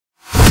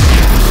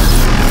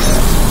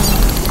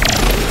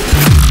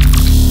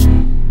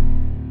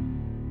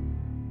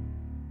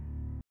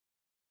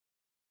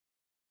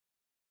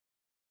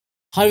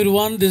Hi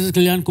everyone, this is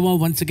Kalyan Kumar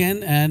once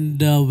again,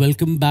 and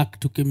welcome back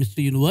to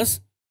Chemistry Universe.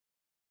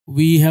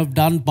 We have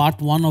done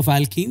part one of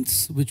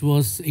alkenes, which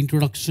was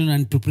introduction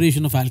and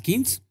preparation of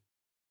alkenes.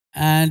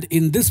 And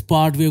in this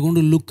part, we are going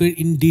to look at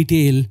in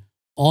detail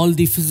all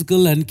the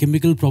physical and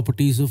chemical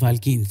properties of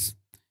alkenes.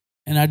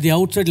 And at the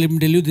outset, let me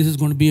tell you, this is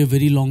going to be a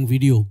very long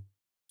video.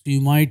 So you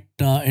might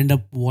end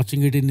up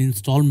watching it in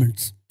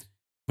installments.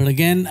 But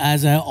again,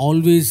 as I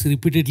always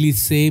repeatedly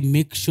say,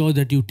 make sure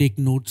that you take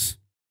notes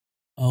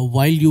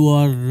while you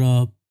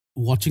are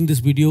watching this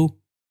video,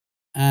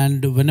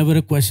 and whenever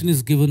a question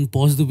is given,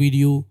 pause the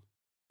video,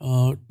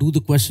 do the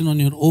question on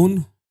your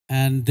own,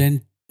 and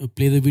then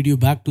play the video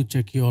back to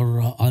check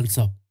your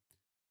answer.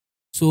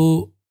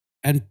 So,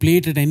 and play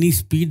it at any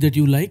speed that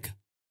you like.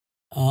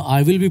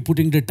 I will be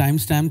putting the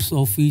timestamps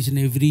of each and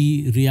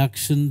every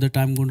reaction that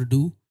I'm going to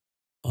do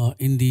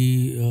in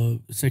the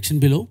section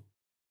below.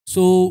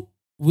 So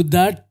with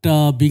that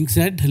being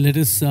said, let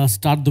us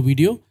start the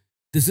video.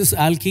 This is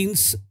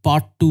alkenes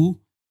part 2,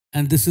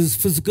 and this is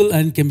physical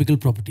and chemical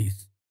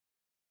properties.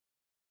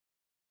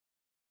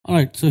 All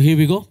right, so here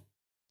we go.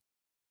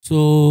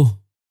 So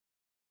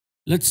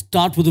let's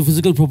start with the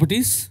physical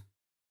properties.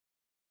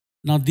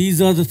 Now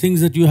these are the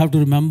things that you have to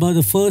remember.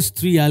 The first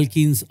 3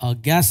 alkenes are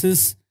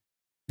gases,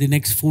 the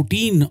next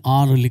 14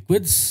 are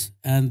liquids,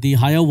 and the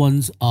higher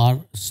ones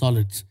are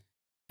solids.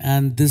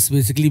 And this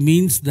basically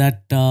means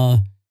that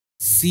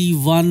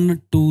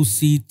C1 to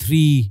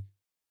C3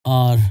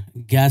 are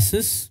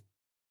gases,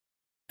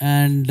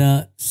 and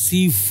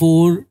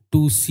C4 to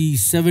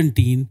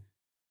C17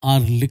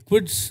 are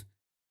liquids,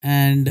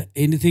 and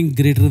anything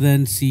greater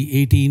than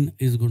C18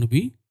 is going to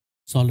be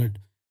solid.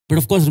 But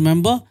of course,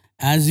 remember,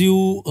 as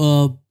you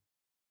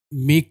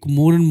make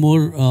more and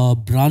more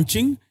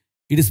branching,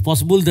 it is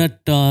possible that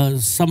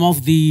some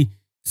of the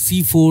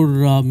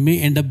C4 may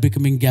end up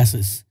becoming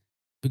gases,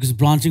 because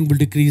branching will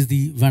decrease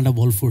the van der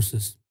Waals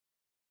forces.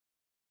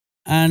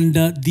 And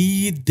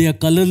they are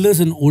colorless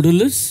and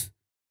odorless,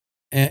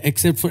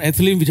 except for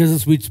ethylene, which has a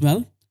sweet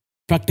smell.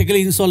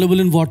 Practically insoluble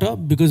in water,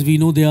 because we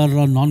know they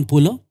are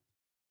non-polar,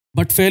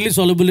 but fairly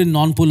soluble in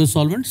non-polar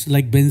solvents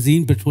like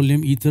benzene,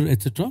 petroleum, ether,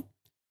 etc.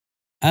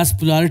 As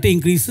polarity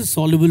increases,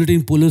 solubility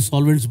in polar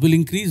solvents will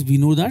increase. We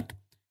know that.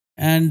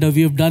 And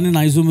we have done in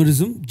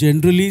isomerism.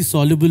 Generally,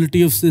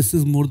 solubility of cis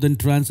is more than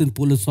trans in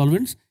polar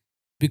solvents,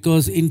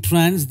 because in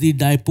trans, the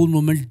dipole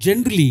moment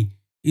generally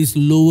is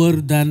lower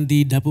than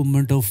the dipole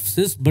moment of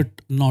cis, but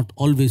not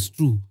always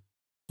true.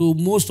 So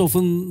most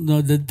often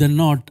than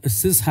not,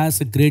 cis has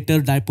a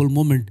greater dipole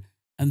moment,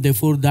 and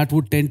therefore that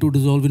would tend to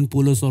dissolve in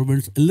polar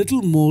solvents a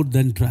little more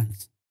than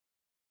trans.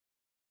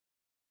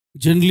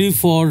 Generally,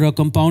 for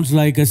compounds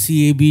like a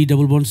CAB,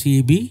 double bond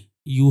CAB,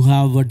 you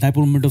have a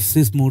dipole moment of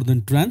cis more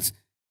than trans.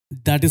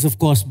 That is, of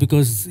course,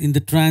 because in the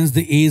trans,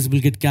 the A's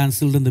will get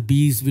cancelled and the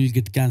B's will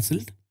get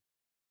cancelled.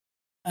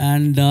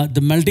 And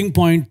the melting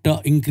point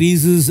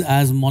increases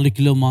as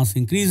molecular mass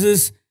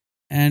increases.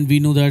 And we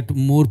know that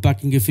more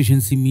packing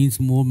efficiency means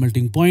more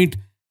melting point,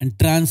 and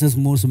trans has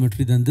more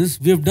symmetry than this.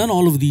 We have done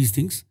all of these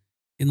things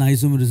in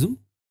isomerism.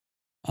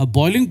 A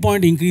boiling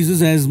point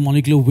increases as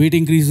molecular weight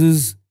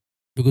increases,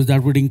 because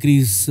that would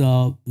increase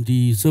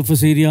the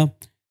surface area.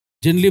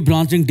 Generally,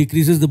 branching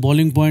decreases the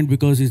boiling point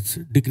because it's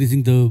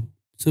decreasing the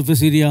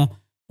surface area,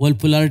 while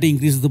polarity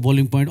increases the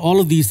boiling point. All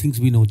of these things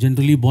we know.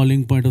 Generally,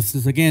 boiling point of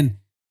cis again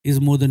is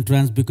more than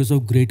trans because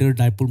of greater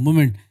dipole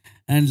moment.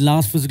 And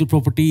last physical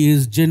property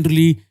is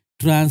generally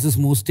trans is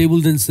more stable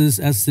than cis,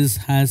 as cis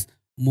has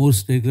more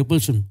steric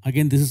repulsion.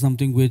 Again, this is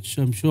something which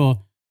I'm sure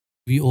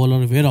we all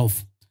are aware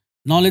of.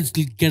 Now let's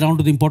get on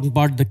to the important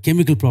part, the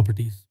chemical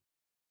properties.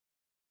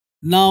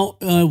 Now,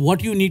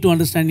 what you need to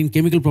understand in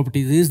chemical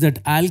properties is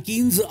that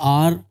alkenes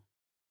are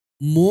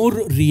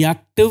more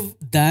reactive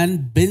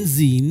than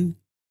benzene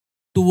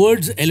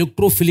towards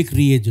electrophilic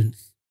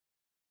reagents.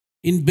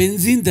 In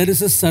benzene, there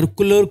is a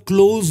circular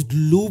closed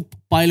loop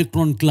pi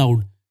electron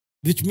cloud,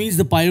 which means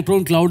the pi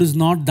electron cloud is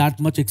not that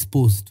much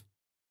exposed.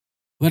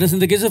 Whereas in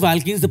the case of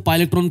alkenes, the pi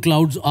electron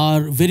clouds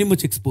are very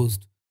much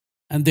exposed,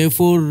 and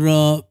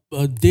therefore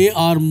they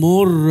are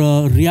more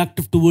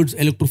reactive towards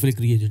electrophilic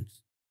reagents.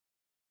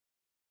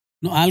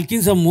 Now,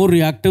 alkenes are more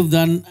reactive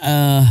than,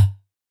 than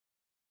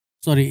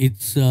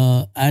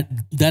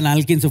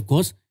alkanes, of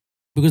course,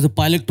 because the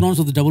pi electrons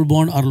of the double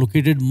bond are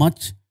located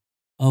much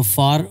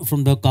far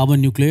from the carbon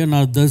nuclei and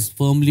are thus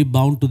firmly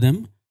bound to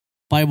them.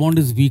 Pi bond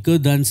is weaker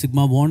than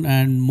sigma bond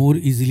and more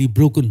easily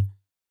broken.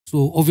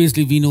 So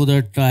obviously we know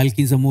that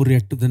alkenes are more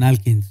reactive than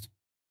alkanes.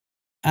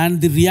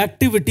 And the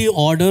reactivity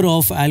order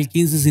of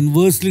alkenes is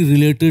inversely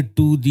related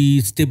to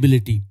the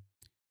stability.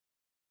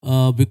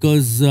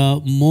 Because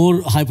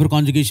more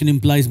hyperconjugation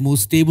implies more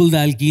stable the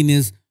alkene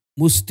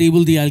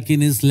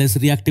is, less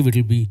reactive it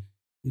will be.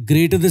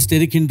 Greater the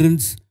steric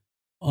hindrance,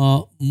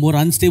 more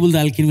unstable the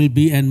alkene will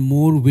be, and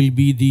more will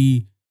be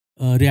the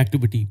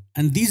reactivity.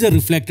 And these are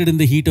reflected in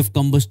the heat of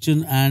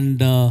combustion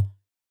and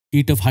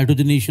heat of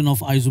hydrogenation of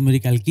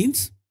isomeric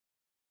alkenes.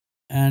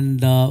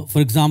 And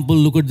for example,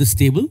 look at this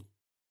table,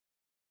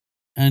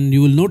 and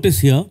you will notice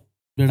here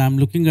that I'm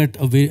looking at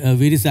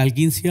various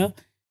alkenes here,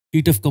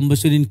 heat of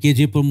combustion in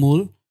kJ per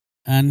mole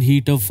and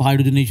heat of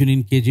hydrogenation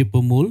in kJ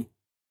per mole.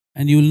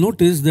 And you will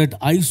notice that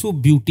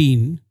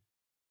isobutene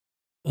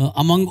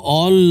among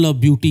all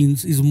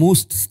butenes is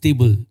most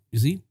stable. You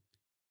see,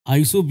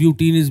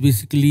 isobutene is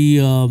basically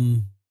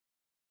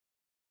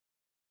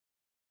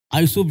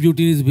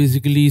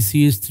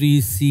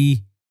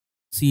CH3C,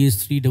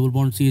 CH3 double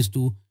bond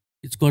CH2.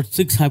 It's got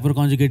 6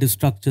 hyperconjugated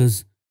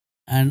structures,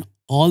 and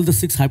all the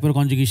 6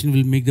 hyperconjugation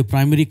will make the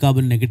primary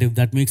carbon negative.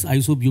 That makes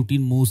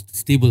isobutene most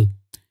stable.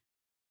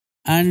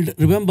 And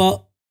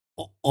remember,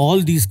 all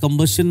these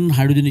combustion and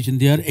hydrogenation,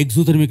 they are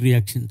exothermic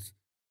reactions,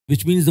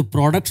 which means the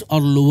products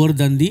are lower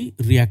than the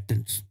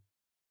reactants.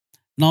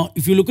 Now,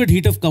 if you look at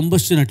heat of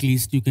combustion, at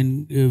least you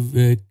can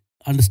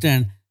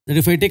understand that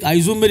if I take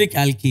isomeric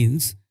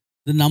alkenes,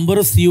 the number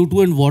of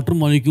CO2 and water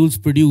molecules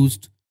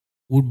produced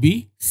would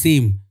be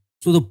same.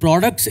 So the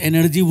product's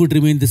energy would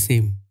remain the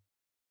same.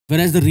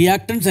 Whereas the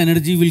reactant's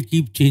energy will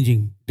keep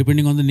changing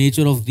depending on the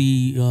nature of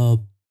the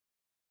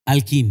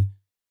alkene.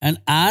 And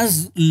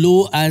as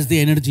low as the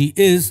energy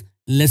is,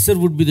 lesser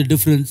would be the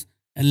difference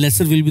and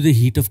lesser will be the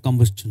heat of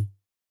combustion.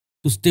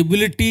 So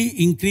stability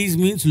increase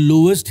means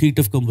lowest heat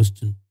of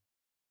combustion.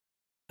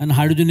 And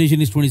hydrogenation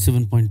is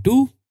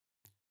 27.2.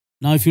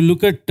 Now if you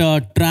look at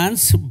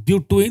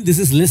trans-butene, this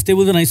is less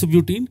stable than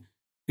isobutene.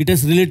 It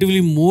has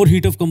relatively more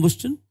heat of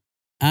combustion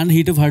and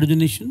heat of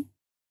hydrogenation.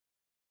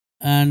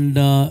 And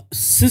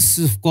cis,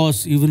 of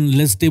course, even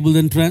less stable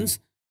than trans,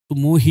 so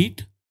more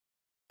heat.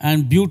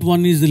 And but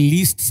 1 is the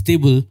least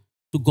stable,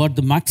 so got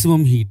the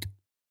maximum heat.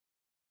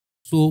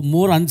 So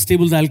more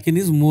unstable the alkene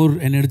is, more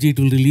energy it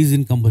will release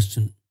in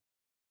combustion.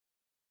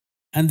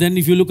 And then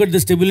if you look at the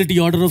stability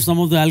order of some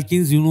of the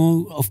alkenes, you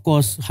know, of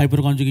course,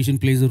 hyperconjugation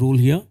plays a role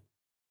here.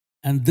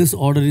 And this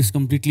order is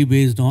completely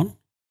based on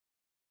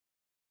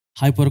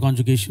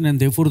hyperconjugation, and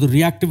therefore the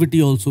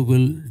reactivity also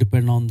will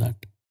depend on that.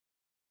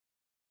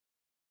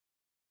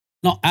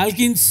 Now,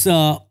 alkenes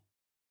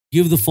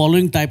give the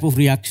following type of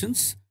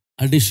reactions: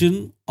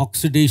 addition,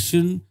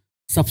 oxidation,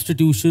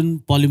 substitution,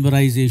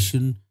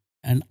 polymerization,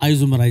 and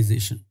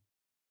isomerization.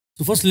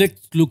 So first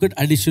let's look at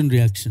addition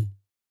reaction.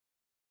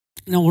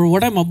 Now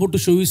what I'm about to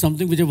show you is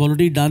something which I've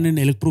already done in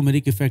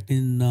electromeric effect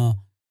in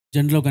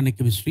general organic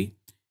chemistry.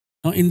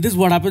 Now in this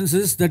what happens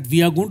is that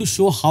we are going to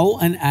show how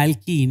an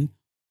alkene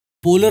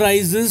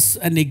polarizes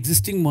an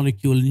existing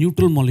molecule,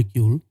 neutral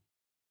molecule,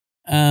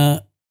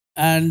 and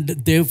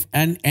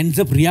ends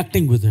up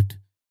reacting with it.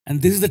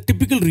 And this is the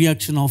typical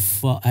reaction of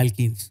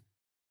alkenes.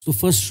 So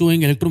first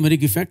showing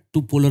electromeric effect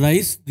to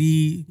polarize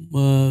the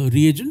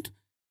reagent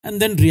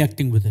and then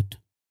reacting with it.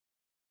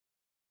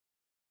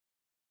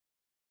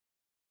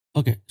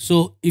 Okay,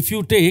 so if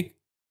you take,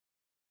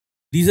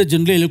 these are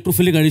generally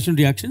electrophilic addition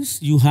reactions.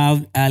 You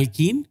have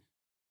alkene,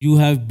 you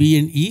have B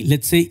and E.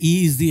 Let's say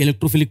E is the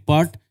electrophilic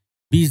part,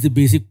 B is the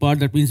basic part.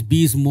 That means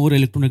B is more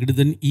electronegative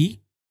than E.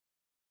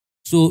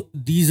 So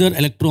these are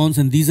electrons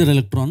and these are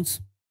electrons.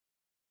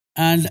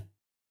 And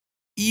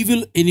E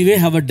will anyway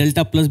have a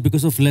delta plus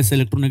because of less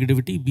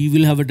electronegativity. B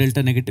will have a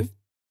delta negative.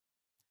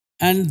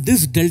 And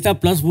this delta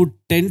plus would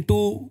tend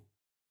to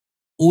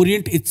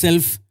orient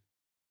itself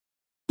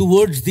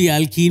towards the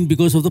alkene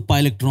because of the pi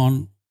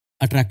electron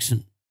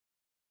attraction.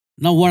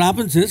 Now what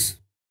happens is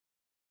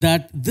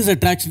that this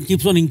attraction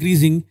keeps on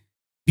increasing,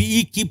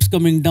 Be keeps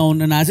coming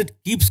down, and as it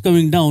keeps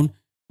coming down,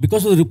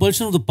 because of the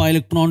repulsion of the pi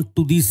electron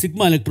to these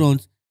sigma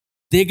electrons,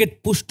 they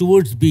get pushed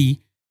towards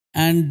B,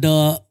 and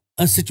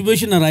a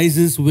situation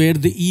arises where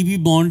the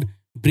EB bond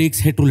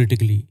breaks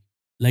heterolytically,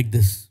 like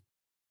this.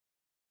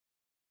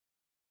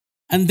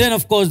 And then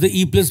of course the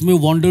E plus may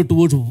wander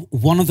towards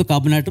one of the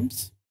carbon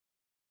atoms.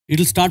 It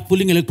will start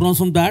pulling electrons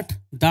from that.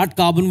 That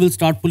carbon will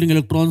start pulling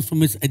electrons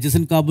from its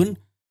adjacent carbon.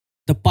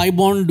 The pi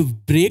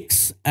bond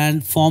breaks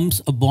and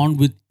forms a bond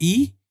with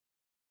E.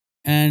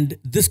 And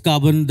this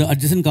carbon, the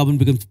adjacent carbon,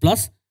 becomes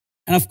plus.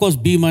 And of course,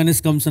 B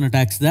minus comes and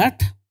attacks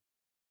that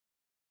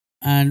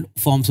and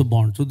forms a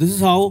bond. So this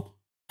is how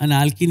an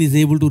alkene is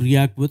able to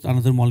react with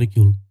another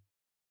molecule.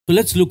 So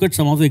let's look at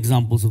some of the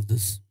examples of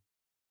this.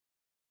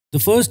 The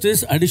first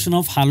is addition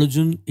of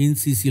halogen in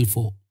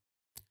CCl4.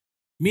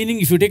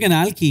 Meaning if you take an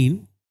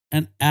alkene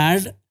and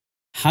add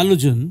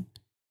halogen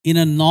in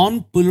a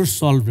non-polar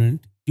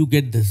solvent, you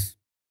get this.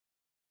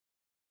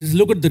 Just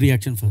look at the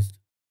reaction first.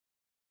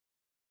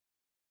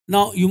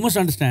 Now you must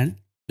understand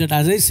that,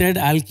 as I said,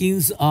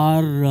 alkenes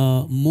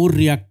are more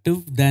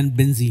reactive than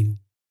benzene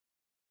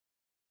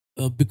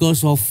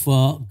because of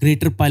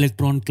greater pi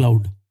electron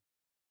cloud.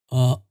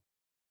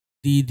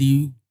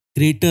 The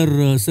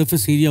greater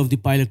surface area of the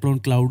pi electron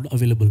cloud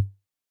available.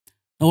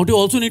 Now what you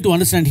also need to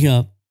understand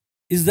here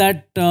is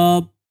that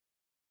a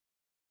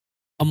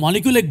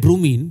molecule like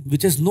bromine,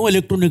 which has no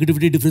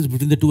electronegativity difference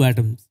between the two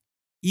atoms,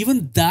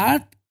 even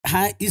that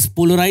is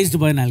polarized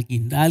by an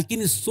alkene. The alkene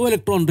is so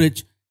electron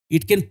rich,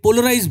 it can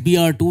polarize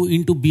Br2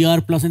 into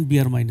Br plus and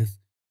Br minus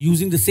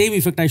using the same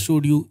effect I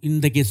showed you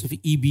in the case of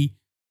EB,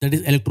 that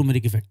is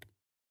electromeric effect.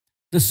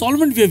 The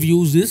solvent we have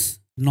used is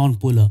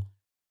non-polar.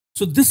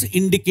 So this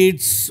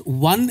indicates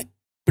one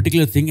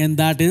particular thing, and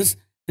that is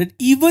that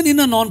even in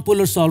a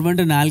non-polar solvent,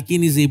 an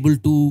alkene is able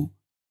to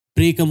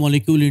break a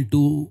molecule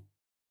into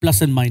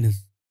plus and minus.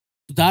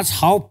 So that's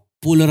how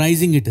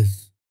polarizing it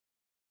is.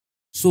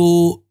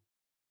 So,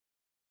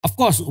 of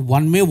course,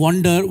 one may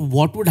wonder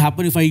what would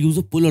happen if I use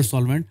a polar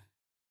solvent.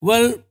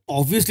 Well,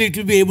 obviously, it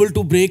will be able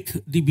to break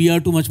the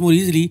Br2 much more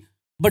easily,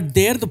 but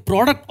there the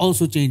product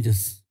also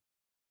changes.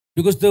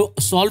 Because the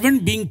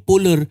solvent being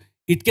polar,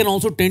 it can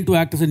also tend to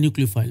act as a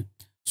nucleophile.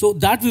 So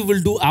that we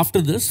will do after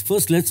this.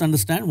 First, let's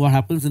understand what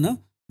happens in a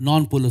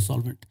non-polar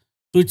solvent.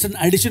 So it's an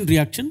addition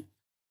reaction.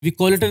 We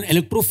call it an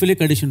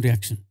electrophilic addition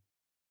reaction.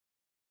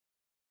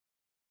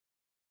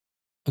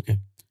 Okay.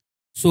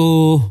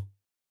 So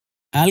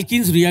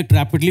alkenes react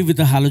rapidly with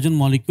a halogen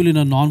molecule in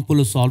a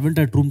non-polar solvent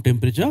at room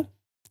temperature,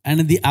 and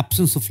in the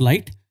absence of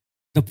light,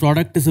 the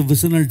product is a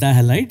vicinal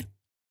dihalide.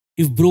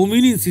 If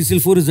bromine in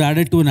CCl4 is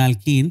added to an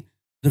alkene,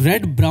 the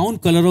red-brown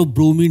color of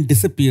bromine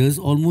disappears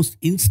almost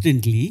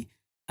instantly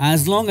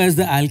as long as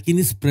the alkene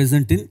is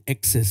present in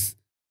excess.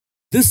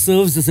 This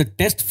serves as a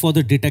test for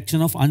the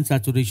detection of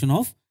unsaturation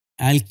of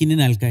alkene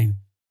and alkyne.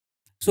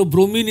 So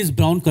bromine is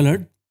brown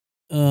colored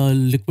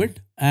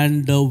liquid,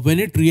 and when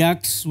it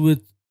reacts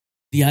with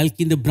the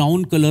alkene, the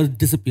brown color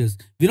disappears.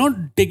 We're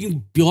not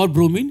taking pure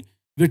bromine,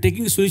 we're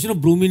taking a solution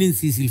of bromine in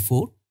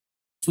CCl4.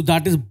 So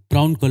that is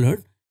brown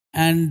colored.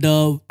 And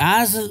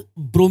as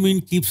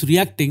bromine keeps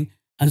reacting,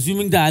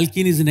 assuming the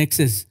alkene is in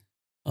excess,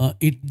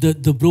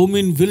 the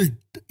bromine will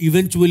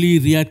eventually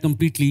react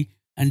completely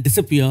and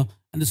disappear,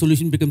 and the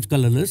solution becomes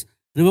colorless.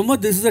 Remember,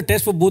 this is a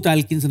test for both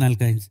alkenes and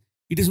alkynes.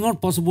 It is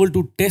not possible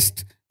to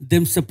test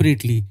them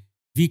separately.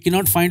 We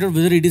cannot find out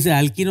whether it is an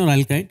alkene or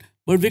alkyne,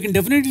 but we can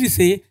definitely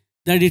say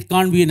that it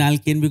can't be an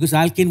alkane because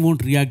alkane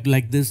won't react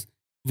like this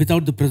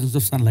without the presence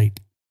of sunlight.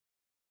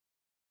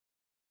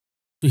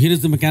 So here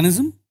is the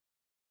mechanism.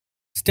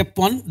 Step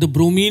 1, the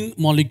bromine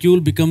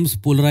molecule becomes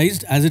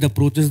polarized as it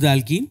approaches the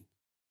alkene.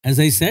 As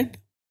I said,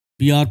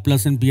 Br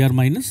plus and Br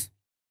minus.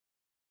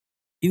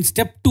 In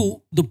step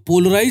 2, the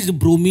polarized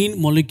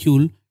bromine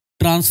molecule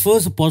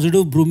transfers a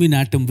positive bromine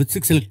atom with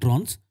 6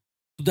 electrons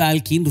to the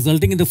alkene,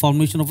 resulting in the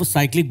formation of a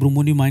cyclic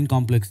bromonium ion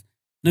complex.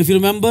 Now, if you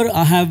remember,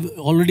 I have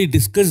already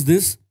discussed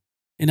this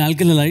in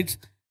alkyl halides,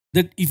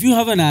 that if you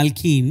have an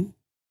alkene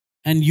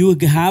and you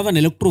have an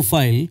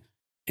electrophile,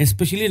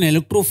 especially an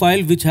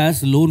electrophile which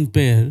has lone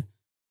pair,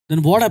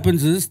 then what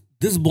happens is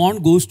this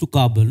bond goes to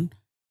carbon,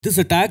 this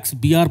attacks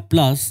Br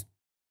plus,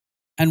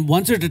 and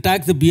once it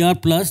attacks the Br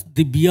plus,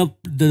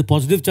 the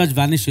positive charge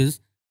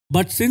vanishes.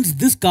 But since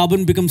this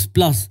carbon becomes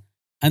plus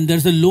and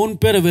there's a lone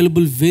pair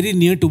available very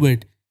near to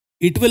it,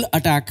 it will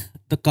attack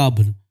the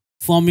carbon,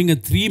 forming a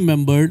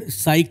 3-membered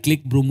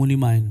cyclic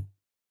bromonium ion.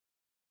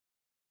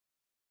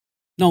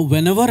 Now,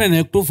 whenever an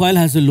electrophile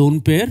has a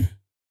lone pair,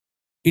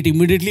 it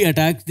immediately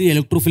attacks the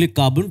electrophilic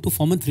carbon to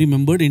form a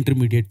 3-membered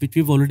intermediate, which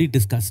we've already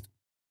discussed.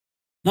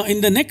 Now,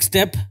 in the next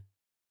step,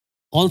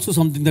 also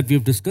something that we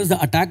have discussed,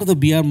 the attack of the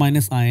Br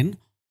minus ion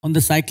on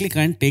the cyclic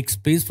ion takes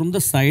place from the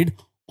side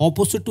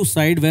opposite to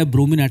side where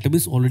bromine atom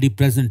is already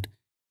present.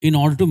 In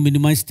order to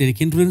minimize steric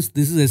hindrance,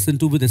 this is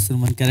SN2 with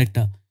SN1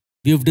 character.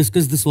 We have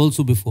discussed this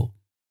also before.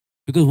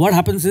 Because what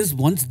happens is,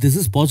 once this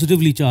is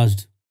positively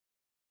charged,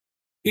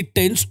 it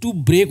tends to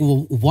break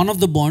one of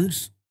the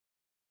bonds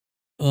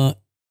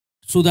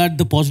so that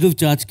the positive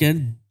charge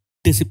can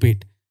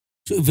dissipate.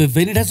 So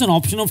when it has an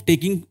option of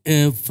taking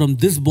from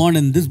this bond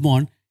and this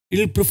bond, it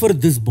will prefer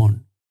this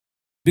bond,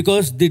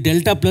 because the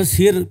delta plus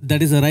here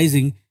that is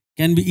arising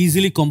can be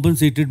easily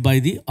compensated by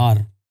the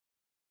R.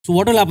 So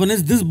what will happen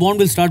is this bond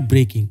will start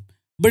breaking,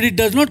 but it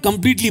does not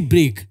completely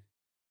break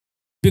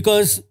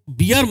because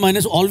Br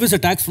minus always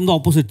attacks from the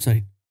opposite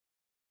side.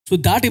 So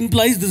that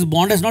implies this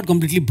bond has not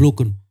completely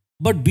broken,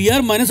 but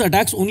Br minus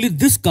attacks only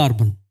this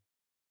carbon.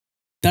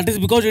 That is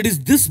because it is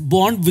this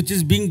bond which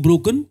is being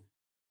broken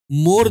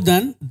more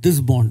than this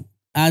bond,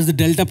 as the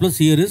delta plus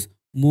here is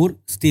more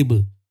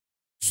stable.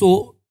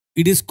 So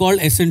it is called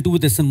SN2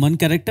 with SN1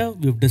 character.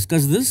 We have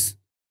discussed this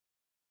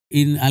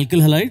in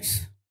alkyl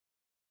halides,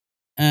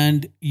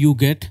 and you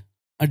get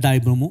a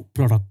dibromo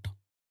product.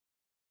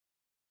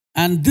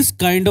 And this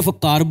kind of a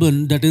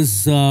carbon that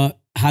is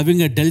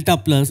having a delta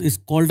plus is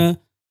called a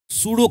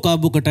pseudo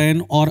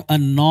carbocation or a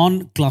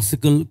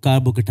non-classical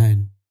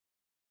carbocation.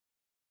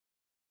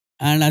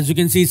 And as you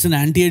can see, it's an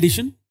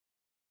anti-addition.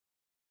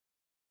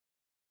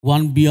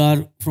 One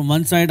Br from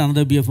one side,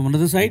 another Br from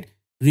another side.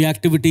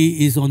 Reactivity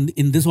is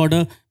in this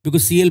order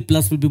because Cl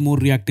plus will be more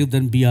reactive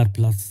than Br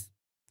plus.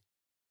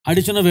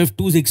 Addition of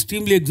F2 is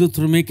extremely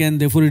exothermic and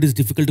therefore it is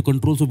difficult to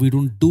control, so we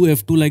don't do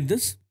F2 like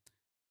this.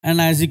 And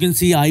as you can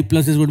see, I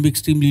plus is going to be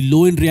extremely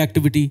low in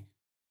reactivity.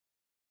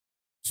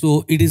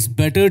 So it is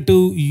better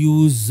to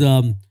use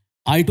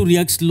I2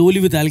 reacts slowly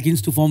with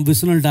alkenes to form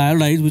vicinal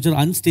dihalides which are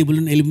unstable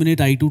and eliminate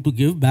I2 to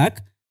give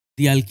back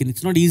the alkene.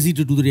 It's not easy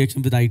to do the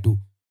reaction with I2.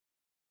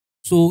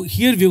 So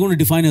here we are going to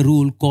define a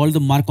rule called the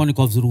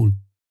Markovnikov's rule.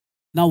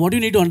 Now what you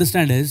need to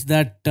understand is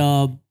that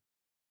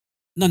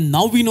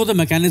now we know the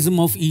mechanism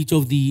of each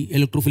of the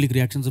electrophilic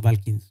reactions of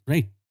alkenes,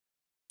 right?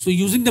 So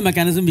using the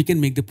mechanism, we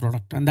can make the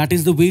product, and that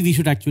is the way we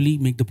should actually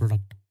make the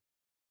product.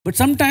 But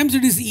sometimes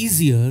it is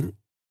easier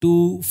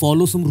to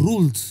follow some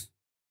rules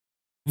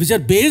which are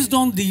based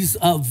on these,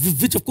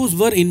 which of course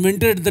were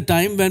invented at the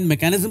time when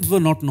mechanisms were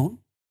not known,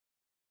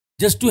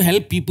 just to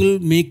help people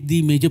make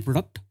the major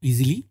product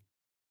easily,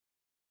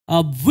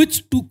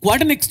 which to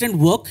quite an extent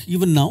work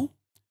even now,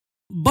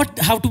 but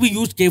have to be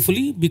used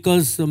carefully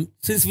because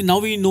since now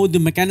we know the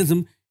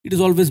mechanism, it is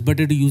always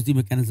better to use the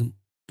mechanism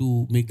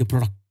to make the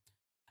product.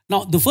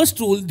 Now, the first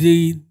rule,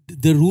 the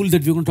rule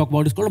that we're going to talk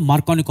about is called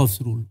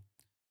Markovnikov's rule.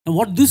 Now,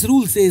 what this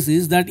rule says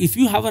is that if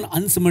you have an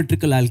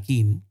unsymmetrical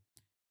alkene,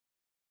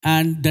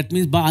 and that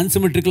means by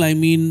unsymmetrical, I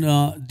mean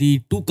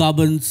the two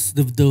carbons,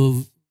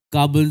 the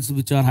carbons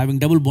which are having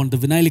double bond, the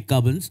vinylic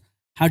carbons,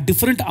 have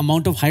different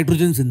amount of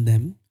hydrogens in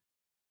them,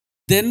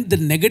 then the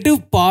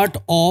negative part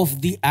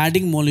of the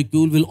adding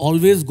molecule will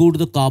always go to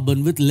the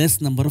carbon with less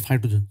number of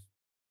hydrogens.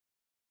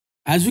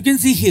 As you can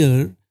see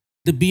here,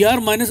 the Br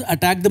minus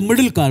attacked the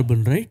middle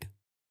carbon, right?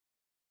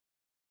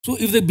 So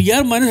if the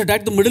Br minus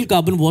attacked the middle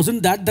carbon,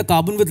 wasn't that the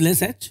carbon with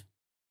less H?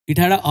 It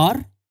had a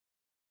R,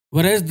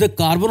 whereas the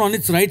carbon on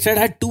its right side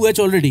had 2H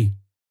already.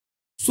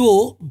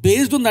 So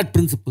based on that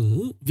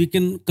principle, we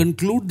can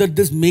conclude that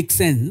this makes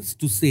sense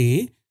to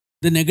say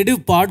the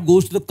negative part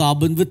goes to the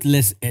carbon with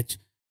less H,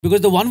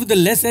 because the one with the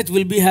less H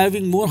will be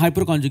having more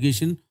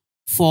hyperconjugation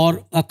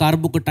for a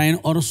carbocation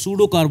or a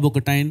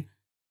pseudo-carbocation.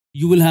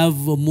 You will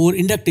have a more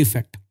inductive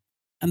effect.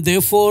 And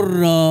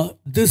therefore,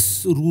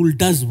 this rule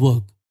does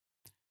work.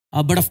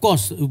 But of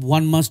course,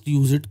 one must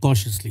use it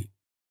cautiously.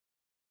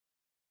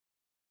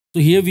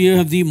 So here we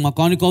have the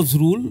Markovnikov's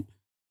rule.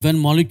 When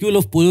molecule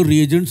of polar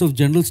reagents of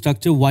general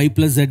structure Y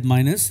plus Z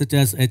minus, such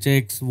as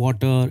HX,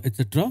 water,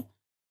 etc.,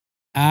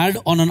 add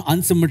on an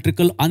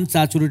unsymmetrical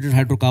unsaturated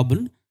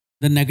hydrocarbon,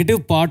 the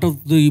negative part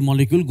of the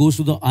molecule goes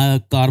to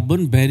the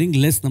carbon bearing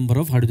less number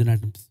of hydrogen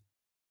atoms.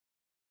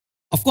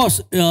 Of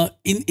course,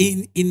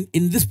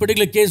 in this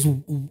particular case,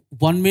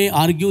 one may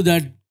argue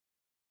that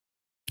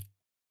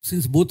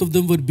since both of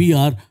them were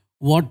Br,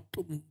 what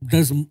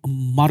does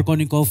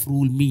Markovnikov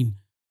rule mean?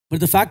 But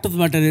the fact of the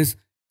matter is,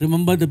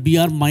 remember the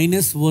Br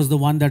minus was the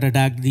one that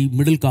attacked the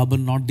middle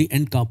carbon, not the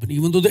end carbon,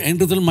 even though the end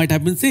result might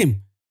have been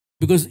same,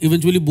 because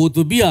eventually both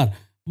were Br.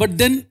 But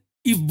then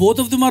if both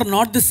of them are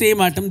not the same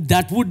atom,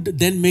 that would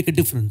then make a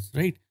difference,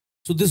 right?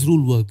 So this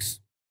rule works.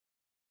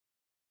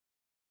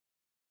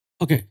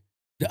 Okay.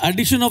 The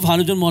addition of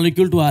halogen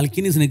molecule to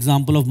alkene is an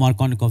example of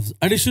Markovnikov's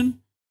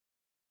addition.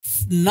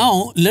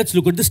 Now let's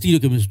look at the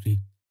stereochemistry.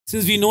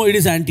 Since we know it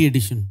is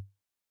anti-addition.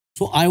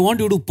 So I want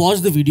you to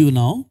pause the video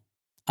now.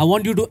 I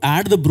want you to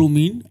add the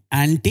bromine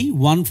anti,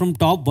 one from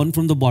top, one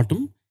from the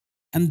bottom,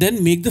 and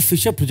then make the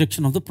Fischer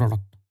projection of the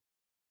product.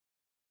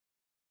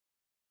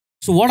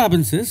 So what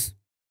happens is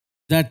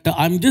that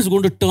I'm just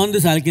going to turn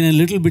this alkene a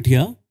little bit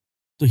here.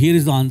 So here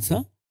is the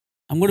answer.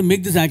 I'm going to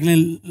make this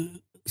alkene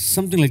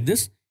something like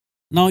this.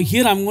 Now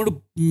here I'm going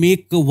to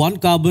make one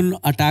carbon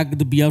attack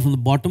the Br from the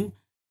bottom,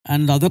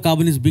 and the other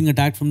carbon is being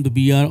attacked from the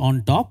Br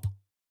on top,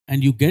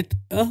 and you get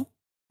a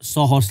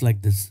sawhorse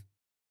like this.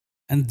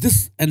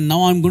 And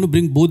now I'm going to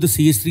bring both the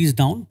CH3s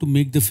down to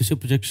make the Fischer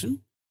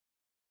projection.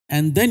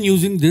 And then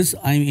using this,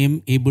 I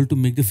am able to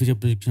make the Fischer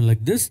projection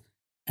like this.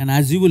 And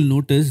as you will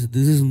notice,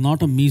 this is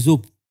not a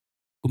meso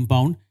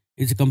compound.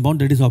 It's a compound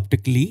that is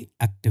optically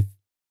active.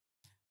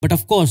 But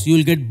of course, you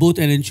will get both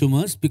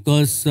enantiomers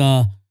because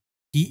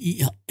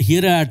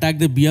here I attack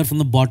the Br from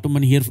the bottom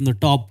and here from the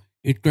top.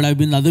 It could have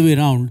been the other way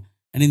around.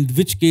 And in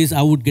which case,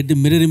 I would get the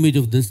mirror image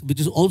of this,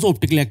 which is also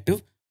optically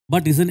active,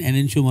 but is an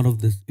enantiomer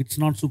of this. It's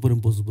not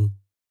superimposable.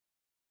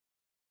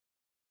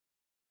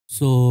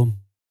 So,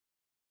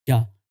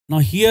 yeah. Now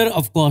here,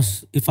 of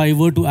course, if I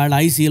were to add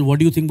ICl, what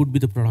do you think would be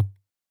the product?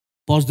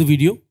 Pause the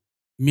video,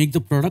 make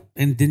the product,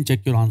 and then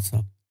check your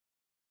answer.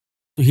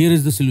 So here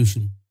is the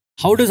solution.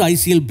 How does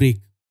ICl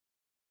break?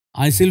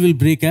 ICl will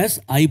break as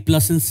I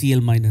plus and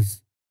Cl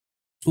minus.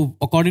 So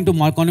according to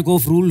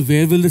Markovnikov rule,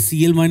 where will the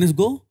Cl minus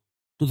go?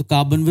 To the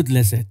carbon with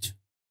less H.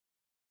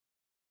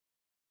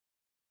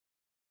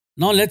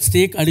 Now let's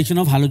take addition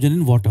of halogen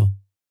in water.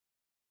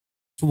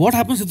 So what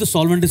happens if the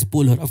solvent is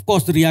polar? Of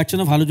course, the reaction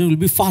of halogen will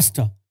be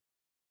faster.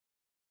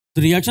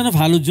 The reaction of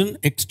halogen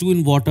X2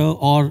 in water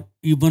or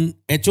even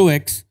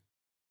HOX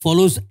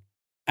follows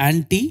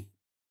anti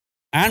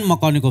and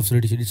Markovnikov's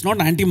addition. It's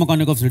not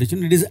anti-Markovnikov's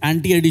addition. It is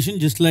anti-addition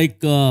just like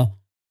the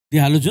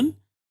halogen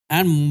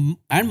and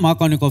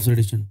Markovnikov's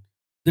addition.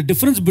 The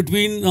difference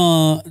between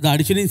the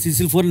addition in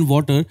CCl4 and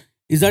water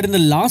is that in the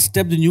last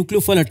step, the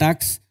nucleophile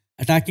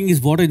attacking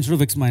is water instead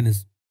of X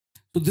minus.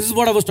 So this is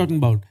what I was talking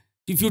about.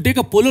 If you take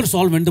a polar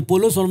solvent, the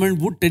polar solvent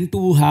would tend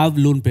to have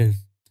lone pairs.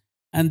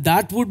 And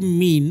that would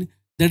mean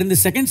that in the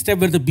second step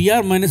where the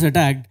Br minus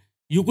attacked,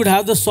 you could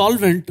have the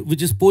solvent,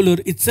 which is polar,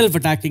 itself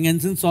attacking.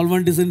 And since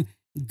solvent is in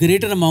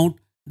greater amount,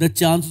 the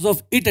chances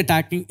of it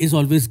attacking is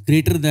always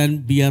greater than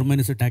Br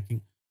minus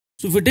attacking.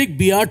 So if you take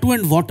Br2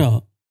 and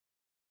water,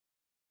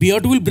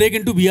 Br2 will break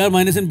into Br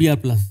minus and Br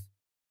plus.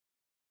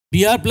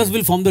 Br plus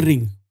will form the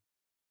ring.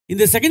 In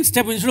the second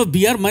step, instead of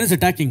Br minus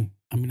attacking,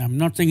 I mean, I'm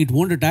not saying it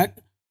won't attack,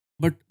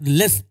 but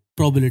less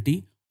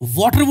probability,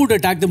 water would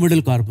attack the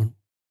middle carbon.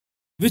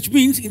 Which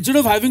means instead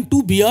of having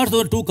two Brs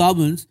or two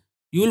carbons,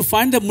 you will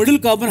find the middle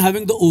carbon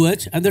having the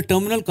OH and the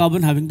terminal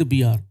carbon having the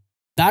Br.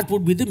 That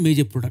would be the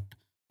major product.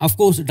 Of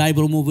course,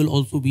 dibromo will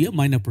also be a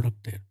minor product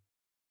there.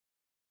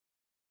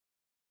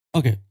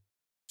 Okay,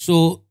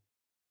 so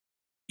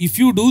if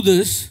you do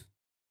this,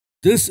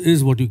 this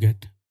is what you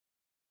get.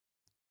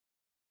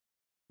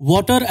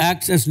 Water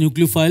acts as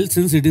nucleophile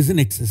since it is in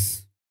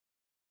excess.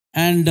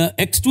 And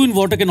X2 in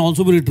water can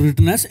also be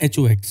written as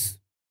HOX,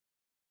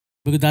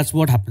 because that's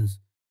what happens.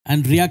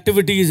 And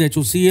reactivity is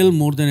HOCl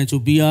more than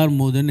HOBr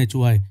more than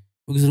HOI.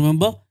 Because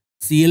remember,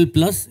 Cl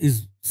plus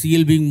is,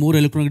 Cl being more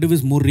electronegative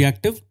is more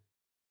reactive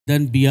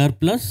than Br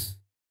plus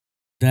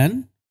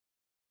than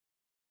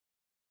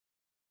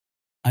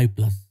I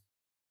plus.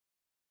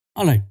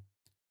 Alright.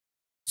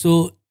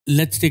 So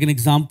let's take an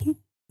example.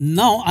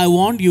 Now I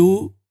want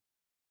you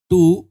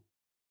to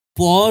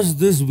pause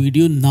this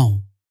video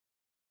now.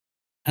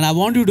 And I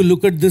want you to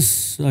look at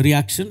this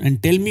reaction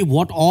and tell me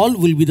what all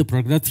will be the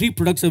product. There are three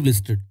products I've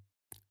listed.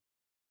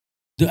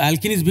 The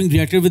alkene is being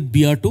reacted with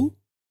Br2.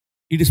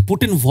 It is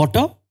put in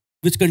water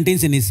which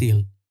contains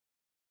NaCl.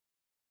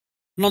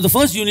 Now the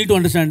first you need to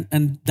understand,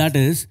 and that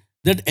is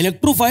that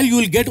electrophile you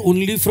will get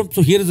only from,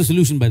 so here is the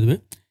solution by the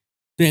way.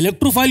 The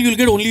electrophile you will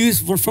get only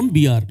is from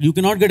Br. You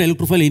cannot get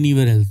electrophile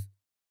anywhere else.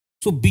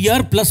 So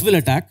Br plus will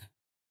attack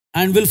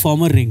and will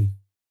form a ring.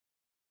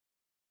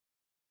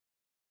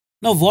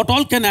 Now what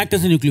all can act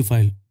as a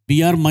nucleophile?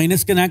 Br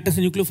minus can act as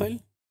a nucleophile.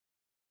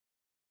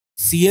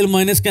 Cl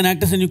minus can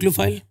act as a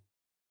nucleophile.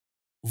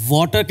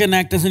 Water can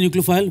act as a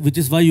nucleophile, which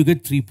is why you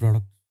get three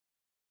products.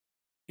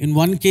 In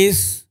one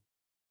case,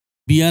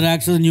 Br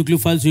acts as a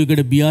nucleophile, so you get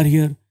a Br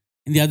here.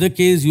 In the other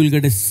case, you will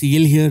get a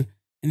Cl here.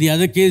 In the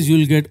other case, you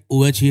will get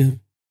OH here.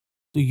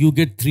 So you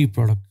get three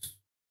products.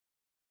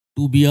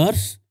 Two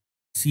Brs,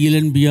 Cl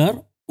and Br,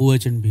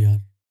 OH and Br.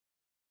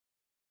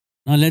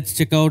 Now let's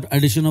check out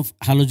addition of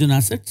halogen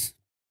acids.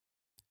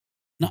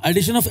 Now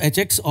addition of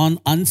HX on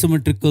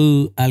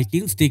unsymmetrical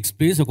alkenes takes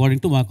place according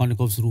to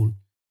Markovnikov's rule.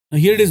 Now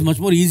here it is much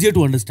more easier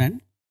to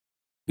understand,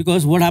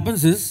 because what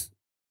happens is,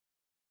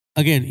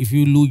 again, if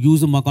you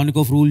use the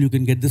Markovnikov rule, you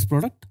can get this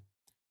product.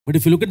 But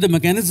if you look at the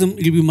mechanism,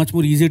 it will be much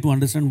more easier to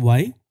understand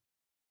why.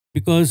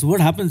 Because what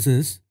happens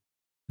is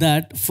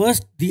that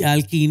first the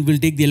alkene will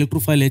take the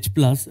electrophile H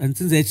plus, and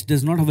since H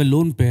does not have a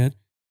lone pair,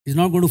 it's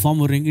not going to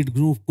form a ring, it's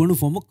going to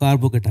form a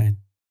carbocation.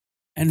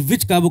 And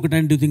which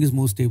carbocation do you think is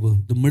more stable?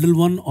 The middle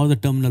one or the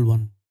terminal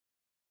one?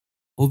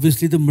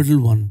 Obviously the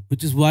middle one,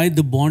 which is why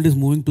the bond is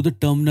moving to the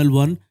terminal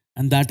one,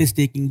 and that is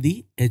taking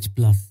the H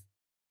plus.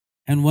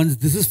 And once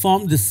this is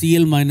formed, the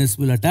Cl minus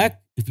will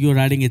attack if you are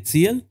adding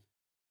HCl,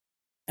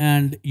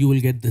 and you will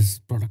get this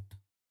product.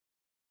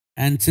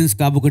 And since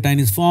carbocation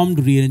is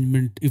formed,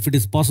 rearrangement, if it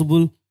is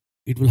possible,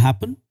 it will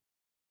happen.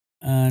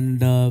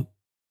 And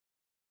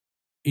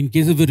in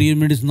case of a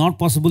rearrangement is not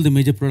possible, the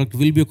major product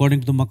will be according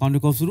to the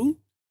Markovnikov's rule.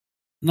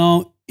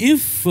 Now,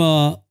 if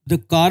the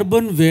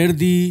carbon where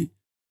the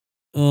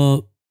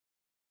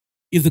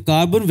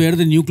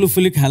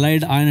nucleophilic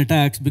halide ion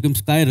attacks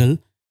becomes chiral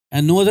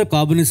and no other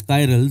carbon is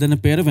chiral, then a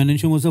pair of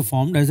enantiomers are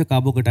formed as the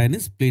carbocation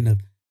is planar.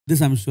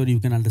 This I'm sure you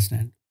can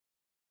understand.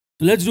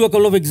 So let's do a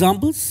couple of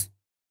examples.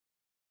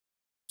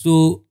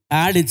 So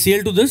add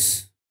HCl to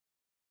this,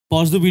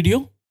 pause the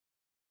video,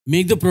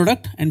 make the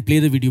product and play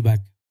the video back.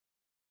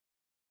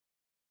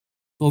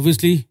 So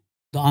obviously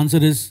the answer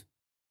is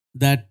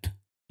that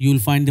you will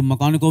find the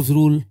Markovnikov's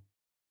rule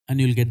and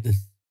you will get this.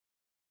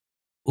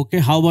 Okay,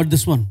 how about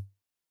this one?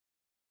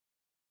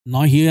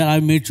 Now here I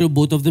made sure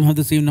both of them have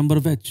the same number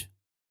of H.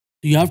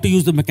 So you have to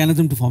use the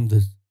mechanism to form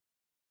this.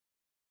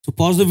 So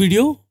pause the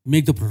video,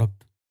 make the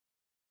product.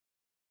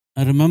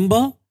 Now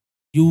remember,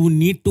 you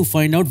need to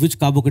find out which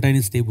carbocation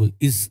is stable.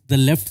 Is the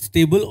left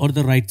stable or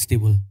the right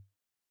stable?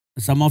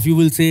 Some of you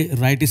will say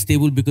right is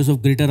stable because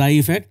of greater I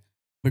effect.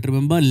 But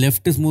remember,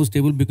 left is more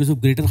stable because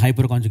of greater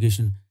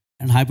hyperconjugation.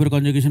 And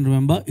hyperconjugation,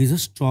 remember, is a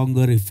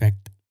stronger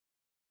effect.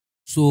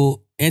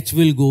 So H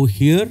will go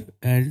here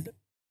and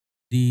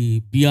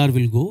the Br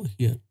will go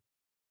here.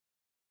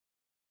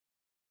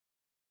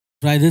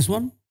 Try this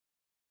one.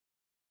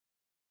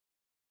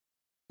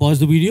 Pause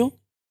the video,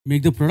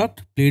 make the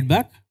product, play it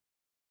back.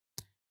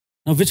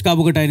 Now, which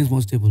carbocation is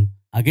more stable?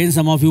 Again,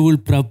 some of you will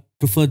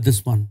prefer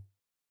this one.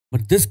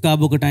 But this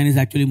carbocation is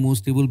actually more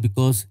stable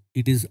because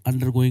it is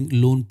undergoing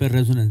lone pair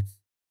resonance.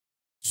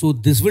 So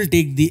this will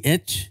take the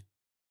H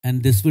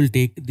and this will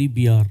take the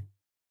Br.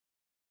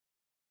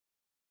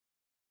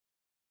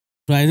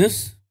 Try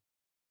this.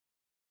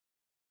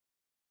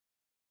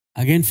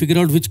 Again, figure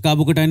out which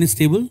carbocation is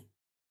stable.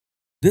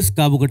 This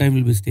carbocation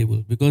will be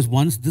stable because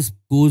once this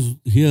goes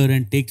here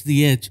and takes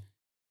the H,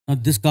 now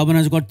this carbon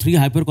has got 3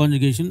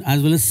 hyperconjugation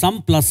as well as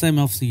some plus M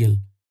of Cl.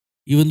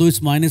 Even though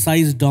its minus I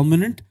is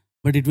dominant,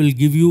 but it will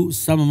give you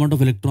some amount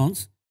of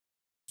electrons.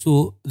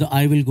 So the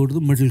I will go to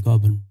the middle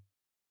carbon.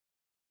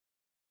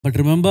 But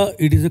remember,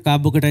 it is a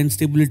carbocation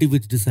stability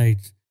which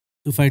decides.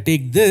 So if I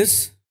take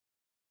this,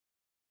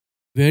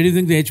 Where do you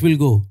think the H will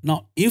go?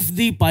 Now, if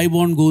the pi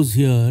bond goes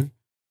here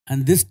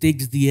and this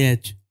takes the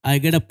H, I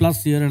get a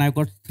plus here and I've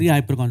got 3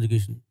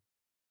 hyperconjugation.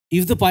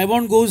 If the pi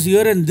bond goes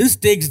here and this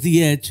takes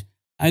the H,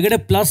 I get a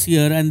plus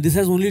here and this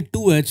has only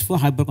 2H for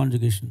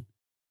hyperconjugation.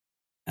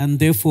 And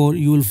therefore,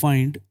 you will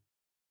find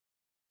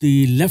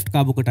the left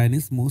carbocation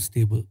is more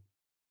stable.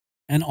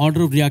 And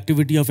order of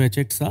reactivity of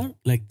HX are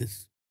like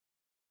this.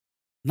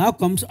 Now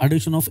comes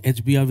addition of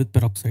HBr with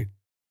peroxide.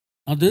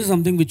 Now this is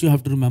something which you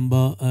have to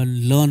remember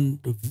and learn.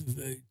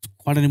 It's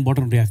quite an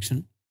important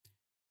reaction.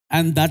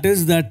 And that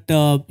is that,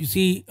 you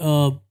see,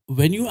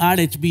 when you add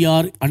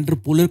HBr under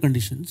polar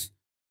conditions,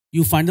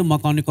 you find the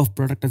Markovnikov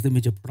product as the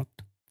major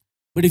product.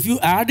 But if you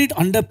add it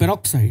under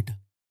peroxide,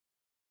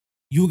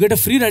 you get a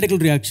free radical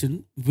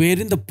reaction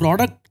wherein the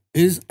product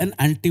is an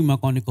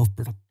anti-Markovnikov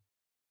product.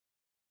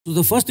 So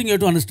the first thing you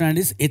have to understand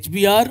is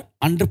HBr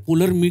under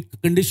polar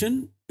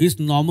condition is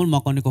normal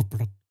Markovnikov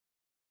product.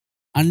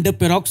 Under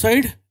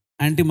peroxide,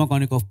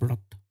 anti-Markovnikov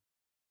product.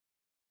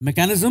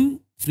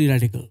 Mechanism, free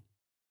radical.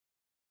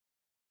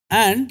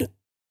 And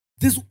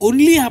this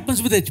only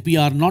happens with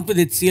HBr, not with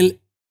HCl,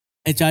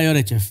 HI or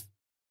HF.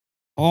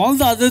 All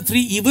the other three,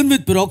 even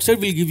with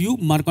peroxide, will give you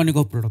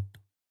Markovnikov product.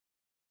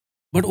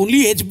 But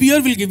only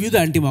HBr will give you the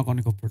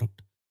anti-Markovnikov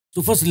product.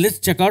 So first let's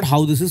check out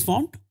how this is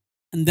formed.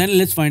 And then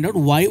let's find out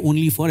why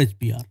only for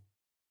HBr.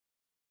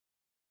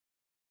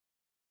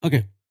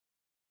 Okay.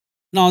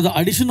 Now the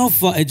addition of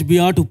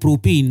HBr to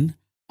propene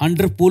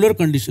under polar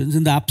conditions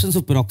in the absence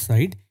of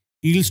peroxide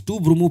yields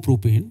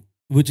 2-bromopropane,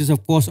 which is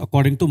of course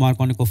according to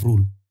Markovnikov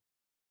rule.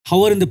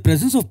 However, in the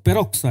presence of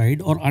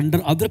peroxide or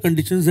under other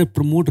conditions that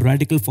promote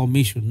radical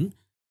formation,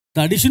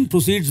 the addition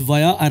proceeds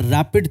via a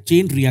rapid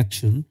chain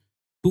reaction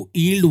to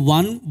yield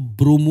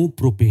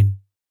 1-bromopropane.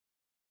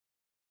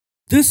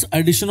 This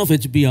addition of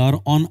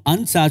HBr on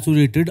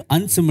unsaturated,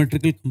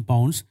 unsymmetrical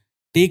compounds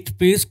takes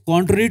place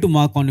contrary to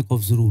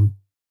Markovnikov's rule.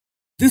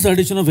 This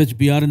addition of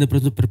HBr in the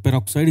presence of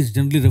peroxide is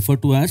generally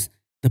referred to as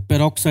the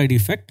peroxide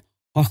effect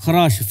or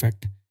Kharash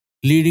effect,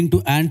 leading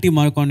to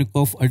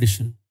anti-Markovnikov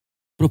addition,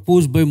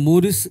 proposed by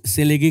Maurice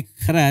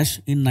Selegic-Kharash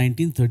in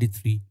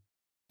 1933.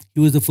 He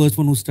was the first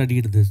one who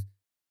studied this.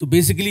 So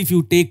basically, if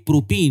you take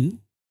propene,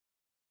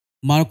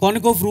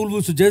 Markovnikov rule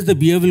will suggest the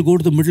Br will go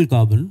to the middle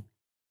carbon,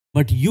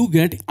 but you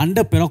get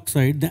under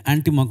peroxide the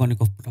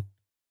anti-Markovnikov product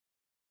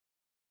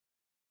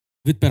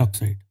with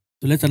peroxide.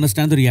 So let's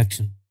understand the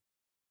reaction.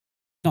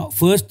 Now,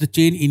 first the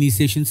chain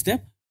initiation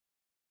step.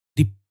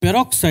 The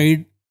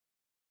peroxide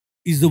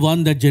is the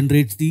one that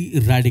generates the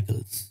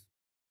radicals.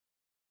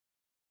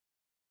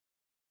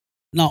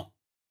 Now,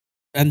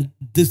 and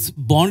this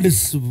bond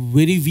is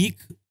very weak.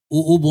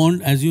 OO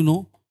bond, as you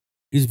know,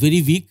 is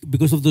very weak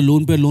because of the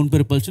lone pair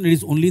repulsion. It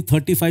is only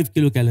 35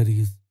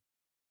 kilocalories.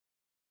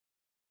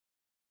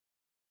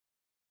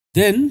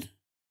 Then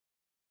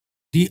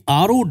the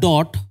RO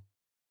dot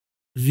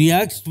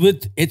reacts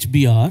with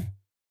HBr.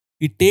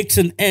 It takes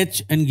an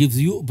H and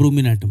gives you a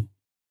bromine atom.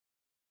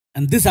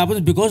 And this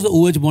happens because the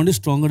OH bond is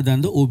stronger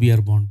than the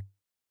OBr bond.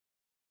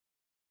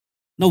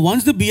 Now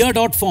once the Br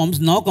dot forms,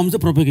 now comes the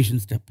propagation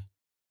step.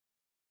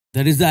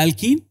 That is the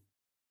alkene.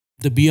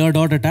 The Br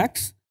dot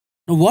attacks.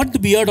 Now what the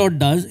Br dot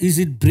does is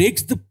it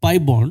breaks the pi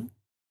bond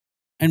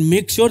and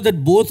makes sure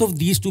that both of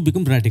these two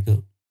become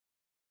radical.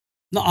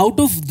 Now out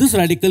of this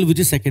radical which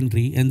is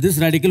secondary and this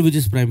radical which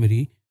is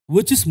primary,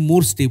 which is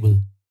more stable?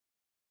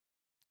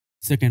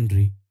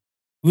 Secondary.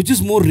 Which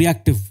is more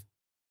reactive?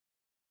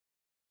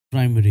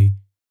 Primary.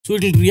 So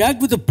it will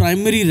react with the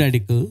primary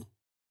radical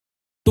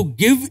to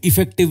give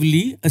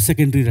effectively a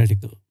secondary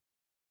radical.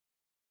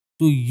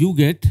 So you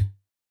get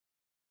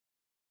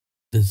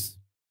this.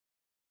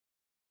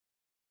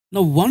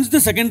 Now once the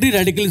secondary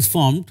radical is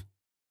formed,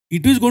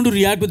 it is going to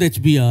react with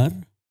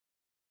HBr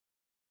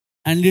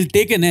and it will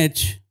take an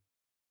H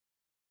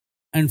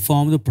and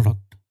form the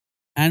product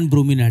and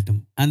bromine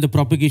atom, and the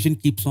propagation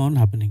keeps on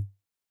happening.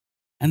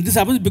 And this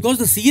happens because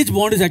the CH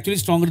bond is actually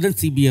stronger than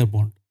CBr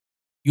bond.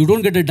 You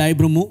don't get a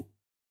dibromo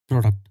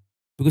product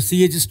because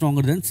CH is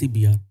stronger than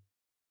CBr.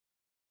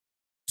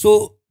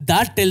 So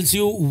that tells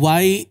you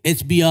why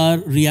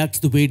HBr reacts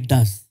the way it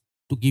does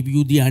to give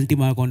you the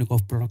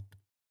anti-Markovnikov product.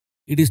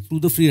 It is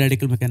through the free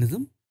radical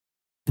mechanism.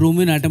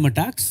 Bromine atom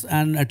attacks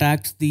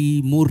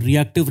the more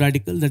reactive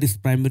radical, that is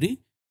primary,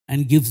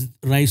 and gives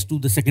rise to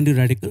the secondary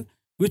radical,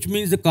 which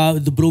means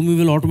the bromine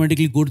will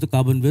automatically go to the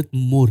carbon with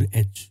more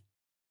H.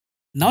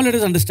 Now let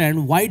us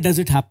understand why does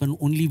it happen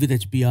only with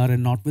HBr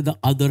and not with the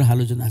other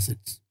halogen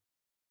acids.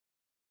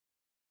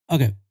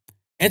 Okay,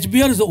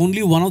 HBr is the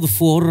only one of the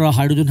 4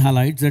 hydrogen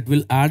halides that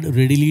will add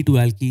readily to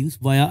alkenes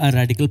via a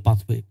radical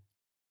pathway.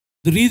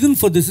 The reason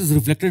for this is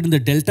reflected in the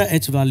delta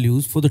H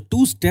values for the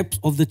 2 steps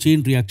of the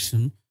chain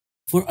reaction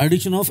for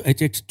addition of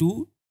HX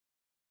to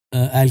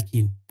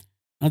alkene.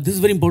 Now this is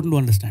very important to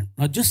understand.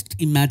 Now just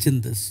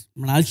imagine this,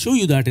 and I'll show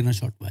you that in a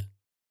short while.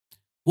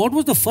 What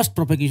was the first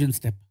propagation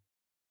step?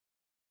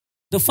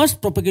 The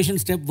first propagation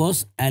step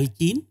was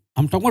alkene.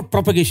 I'm talking about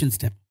propagation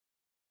step.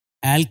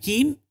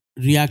 Alkene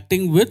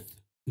reacting with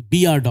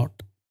Br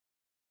dot.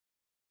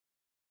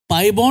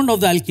 Pi bond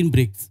of the alkene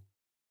breaks.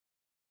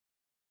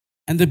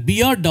 and the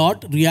Br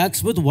dot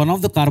reacts with one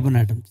of the carbon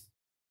atoms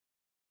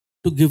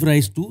to give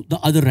rise to the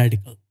other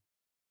radical.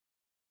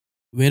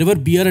 Wherever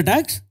Br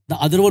attacks, the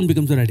other one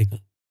becomes a radical.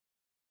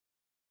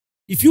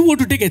 If you were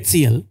to take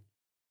HCl,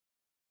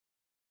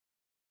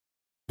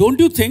 don't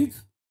you think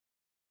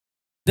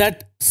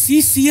that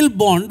CCl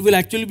bond will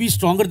actually be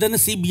stronger than a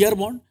CBr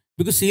bond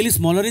because Cl is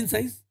smaller in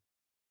size?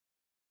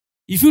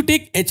 If you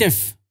take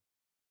HF,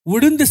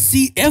 wouldn't the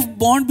CF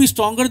bond be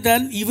stronger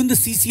than even the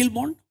CCl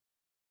bond?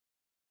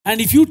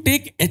 And if you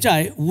take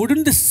HI,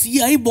 wouldn't the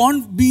Ci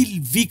bond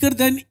be weaker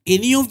than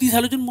any of these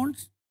halogen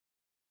bonds?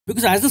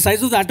 Because as the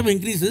size of the atom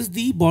increases,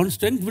 the bond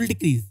strength will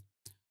decrease.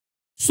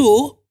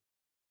 So,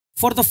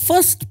 for the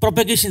first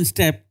propagation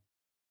step,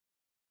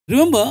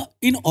 remember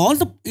in all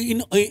the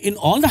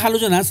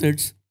halogen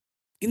acids,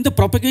 in the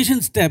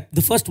propagation step,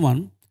 the first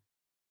one,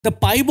 the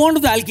pi bond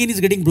of the alkane is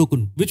getting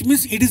broken, which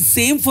means it is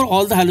same for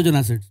all the halogen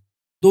acids.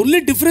 The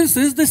only difference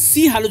is the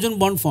C halogen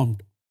bond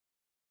formed.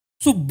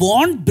 So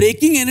bond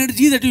breaking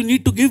energy that you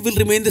need to give will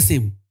remain the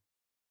same,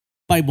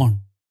 pi bond.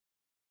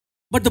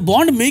 But the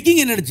bond making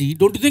energy,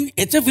 don't you think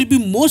HF will be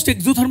most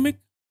exothermic?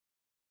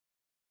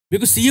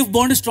 Because CF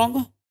bond is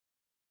stronger.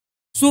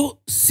 So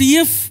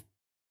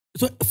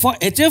for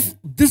HF,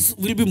 this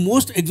will be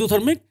most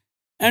exothermic,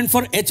 and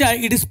for HI,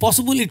 it is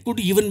possible it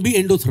could even be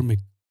endothermic.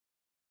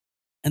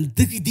 And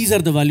these are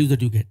the values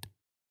that you get.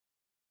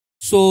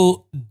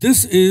 So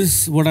this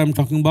is what I'm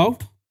talking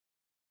about.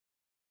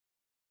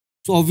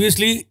 So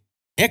obviously,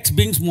 X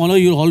being smaller,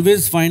 you'll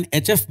always find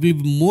HF will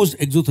be most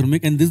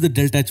exothermic, and this is the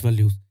delta H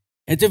values.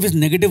 HF is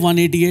negative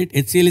 188,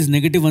 HCl is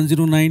negative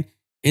 109,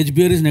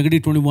 HBr is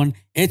negative 21,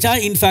 HI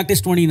in fact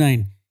is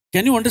 29.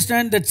 Can you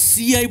understand that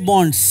Ci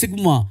bond,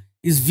 sigma,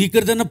 is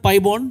weaker than a pi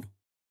bond?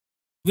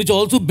 Which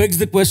also begs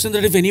the question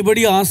that if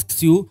anybody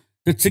asks you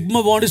that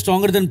sigma bond is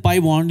stronger than pi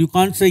bond, you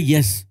can't say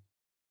yes.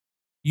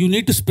 You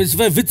need to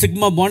specify which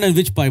sigma bond and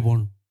which pi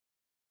bond.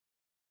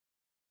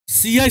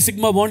 Ci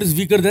sigma bond is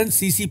weaker than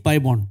Cc pi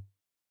bond.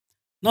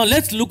 Now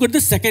let's look at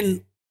the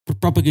second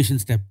propagation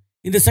step.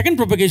 In the second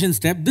propagation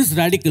step, this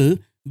radical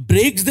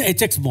breaks the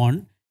HX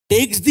bond,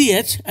 takes the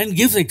H and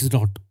gives X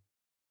dot.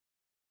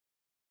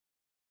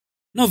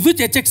 Now which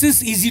HX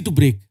is easy to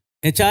break?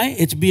 HI,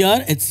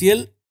 HBr,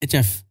 HCl,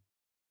 HF.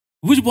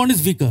 Which bond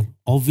is weaker?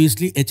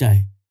 Obviously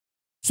HI.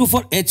 So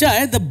for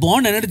HI, the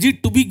bond energy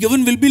to be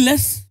given will be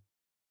less.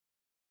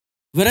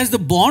 Whereas the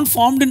bond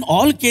formed in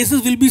all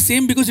cases will be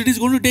same because it is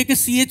going to take a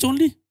CH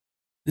only.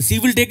 The C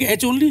will take a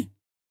H only.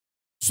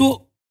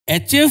 So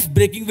HF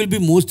breaking will be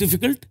most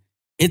difficult.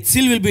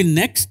 HCl will be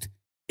next.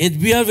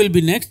 HBr will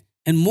be next.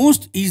 And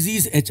most easy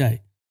is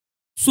HI.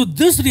 So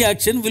this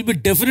reaction will be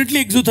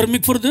definitely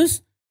exothermic for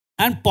this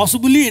and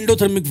possibly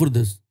endothermic for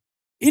this.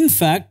 In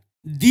fact,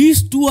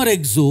 these two are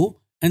exo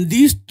and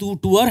these two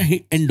are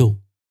endo.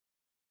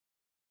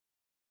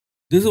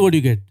 This is what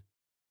you get.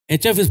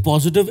 HF is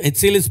positive,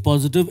 HCl is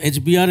positive,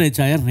 HBr and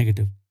HI are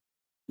negative.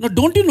 Now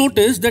don't you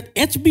notice that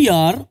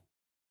HBr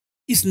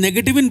is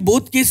negative in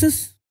both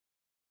cases?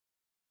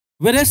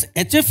 Whereas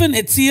HF and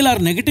HCl are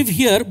negative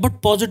here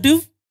but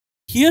positive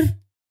here.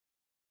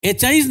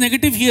 HI is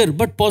negative here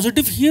but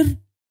positive here.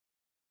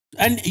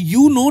 And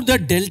you know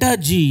that delta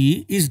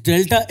G is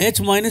delta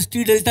H minus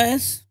T delta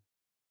S.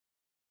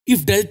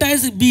 If delta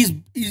S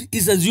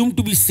is assumed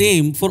to be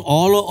same for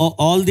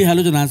all the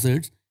halogen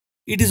acids,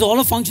 it is all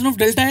a function of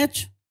delta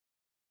H.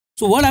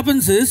 So what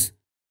happens is,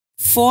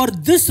 for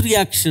this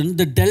reaction,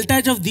 the delta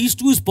H of these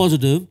two is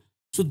positive.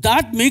 So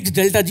that makes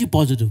delta G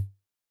positive.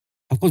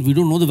 Of course, we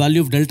don't know the value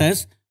of delta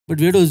S, but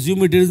we have to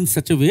assume it is in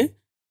such a way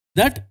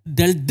that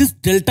this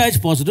delta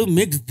H positive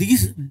makes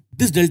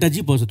this delta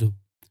G positive.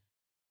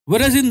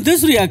 Whereas in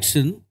this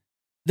reaction,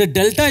 the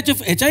delta H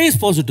of HI is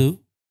positive.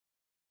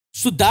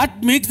 So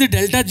that makes the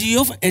delta G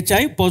of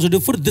HI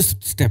positive for this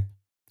step.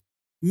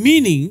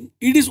 Meaning,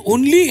 it is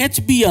only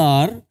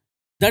HBr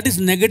that is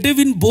negative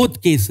in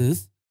both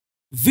cases,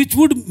 which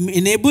would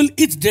enable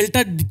its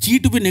delta G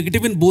to be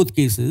negative in both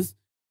cases,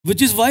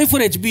 which is why for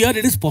HBr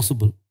it is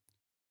possible.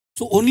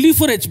 So only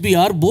for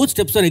HBr, both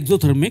steps are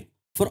exothermic.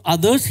 For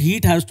others,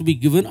 heat has to be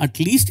given at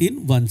least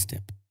in one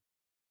step.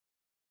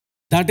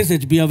 That is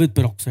HBr with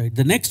peroxide.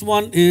 The next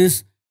one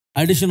is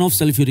addition of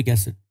sulfuric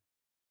acid.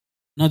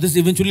 Now this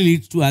eventually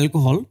leads to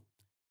alcohol.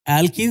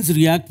 Alkenes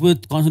react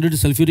with concentrated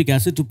sulfuric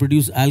acid to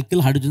produce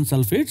alkyl hydrogen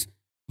sulfates,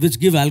 which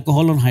give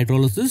alcohol on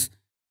hydrolysis.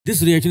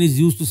 This reaction is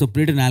used to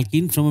separate an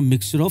alkene from a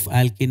mixture of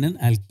alkane and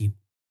alkene.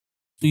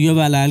 So you have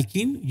an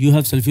alkene, you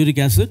have sulfuric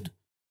acid.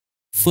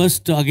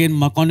 First, again,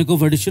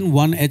 Markovnikov addition,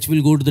 one H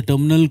will go to the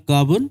terminal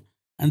carbon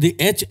and the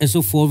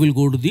HSO4 will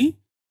go to the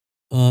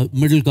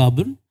middle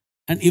carbon.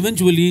 And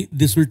eventually,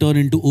 this will turn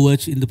into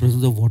OH in the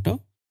presence of water.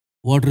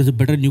 Water is a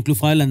better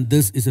nucleophile and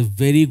this is a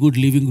very good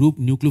leaving group.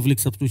 Nucleophilic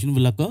substitution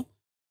will occur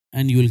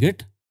and you will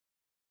get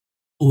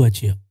OH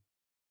here.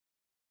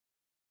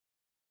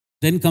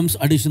 Then comes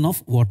addition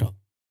of water.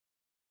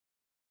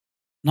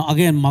 Now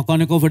again,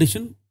 Markovnikov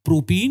addition,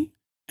 propene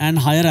and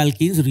higher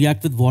alkenes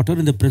react with water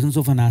in the presence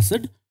of an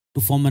acid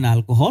to form an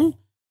alcohol.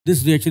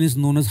 This reaction is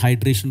known as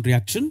hydration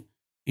reaction.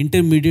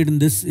 Intermediate in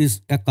this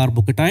is a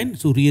carbocation,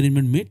 so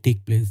rearrangement may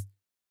take place.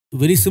 So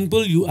very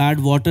simple, you add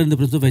water in the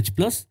presence of H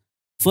plus.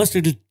 First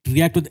it will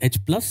react with H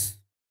plus.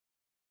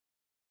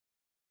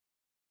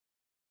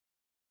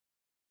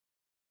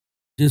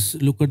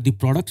 Just look at the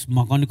products,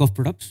 Markovnikov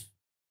products.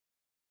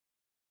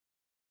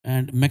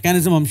 And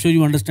mechanism, I'm sure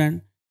you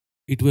understand.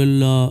 It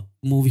will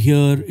move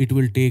here, it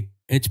will take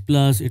H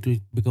plus, it will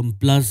become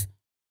plus,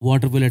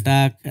 water will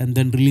attack and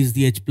then release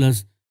the H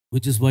plus,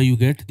 which is why you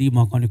get the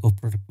Markovnikov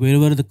product,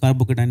 wherever the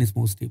carbocation is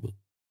more stable.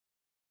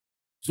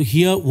 So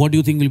here, what do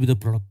you think will be the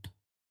product?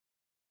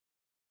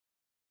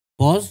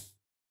 Pause.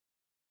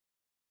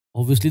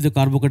 Obviously, the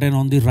carbocation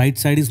on the right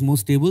side is more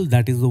stable.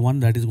 That is the one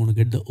that is going to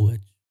get the OH.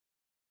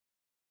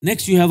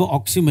 Next, you have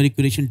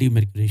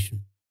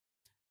Oxymercuration-Demercuration.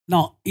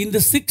 Now, in the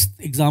 6th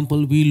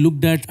example, we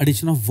looked at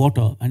addition of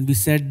water and we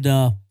said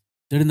that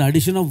in the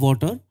addition of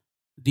water,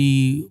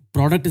 the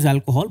product is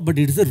alcohol, but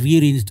it is a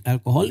rearranged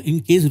alcohol in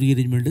case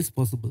rearrangement is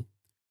possible.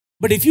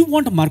 But if you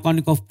want a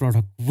Markovnikov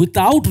product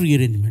without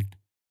rearrangement,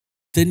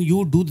 then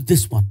you do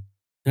this one.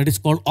 That is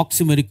called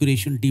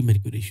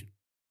Oxymercuration-Demercuration.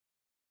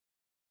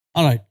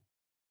 All right.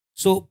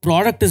 So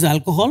product is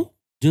alcohol,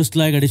 just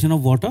like addition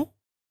of water.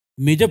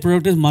 Major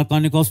product is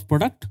Markovnikov's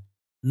product.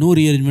 No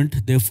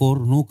rearrangement, therefore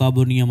no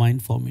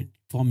carbonium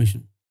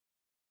formation.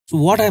 So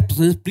what happens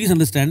is, please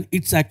understand,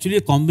 it's actually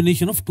a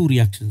combination of two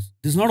reactions.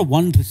 This is not a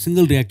one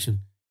single reaction.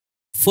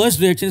 First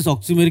reaction is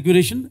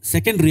oxymercuration.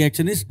 Second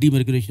reaction is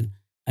demercuration.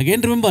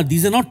 Again, remember,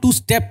 these are not two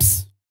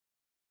steps.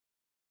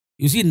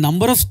 You see,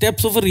 number of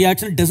steps of a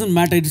reaction doesn't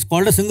matter. It is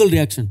called a single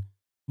reaction.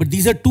 But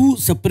these are two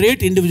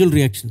separate individual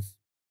reactions.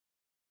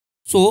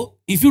 So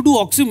if you do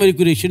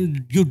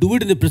oxymercuration, you do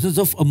it in the presence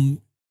of a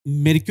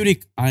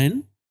mercuric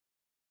ion.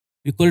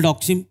 We call it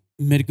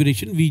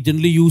oxymercuration. We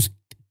generally use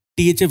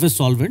THF as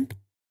solvent.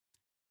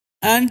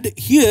 And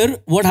here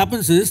what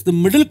happens is the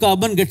middle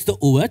carbon gets the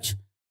OH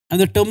and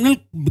the terminal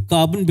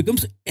carbon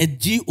becomes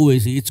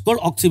HgOAC. It's called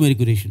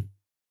oxymercuration.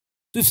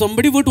 So if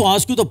somebody were to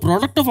ask you the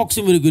product of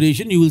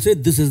oxymercuration, you will say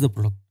this is the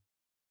product.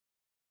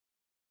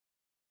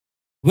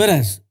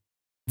 Whereas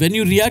when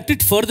you react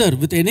it further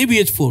with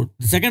NaBH4,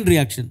 the second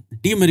reaction,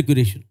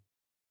 demercuration,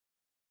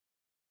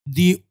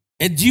 the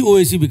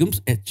HgOAC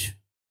becomes H.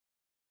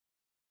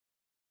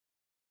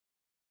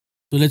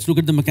 So let's look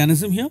at the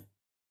mechanism here.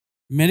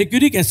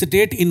 Mercuric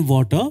acetate in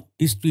water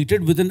is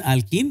treated with an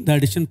alkene. The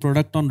addition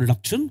product on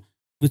reduction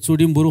with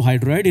sodium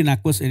borohydride in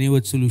aqueous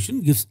NaOH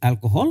solution gives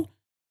alcohol.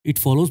 It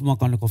follows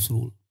Markovnikov's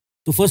rule.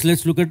 So first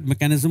let's look at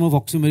mechanism of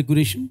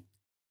oxymercuration.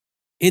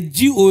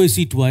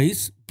 HgOAC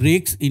twice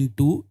breaks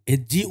into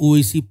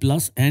HgOAC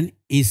plus and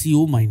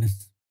ACO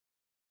minus.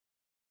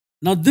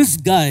 Now this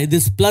guy,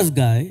 this plus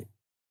guy,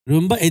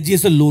 remember Hg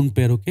is a lone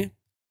pair, okay?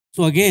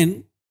 So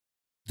again,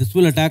 this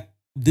will attack,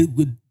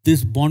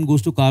 this bond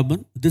goes to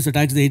carbon, this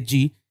attacks the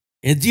Hg.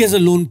 Hg as a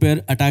lone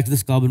pair attacks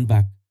this carbon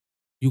back.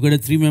 You get a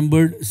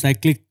 3-membered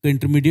cyclic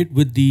intermediate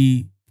with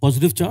the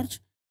positive charge.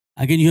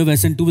 Again, you have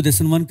SN2 with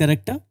SN1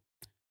 character.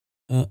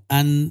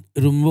 And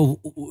remember,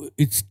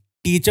 it's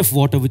THF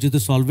water, which is the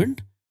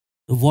solvent.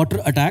 The water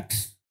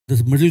attacks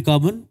this middle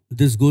carbon.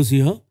 This goes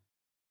here.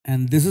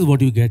 And this is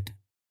what you get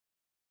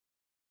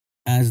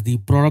as the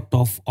product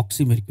of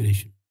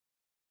oxymercuration.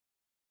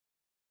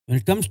 When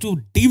it comes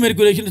to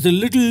demercuration, it's a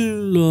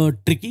little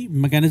tricky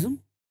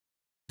mechanism.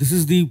 This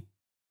is the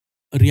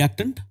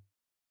reactant.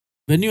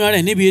 When you add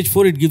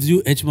NaBH4, it gives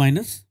you H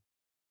minus.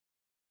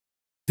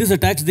 This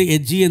attacks the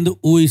Hg and the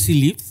OAC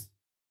leaves.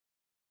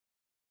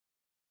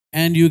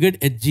 And you get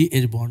Hg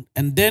H bond.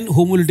 And then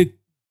homolytic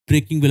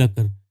breaking will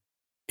occur.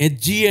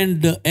 Hg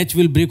and H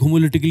will break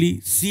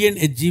homolytically. C and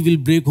Hg will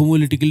break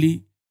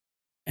homolytically.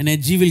 And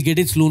Hg will get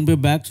its lone pair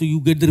back. So you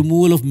get the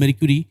removal of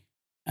mercury.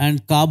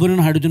 And carbon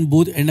and hydrogen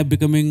both end up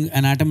becoming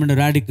an atom and a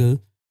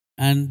radical.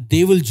 And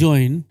they will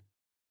join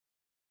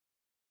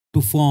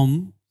to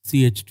form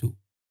CH2.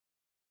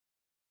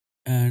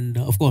 And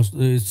of course,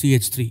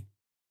 CH3.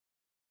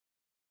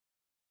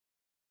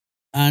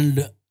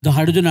 And the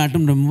hydrogen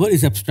atom, remember,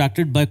 is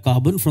abstracted by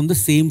carbon from the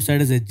same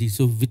side as Hg.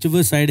 So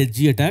whichever side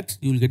Hg attacks,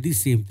 you will get the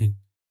same thing.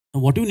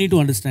 Now what you need to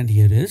understand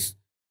here is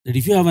that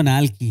if you have an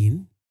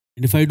alkene,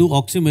 and if I do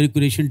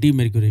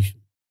oxymercuration-demercuration,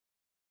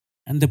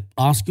 and they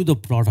ask you the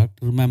product,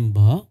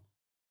 remember,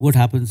 what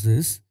happens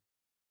is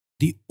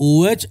the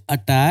OH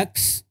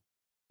attacks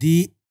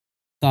the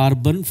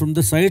carbon from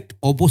the side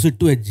opposite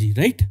to Hg,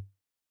 right?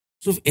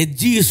 So if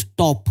Hg is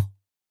top,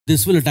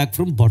 this will attack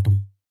from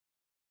bottom,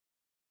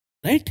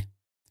 right?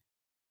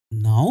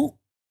 Now,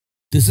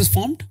 this is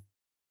formed.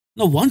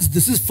 Now, once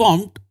this is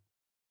formed,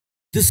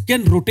 this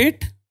can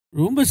rotate.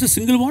 Remember, it's a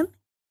single bond.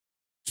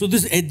 So,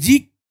 this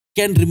Hg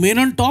can remain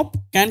on top,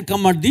 can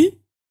come at the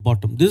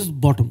bottom. This is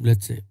bottom,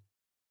 let's say.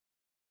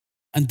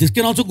 And this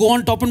can also go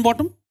on top and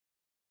bottom.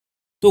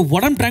 So,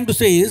 what I'm trying to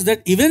say is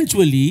that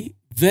eventually,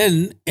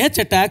 when H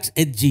attacks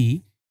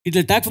Hg, it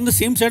will attack from the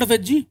same side of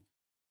Hg.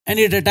 And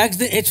it attacks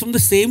the H from the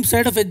same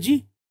side of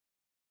Hg.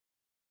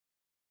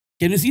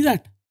 Can you see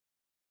that?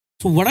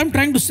 So what I'm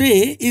trying to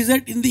say is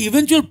that in the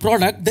eventual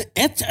product, the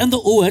H and the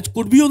OH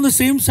could be on the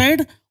same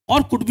side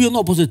or could be on the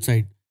opposite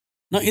side.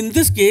 Now in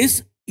this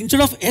case,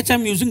 instead of H,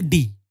 I'm using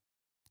D.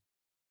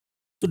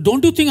 So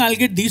don't you think I'll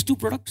get these two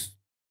products?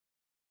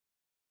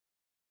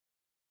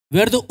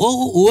 Where the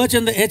OH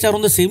and the H are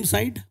on the same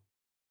side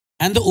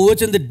and the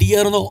OH and the D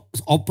are on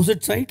the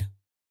opposite side?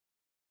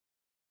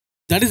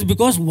 That is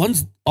because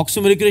once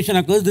oxymercuration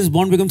occurs, this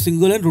bond becomes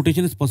single and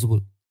rotation is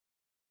possible.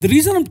 The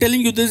reason I'm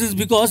telling you this is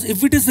because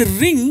if it is a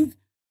ring,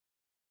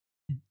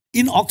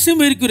 in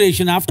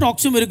oxymercuration, after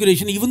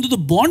oxymercuration, even though the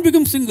bond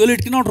becomes single,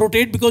 it cannot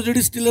rotate because it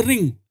is still a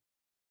ring.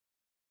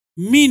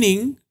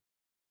 Meaning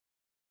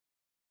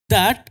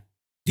that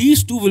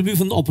these two will be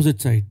from the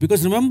opposite side.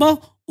 Because remember,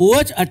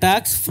 OH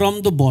attacks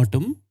from the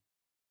bottom,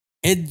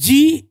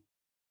 Hg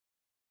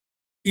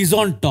is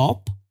on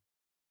top,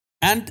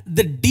 and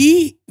the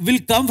D will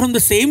come from the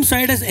same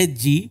side as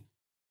Hg.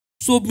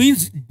 So it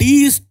means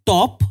D is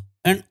top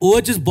and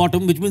OH is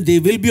bottom, which means they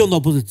will be on the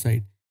opposite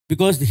side.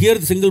 Because here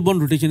the single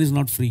bond rotation is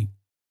not free.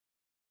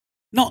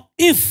 Now,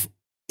 if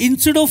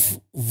instead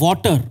of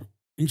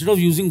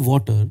using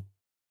water,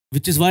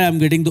 which is why I'm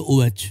getting the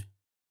OH,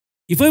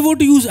 if I were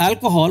to use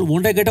alcohol,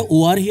 won't I get a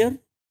OR here?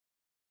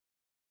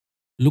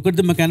 Look at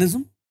the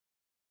mechanism.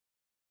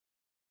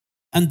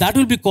 And that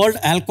will be called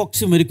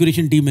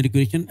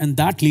alkoxymercuration-demercuration, and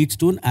that leads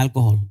to an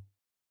alcohol.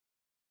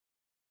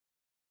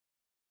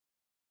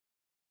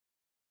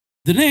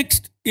 The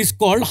next is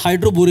called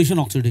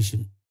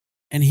hydroboration-oxidation.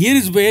 And here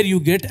is where you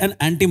get an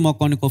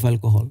anti-Marconic of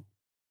alcohol.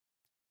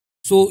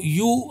 So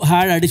you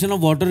had addition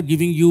of water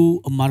giving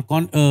you a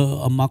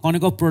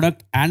Marconic of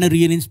product and a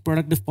rearranged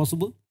product if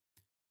possible.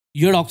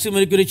 You had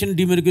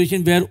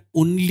oxymercuration-demercuration where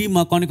only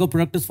Marconic of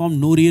product is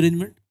formed, no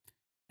rearrangement.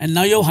 And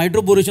now you have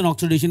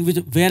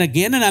hydroboration-oxidation, where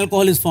again an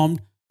alcohol is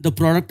formed. The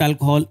product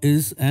alcohol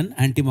is an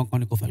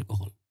anti-Marconic of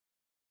alcohol.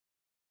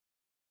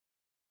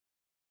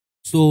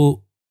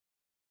 So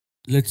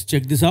let's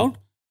check this out.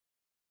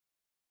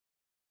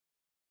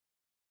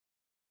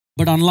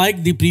 But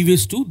unlike the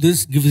previous two,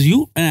 this gives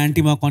you an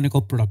anti-Marconic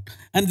of product.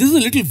 And this is a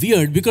little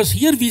weird because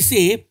here we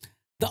say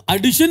the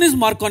addition is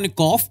Marconic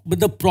of, but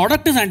the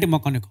product is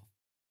anti-Marconic of.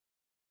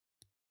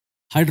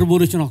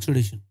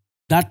 Hydroboration-oxidation.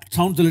 That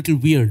sounds a little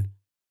weird.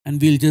 And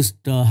we'll just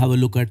have a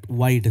look at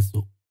why it is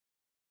so.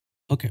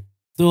 Okay.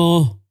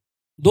 So,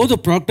 though the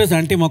product is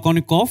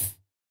anti-Marconic of,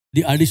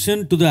 the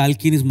addition to the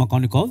alkene is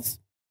Marconic of. So,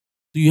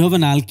 you have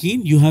an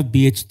alkene, you have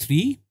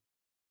BH3,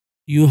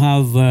 you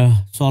have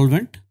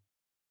solvent.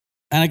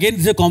 And again,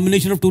 this is a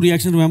combination of two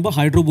reactions. Remember,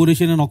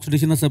 hydroboration and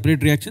oxidation are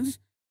separate reactions.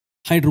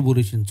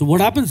 Hydroboration. So,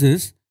 what happens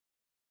is,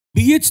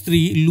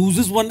 BH3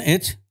 loses one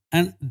H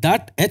and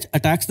that H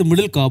attacks the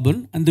middle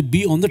carbon and the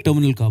B on the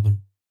terminal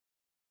carbon.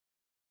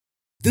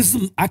 This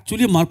is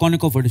actually a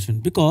Marconic of addition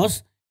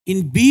because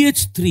in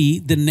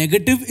BH3, the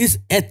negative is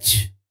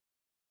H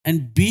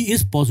and B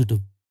is positive.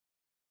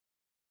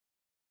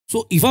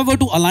 So if I were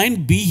to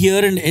align B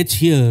here and H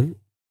here,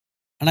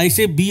 and I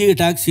say B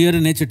attacks here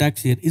and H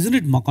attacks here, isn't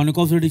it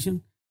Marconic of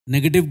addition?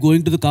 Negative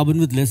going to the carbon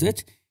with less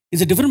H.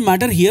 It's a different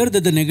matter here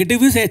that the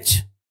negative is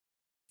H.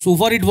 So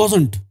far it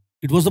wasn't.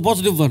 It was the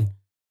positive one.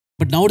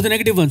 But now it's the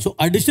negative one. So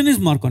addition is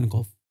Marconic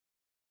of.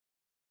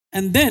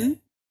 And then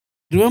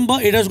remember,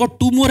 it has got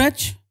two more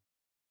H.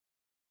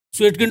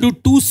 So it can do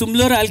two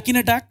similar alkene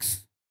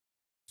attacks.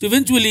 So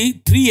eventually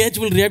 3H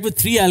will react with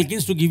 3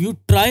 alkenes to give you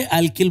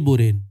trialkyl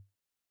borane.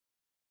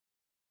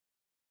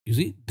 You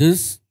see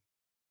this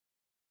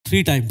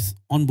 3 times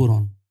on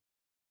boron.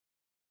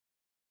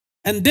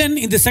 And then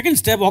in the second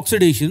step,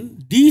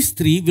 oxidation, these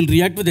 3 will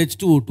react with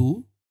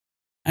H2O2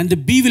 and the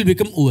B will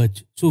become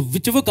OH. So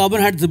whichever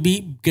carbon had the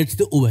B gets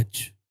the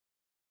OH.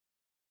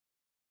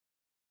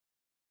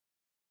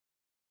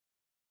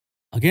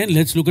 Again,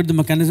 let's look at the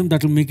mechanism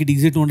that will make it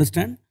easier to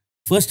understand.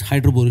 First,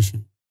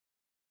 hydroboration.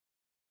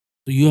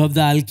 So you have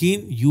the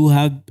alkene, you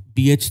have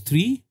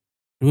BH3.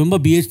 Remember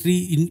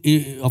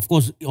BH3 of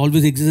course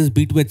always exists as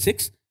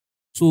B2H6.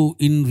 So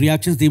in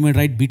reactions they might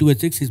write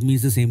B2H6, it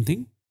means the same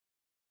thing.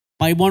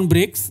 Pi bond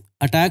breaks,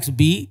 attacks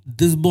B,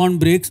 this bond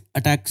breaks,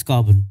 attacks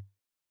carbon.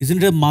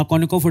 Isn't it a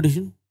Marconic of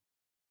addition?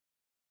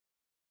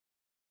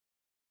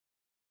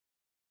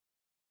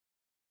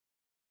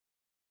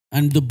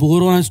 And the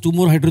boron has 2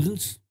 more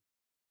hydrogens,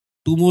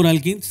 2 more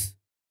alkenes,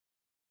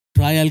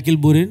 trialkyl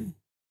borane.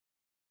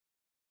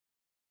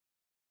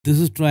 This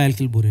is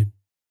trialkyl borane.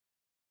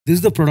 This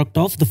is the product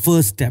of the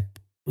first step,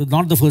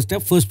 not the first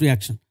step, first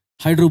reaction,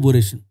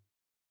 hydroboration.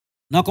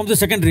 Now comes the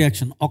second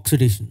reaction,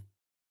 oxidation.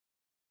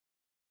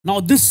 Now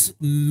this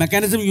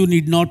mechanism you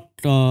need not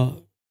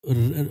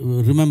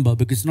remember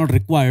because it's not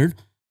required,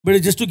 but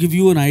it's just to give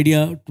you an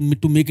idea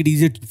to make it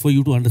easier for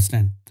you to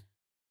understand.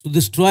 So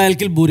this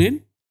trialkyl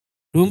borane,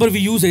 remember we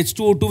use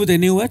H2O2 with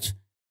NaOH.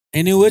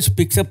 NaOH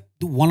picks up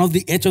one of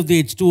the H of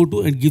the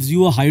H2O2 and gives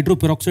you a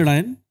hydroperoxide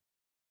ion.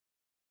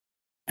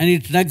 And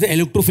it attacks the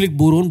electrophilic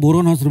boron.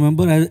 Boron has,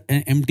 remember, has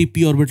an empty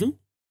p orbital.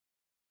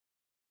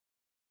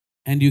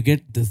 And you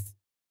get this.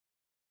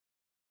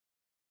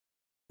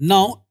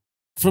 Now,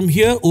 from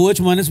here,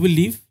 OH minus will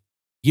leave,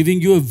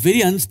 giving you a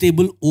very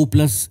unstable O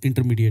plus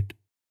intermediate.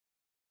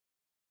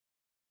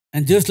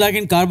 And just like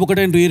in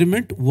carbocation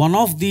rearrangement, one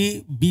of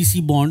the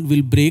BC bond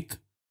will break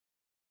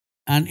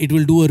and it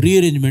will do a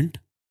rearrangement.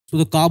 So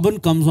the carbon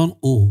comes on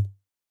O.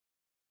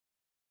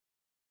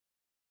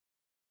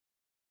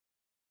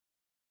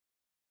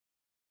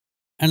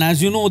 And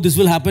as you know, this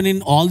will happen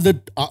in all the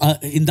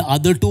in the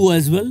other two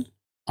as well,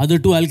 other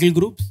two alkyl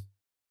groups.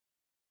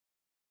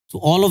 So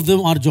all of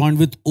them are joined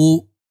with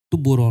O to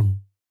boron.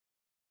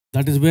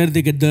 That is where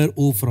they get their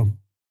O from.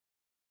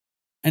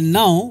 And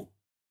now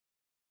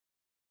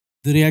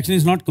the reaction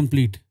is not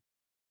complete.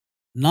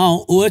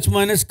 Now OH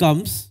minus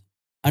comes,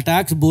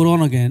 attacks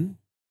boron again.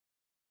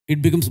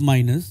 It becomes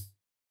minus.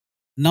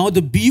 Now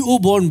the BO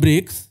bond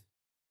breaks,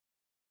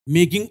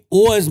 making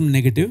O as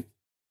negative.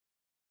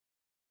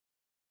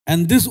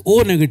 And this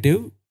O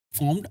negative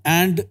formed,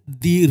 and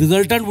the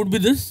resultant would be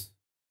this.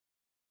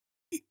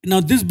 Now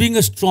this being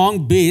a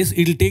strong base,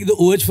 it will take the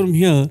OH from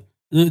here,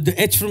 the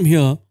H from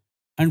here,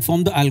 and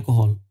form the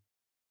alcohol.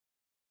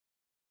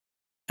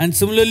 And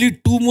similarly,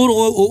 two more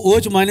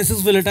OH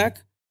minuses will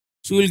attack.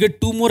 So you will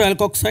get two more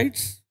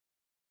alkoxides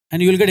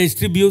and you will get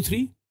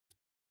H3BO3.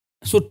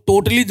 So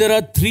totally there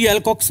are 3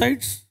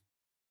 alkoxides.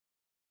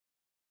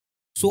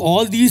 So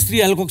all these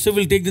 3 alkoxides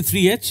will take the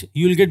 3H.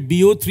 You will get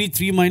BO3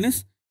 3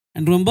 minus.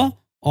 And remember,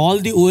 all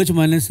the OH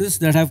minuses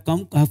that have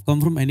come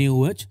from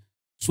NaOH.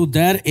 So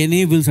their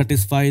Na will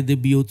satisfy the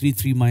BO3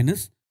 3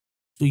 minus.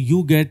 So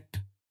you get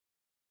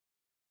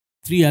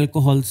 3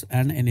 alcohols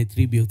and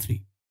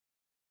Na3BO3.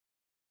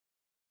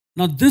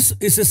 Now this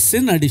is a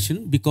syn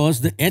addition because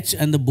the H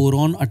and the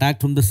boron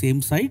attacked from the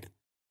same side.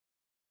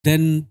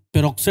 Then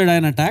peroxide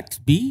ion attacks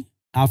B.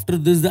 After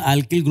this, the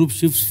alkyl group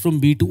shifts from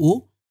B to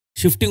O.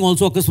 Shifting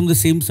also occurs from the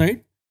same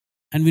side.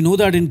 And we know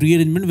that in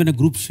rearrangement, when a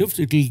group shifts,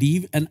 it will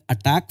leave an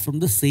attack from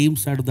the same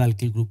side of the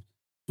alkyl group.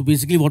 So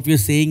basically what we are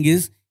saying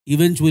is,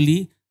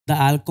 eventually the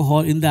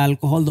alcohol,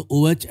 the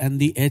OH and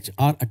the H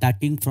are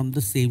attacking from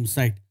the same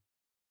side.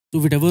 So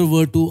if it ever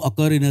were to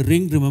occur in a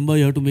ring, remember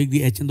you have to make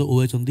the H and the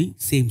OH on the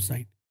same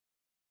side.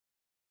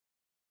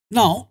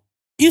 Now,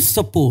 if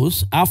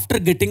suppose after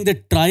getting the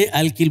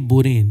trialkyl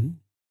borane,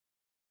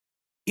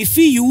 if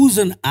we use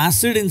an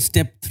acid in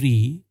step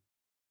 3,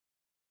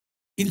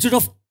 instead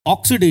of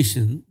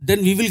oxidation,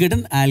 then we will get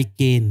an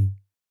alkane.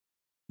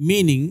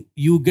 Meaning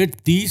you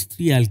get these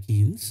 3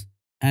 alkenes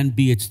and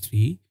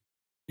BH3.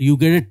 You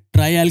get a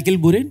trialkyl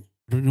borane,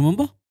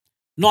 remember?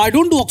 No, I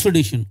don't do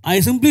oxidation. I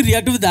simply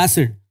react with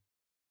acid.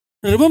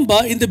 Remember,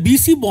 in the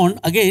BC bond,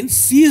 again,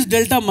 C is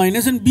delta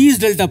minus and B is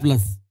delta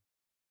plus.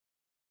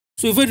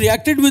 So if I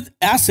reacted with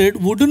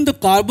acid, wouldn't the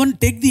carbon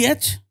take the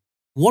H?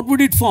 What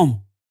would it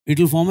form? It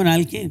will form an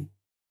alkane.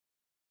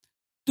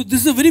 So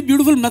this is a very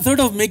beautiful method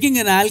of making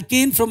an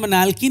alkane from an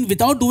alkene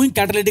without doing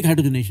catalytic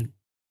hydrogenation.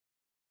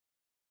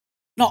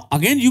 Now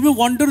again, you may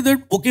wonder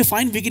that, okay,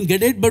 fine, we can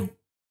get it, but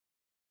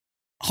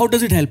how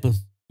does it help us?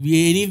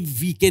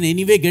 We can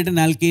anyway get an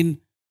alkane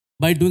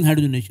by doing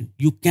hydrogenation.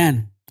 You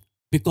can,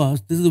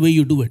 because this is the way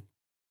you do it.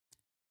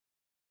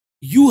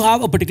 You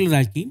have a particular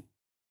alkene,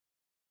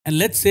 and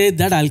let's say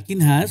that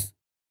alkene has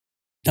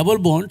double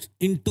bonds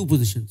in 2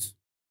 positions.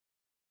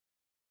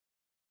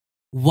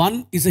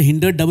 One is a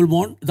hindered double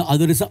bond, the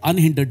other is an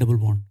unhindered double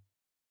bond.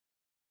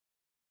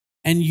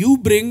 And you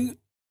bring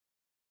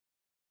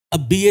a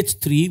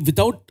BH3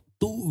 without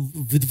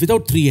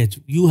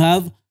 3H. You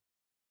have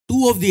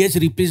 2 of the H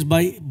replaced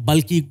by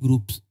bulky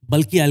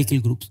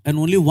alkyl groups, and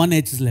only 1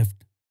 H is left.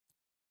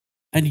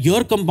 And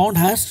your compound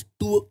has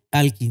 2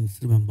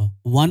 alkenes, remember.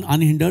 One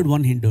unhindered,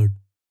 one hindered.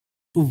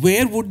 So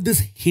where would this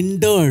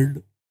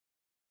hindered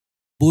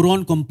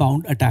boron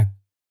compound attack?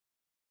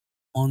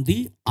 On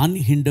the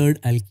unhindered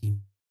alkene.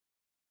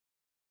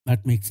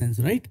 That makes sense,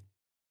 right?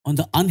 On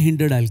the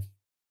unhindered alkene.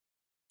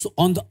 So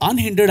on the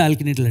unhindered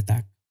alkene, it will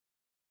attack.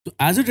 So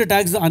as it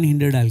attacks the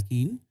unhindered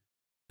alkene,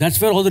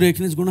 that's where all the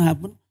reaction is going to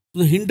happen.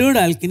 So the hindered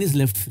alkene is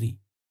left free.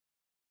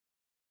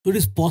 So it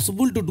is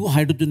possible to do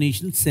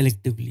hydrogenation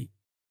selectively.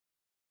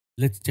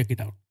 Let's check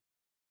it out.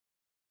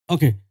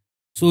 Okay,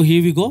 so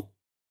here we go.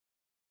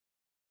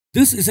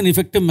 This is an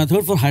effective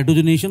method for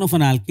hydrogenation of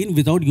an alkene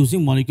without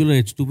using molecular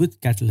H2 with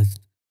catalyst.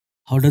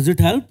 How does it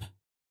help?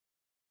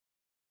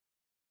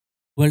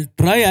 Well,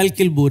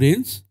 trialkyl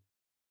boranes,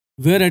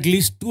 where at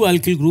least 2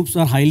 alkyl groups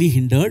are highly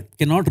hindered,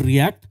 cannot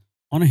react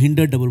on a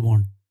hindered double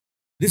bond.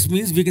 This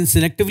means we can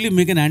selectively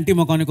make an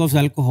anti-Markovnikov's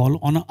alcohol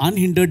on an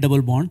unhindered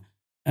double bond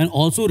and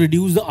also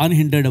reduce the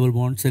unhindered double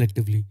bond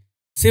selectively.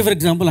 Say for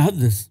example, I have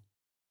this.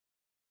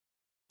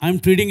 I am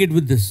treating it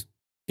with this.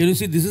 Can you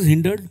see this is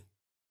hindered?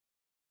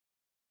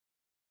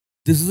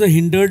 This is a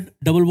hindered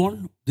double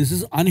bond. This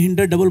is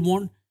unhindered double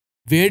bond.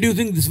 Where do you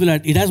think this will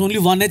attack? It has only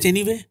 1 H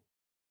anyway.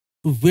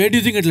 So where do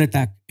you think it will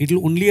attack? It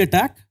will only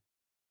attack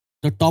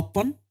the top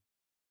one.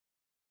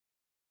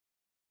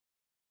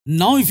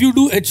 Now if you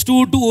do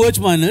H2O to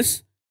OH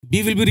minus,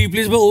 B will be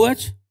replaced by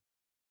OH.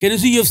 Can you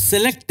see you have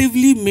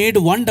selectively made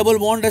one double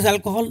bond as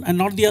alcohol and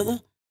not the other?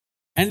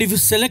 And if you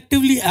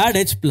selectively add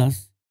H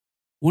plus,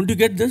 won't you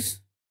get this?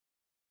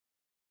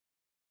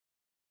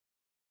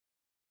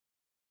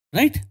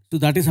 Right? So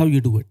that is how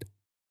you do it.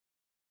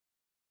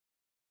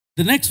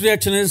 The next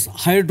reaction is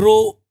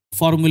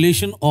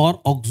hydroformylation or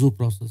Oxo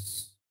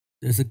process.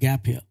 There's a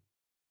gap here.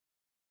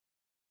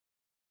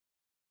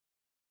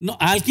 Now,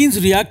 alkenes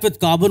react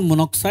with carbon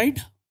monoxide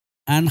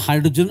and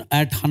hydrogen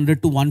at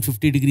 100 to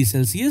 150 degrees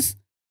Celsius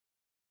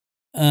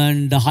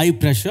and high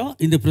pressure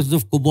in the presence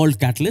of cobalt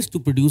catalyst to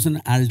produce an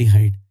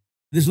aldehyde.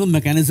 There's no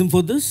mechanism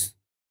for this.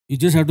 You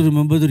just have to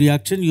remember the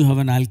reaction. You have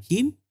an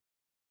alkene.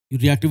 You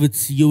react it with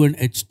CO and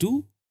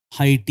H2,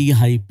 high T,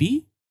 high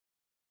P.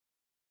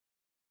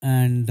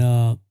 And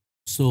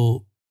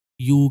so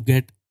you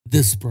get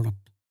this product.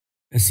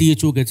 A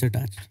CHO gets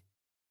attached.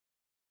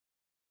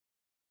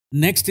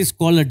 Next is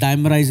called a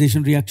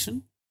dimerization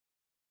reaction.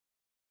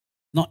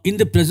 Now, in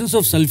the presence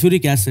of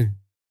sulfuric acid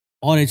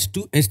or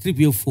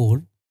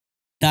H3PO4,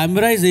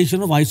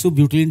 dimerization of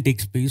isobutylene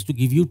takes place to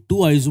give you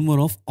two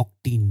isomer of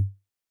octene.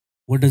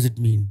 What does it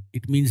mean?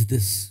 It means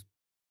this,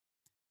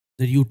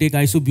 that you take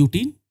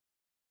isobutene,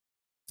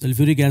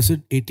 sulfuric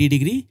acid, 80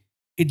 degree,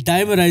 it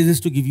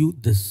dimerizes to give you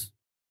this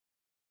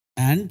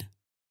and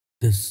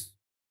this.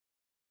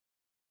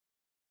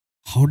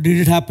 How did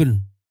it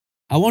happen?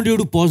 I want you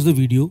to pause the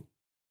video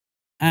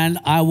and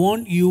I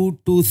want you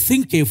to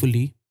think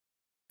carefully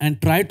and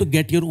try to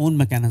get your own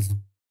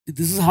mechanism.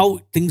 This is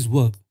how things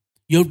work.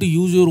 You have to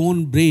use your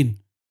own brain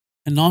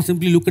and not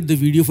simply look at the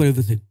video for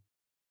everything.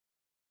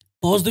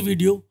 Pause the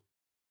video,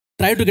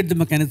 try to get the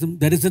mechanism.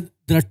 There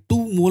are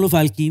 2 mole of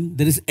alkene,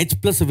 there is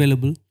H plus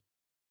available.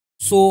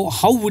 So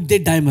how would they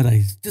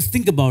dimerize? Just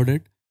think about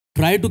it.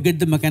 Try to get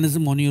the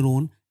mechanism on your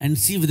own and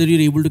see whether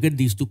you're able to get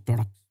these 2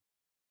 products.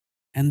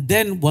 And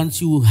then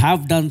once you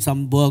have done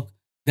some work,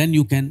 then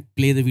you can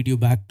play the video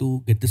back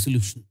to get the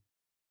solution.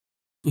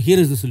 So here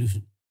is the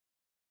solution.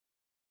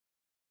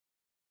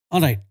 All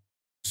right.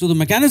 So the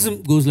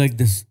mechanism goes like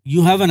this.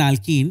 You have an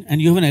alkene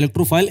and you have an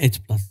electrophile H+.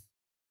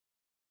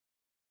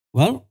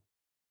 Well,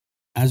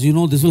 as you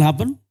know, this will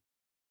happen.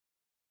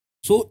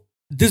 So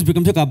this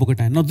becomes a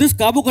carbocation. Now this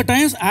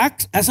carbocation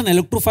acts as an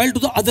electrophile to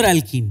the other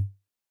alkene.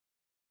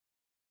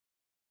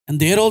 And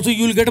there also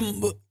you will get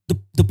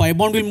the pi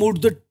bond will move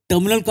to the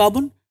terminal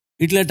carbon.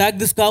 It will attack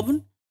this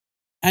carbon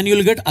and you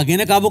will get again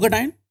a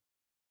carbocation.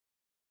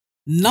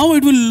 Now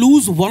it will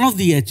lose one of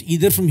the H,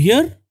 either from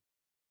here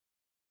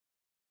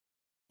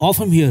or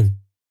from here,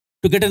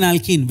 to get an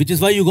alkene, which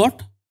is why you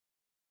got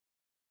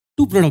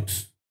 2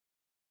 products.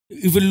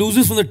 If it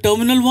loses from the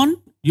terminal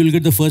one, you will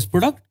get the first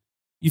product.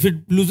 If it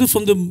loses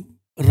from the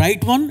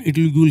right one,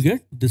 you will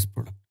get this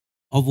product.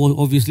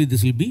 Obviously,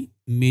 this will be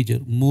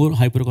more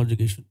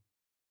hyperconjugation.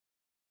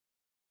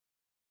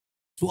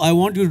 So I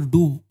want you to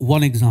do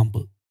one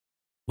example,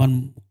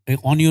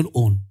 on your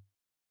own.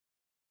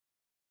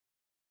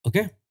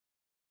 Okay?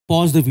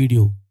 Pause the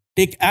video.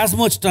 Take as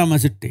much time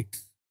as it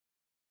takes.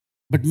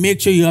 But make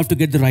sure you have to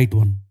get the right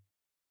one.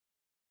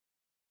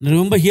 Now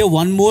remember here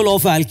 1 mole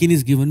of alkene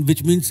is given,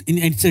 which means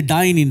it's a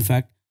diene in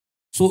fact.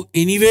 So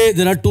anyway,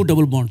 there are 2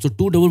 double bonds. So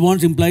 2 double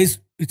bonds implies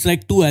it's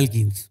like 2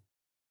 alkenes.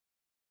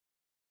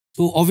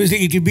 So obviously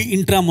it will be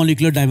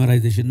intramolecular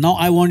dimerization. Now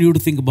I want you to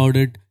think about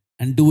it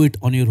and do it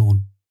on your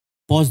own.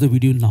 Pause the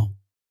video now.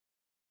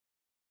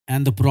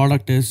 And the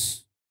product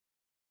is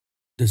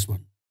this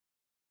one.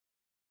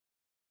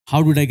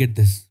 How did I get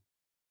this?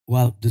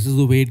 Well, this is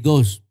the way it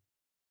goes.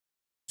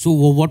 So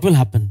what will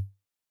happen?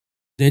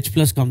 The H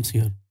plus comes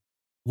here.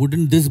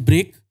 Wouldn't this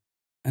break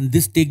and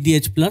this take the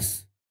H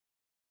plus?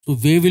 So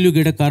where will you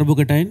get a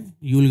carbocation?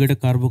 You will get a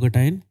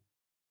carbocation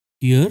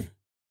here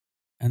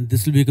and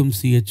this will become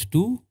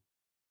CH2,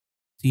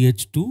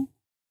 CH2,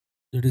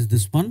 that is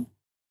this one,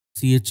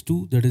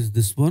 CH2, that is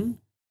this one,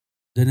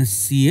 then a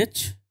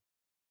CH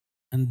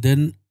and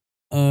then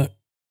a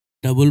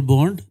double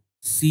bond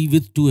C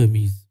with 2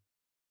 MEs.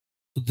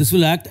 So this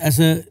will act as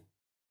a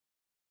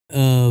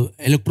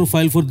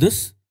electrophile for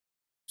this.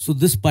 So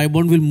this pi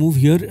bond will move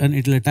here and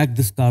it will attack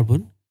this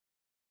carbon.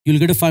 You will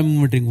get a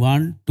 5-membered ring.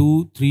 1,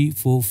 2, 3,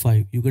 4,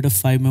 5. You get a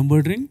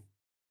 5-membered ring,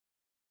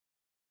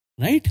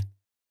 right?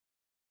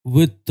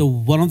 With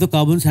one of the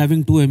carbons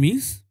having 2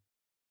 MEs.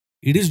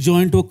 It is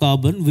joined to a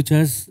carbon which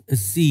has a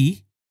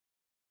C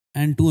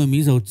and 2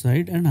 MEs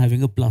outside and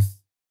having a plus.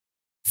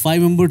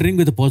 5-membered ring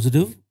with a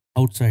positive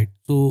outside.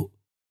 So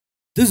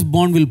this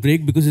bond will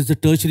break because it's a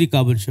tertiary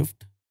carbon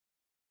shift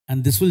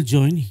and this will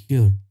join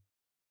here.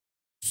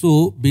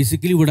 So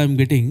basically what I'm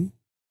getting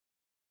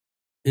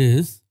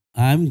is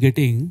I'm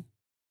getting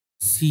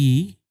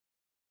C,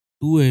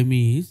 2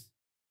 MEs.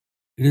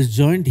 It is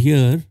joined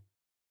here.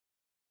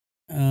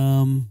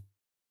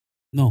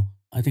 No,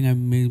 I think I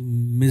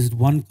missed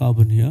 1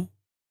 carbon here.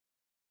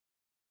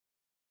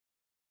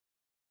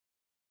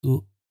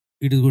 So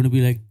it is going to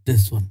be like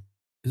this one,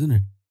 isn't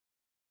it?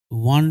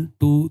 1,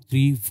 2,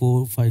 3,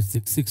 4, 5,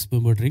 6,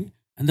 6-membered ring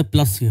and the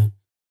plus here.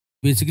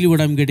 Basically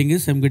what I'm getting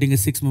is I'm getting a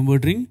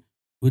 6-membered ring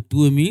with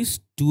 2 MEs,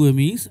 2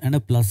 MEs and a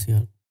plus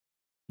here.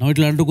 Now it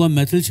will undergo a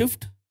methyl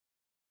shift.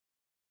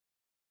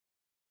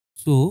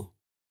 So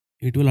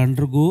it will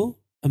undergo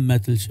a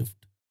methyl shift.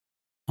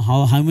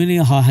 How many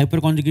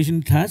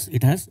hyperconjugation it has?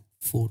 It has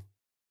 4.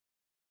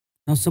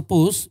 Now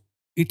suppose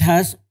it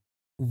has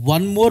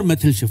 1 more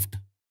methyl shift.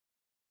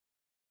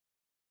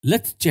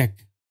 Let's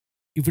check.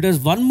 If it has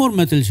one more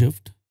methyl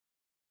shift,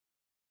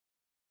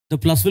 the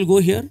plus will go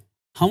here.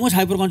 How much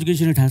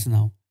hyperconjugation it has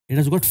now? It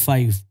has got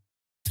 5.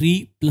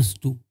 3 plus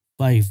 2,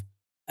 5.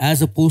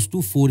 As opposed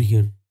to 4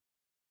 here.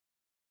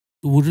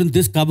 So wouldn't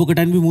this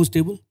carbocation be more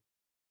stable?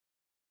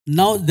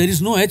 Now there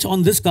is no H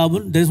on this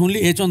carbon. There is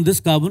only H on this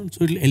carbon.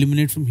 So it will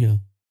eliminate from here.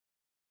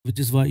 Which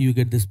is why you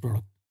get this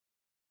product.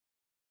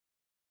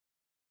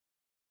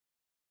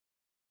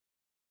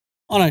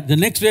 Alright, the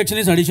next reaction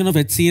is addition of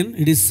HCN.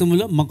 It is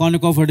similar.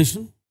 Markovnikov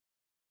addition.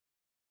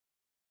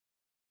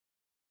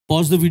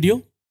 Pause the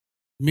video.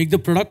 Make the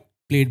product.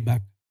 Play it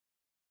back.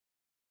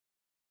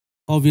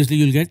 Obviously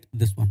you'll get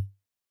this one.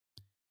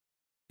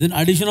 Then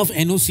addition of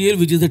NOCl,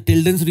 which is the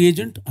Tilden's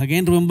reagent.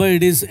 Again remember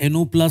it is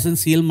NO plus and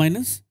Cl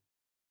minus.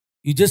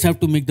 You just have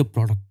to make the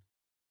product.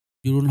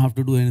 You don't have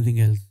to do anything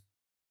else.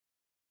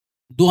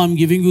 Though I'm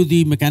giving you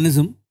the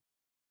mechanism.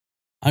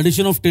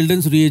 Addition of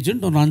Tilden's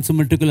reagent on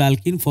unsymmetrical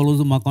alkene follows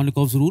the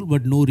Markovnikov's rule,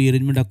 but no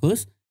rearrangement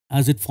occurs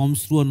as it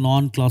forms through a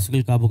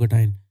non-classical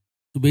carbocation.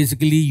 So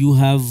basically you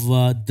have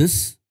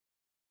this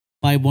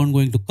pi bond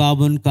going to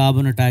carbon,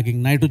 carbon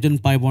attacking nitrogen,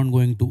 pi bond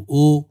going to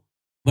O,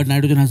 but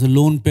nitrogen has a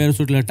lone pair,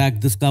 so it will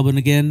attack this carbon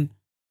again.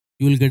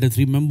 You will get a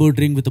 3-membered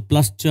ring with a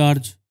plus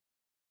charge,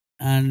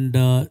 and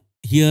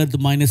here the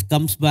minus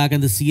comes back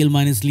and the Cl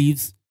minus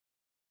leaves.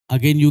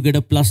 Again you get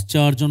a plus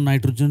charge on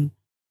nitrogen.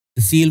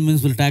 The Cl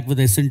means will attack with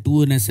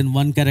SN2 and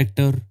SN1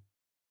 character,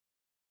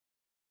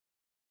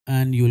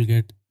 and you will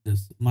get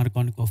this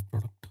Markovnikov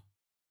product.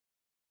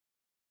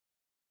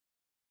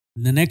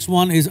 The next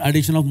one is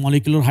addition of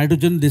molecular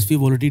hydrogen. This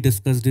we've already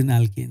discussed in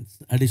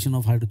alkanes, addition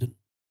of hydrogen.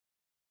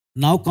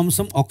 Now comes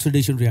some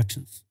oxidation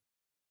reactions.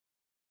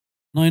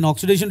 Now in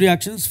oxidation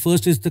reactions,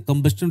 first is the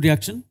combustion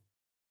reaction,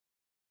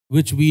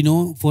 which we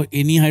know for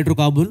any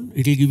hydrocarbon,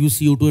 it will give you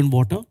CO2 and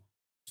water.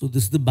 So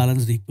this is the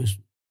balanced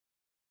equation.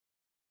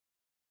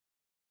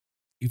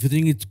 If you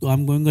think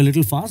I'm going a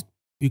little fast,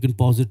 you can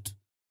pause it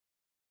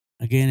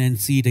again and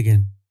see it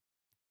again.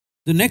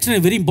 The next and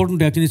a very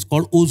important reaction is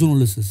called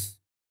ozonolysis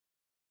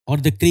or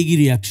the Criegee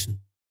reaction.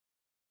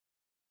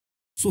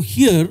 So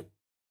here,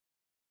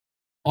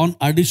 on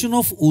addition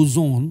of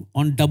ozone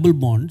on double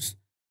bonds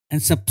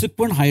and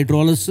subsequent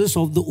hydrolysis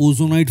of the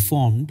ozonide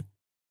formed,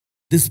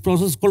 this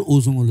process is called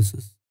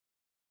ozonolysis.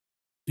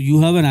 So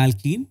you have an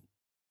alkene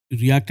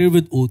reacted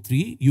with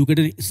O3, you get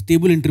a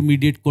stable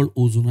intermediate called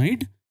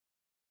ozonide,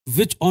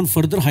 which on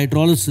further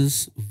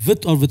hydrolysis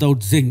with or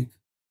without zinc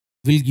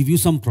will give you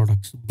some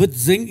products. With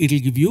zinc, it will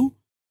give you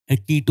a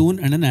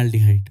ketone and an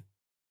aldehyde.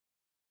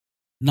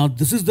 Now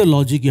this is the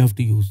logic you have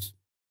to use.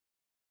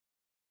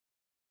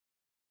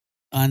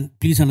 And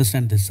please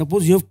understand this.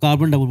 Suppose you have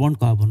carbon double bond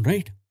carbon,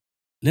 right?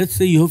 Let's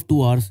say you have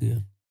 2 R's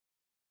here.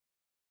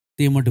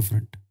 Same or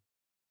different.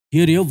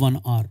 Here you have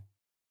 1 R.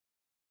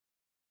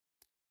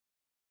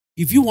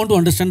 If you want to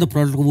understand the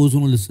product of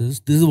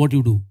ozonolysis, this is what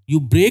you do. You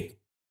break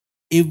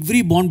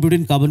every bond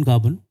between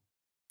carbon-carbon,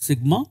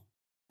 sigma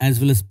as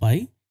well as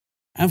pi,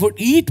 and for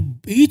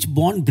each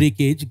bond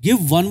breakage, give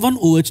 1,1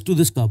 OH to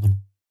this carbon.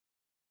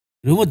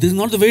 Remember, this is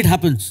not the way it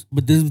happens,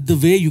 but this is the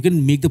way you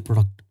can make the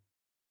product.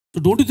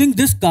 So don't you think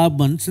this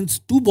carbon, since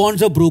 2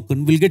 bonds are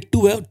broken, will get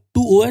 2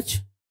 OH?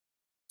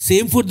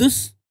 Same for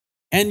this.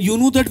 And you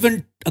know that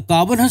when a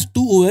carbon has 2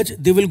 OH,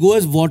 they will go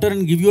as water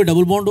and give you a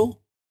double bond O,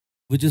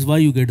 which is why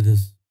you get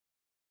this.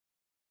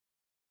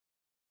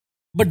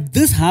 But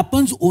this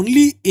happens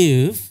only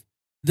if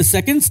the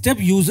second step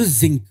uses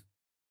zinc.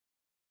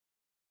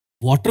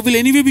 Water will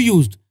anyway be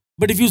used.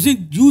 But if you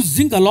use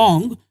zinc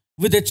along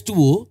with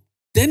H2O,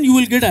 then you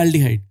will get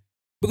aldehyde.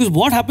 Because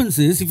what happens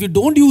is, if you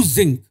don't use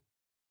zinc,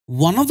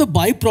 one of the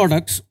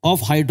byproducts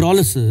of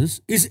hydrolysis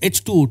is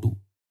H2O2.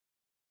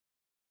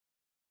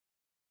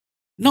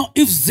 Now,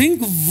 if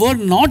zinc were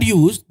not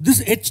used,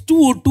 this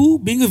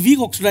H2O2, being a weak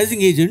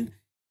oxidizing agent,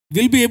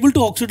 will be able to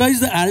oxidize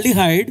the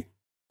aldehyde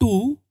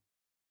to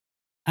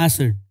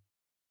acid.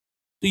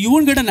 So you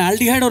won't get an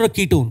aldehyde or a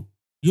ketone.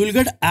 You will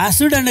get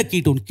acid and a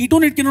ketone.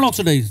 Ketone it cannot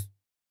oxidize.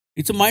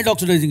 It's a mild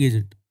oxidizing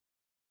agent.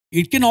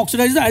 It can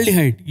oxidize the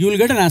aldehyde. You will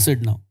get an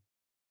acid now.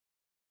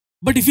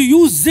 But if you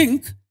use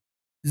zinc,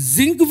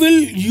 zinc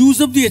will use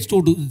up the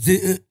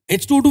H2O2.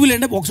 H2O2 will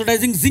end up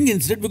oxidizing zinc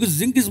instead because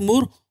zinc is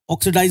more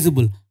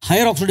oxidizable,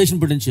 higher oxidation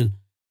potential,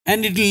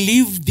 and it will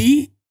leave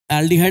the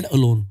aldehyde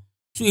alone.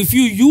 So if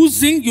you use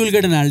zinc, you will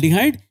get an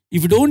aldehyde.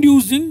 If you don't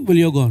use zinc, well,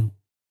 you're gone.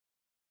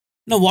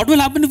 Now, what will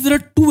happen if there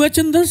are 2 H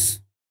in this?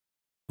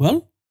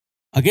 Well,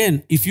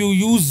 again, if you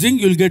use zinc,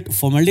 you'll get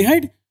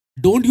formaldehyde.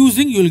 Don't use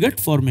zinc, you'll get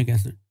formic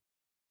acid.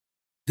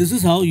 This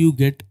is how you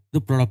get the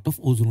product of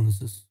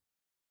ozonolysis.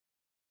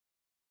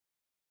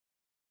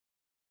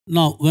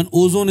 Now, when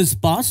ozone is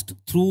passed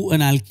through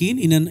an alkene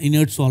in an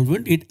inert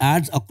solvent, it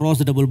adds across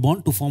the double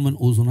bond to form an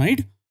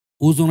ozonide.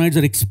 Ozonides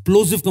are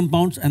explosive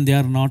compounds and they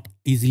are not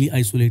easily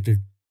isolated.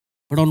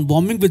 But on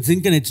bombing with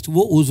zinc and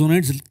H2O,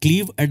 ozonides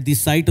cleave at the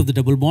site of the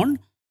double bond.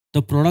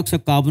 The products are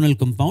carbonyl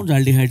compounds,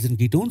 aldehydes and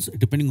ketones,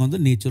 depending on the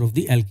nature of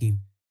the alkene.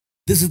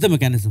 This is the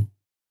mechanism.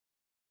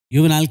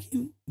 You have an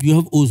alkene, you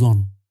have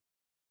ozone.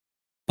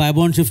 pi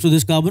bond shifts to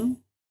this carbon,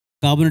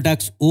 carbon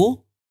attacks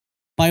O,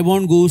 pi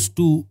bond goes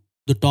to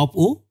the top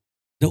O,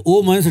 the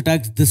O minus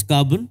attacks this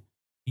carbon.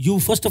 You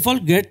first of all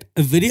get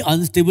a very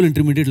unstable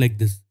intermediate like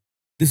this.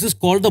 This is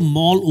called the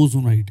mol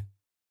ozonide.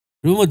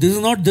 Remember, this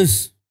is not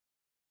this.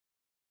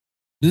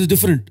 This is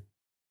different.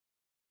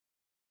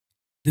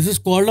 This is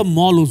called a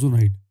mol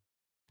ozonide.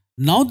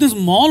 Now this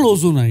mol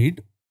ozonide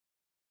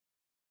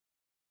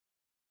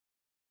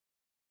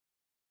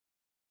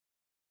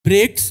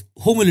breaks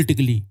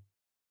homolytically.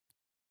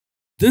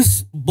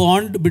 This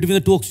bond between the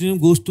two oxygen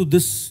goes to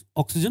this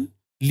oxygen,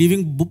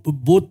 leaving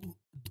both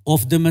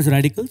of them as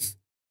radicals.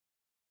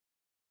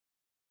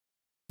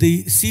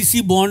 The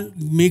CC bond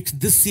makes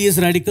this CS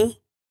radical,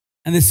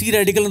 and the C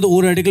radical and the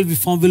O radical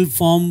will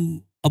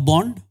form a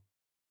bond,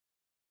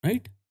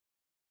 right?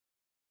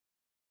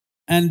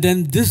 And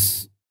then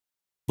this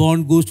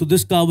bond goes to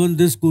this carbon,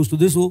 this goes to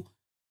this O.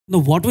 Now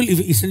what will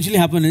essentially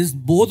happen is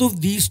both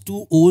of these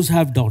two O's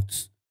have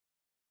dots,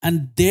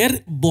 and their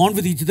bond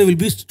with each other will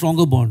be a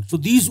stronger bond. So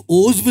these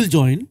O's will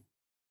join,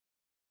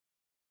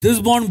 this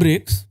bond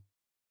breaks,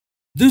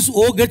 this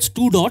O gets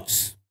two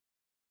dots,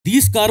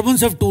 these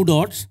carbons have two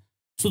dots,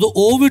 so the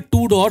O with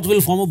two dots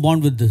will form a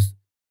bond with this.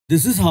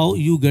 This is how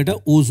you get a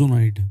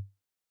ozonide.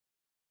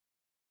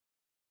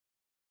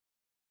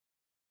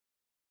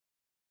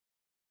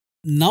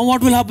 Now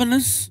what will happen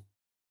is,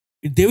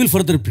 they will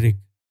further break.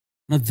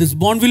 Now this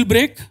bond will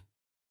break,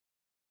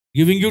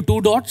 giving you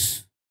two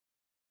dots.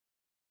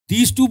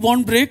 These two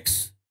bond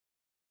breaks,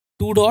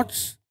 two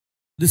dots.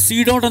 The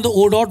C dot and the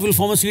O dot will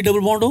form a C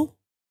double bond O.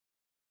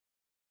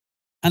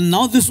 And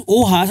now this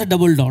O has a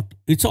double dot.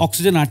 It's an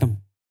oxygen atom.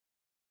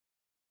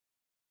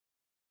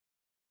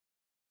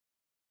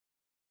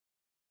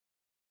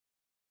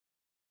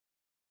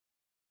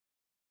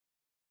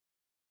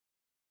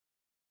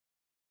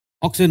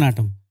 Oxygen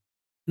atom.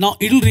 Now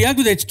it will react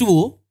with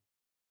H2O.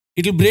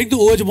 It will break the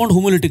OH bond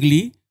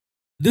homolytically.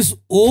 This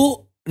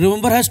O,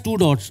 remember, has two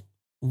dots.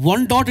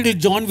 One dot it will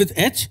join with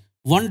H,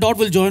 one dot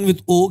will join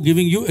with O,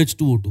 giving you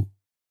H2O2.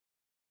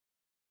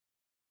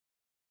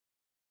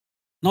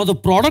 Now the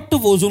product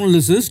of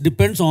ozonolysis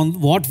depends on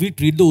what we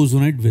treat the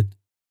ozonide with.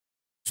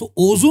 So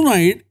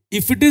ozonide,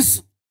 if it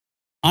is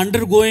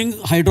undergoing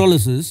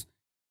hydrolysis,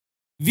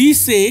 we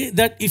say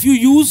that if you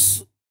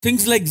use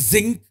things like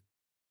zinc,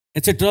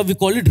 etc., we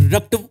call it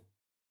reduction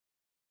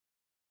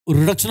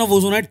of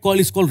ozonide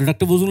is called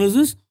reductive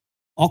ozonolysis.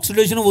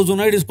 Oxidation of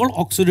ozonide is called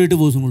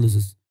oxidative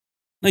ozonolysis.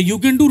 Now you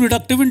can do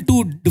reductive in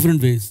two different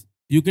ways.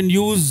 You can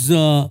use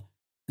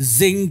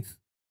zinc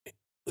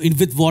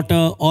with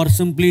water, or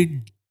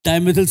simply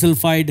dimethyl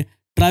sulfide,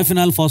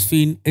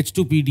 triphenylphosphine,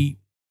 H2PD,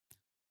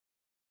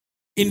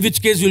 in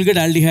which case you will get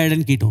aldehyde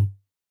and ketone.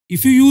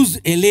 If you use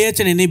LAH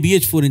and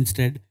NaBH4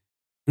 instead,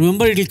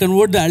 remember, it will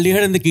convert the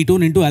aldehyde and the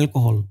ketone into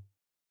alcohol.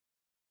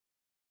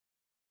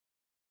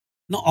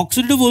 Now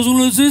oxidative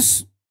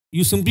ozonolysis,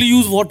 you simply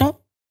use water,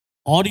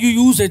 or you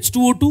use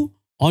H2O2,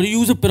 or you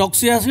use a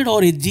peroxy acid, or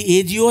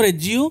AgO or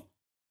HGO.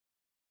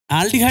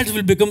 Aldehydes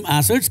will become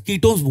acids,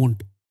 ketones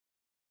won't.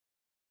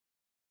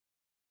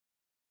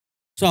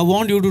 So I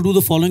want you to do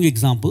the following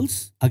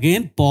examples.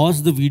 Again,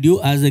 pause the video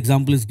as the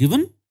example is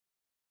given.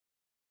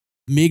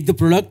 Make the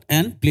product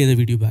and play the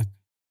video back.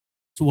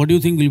 So what do you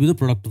think will be the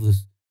product of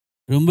this?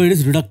 Remember, it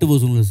is reductive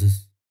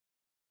ozonolysis.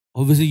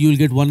 Obviously, you will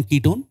get one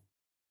ketone,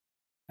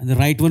 and the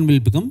right one will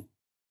become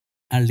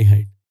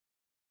aldehyde.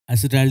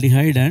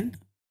 Acetaldehyde and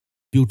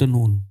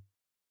butanone.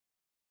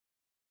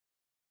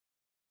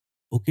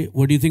 Okay,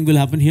 what do you think will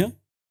happen here?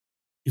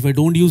 If I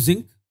don't use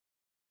zinc,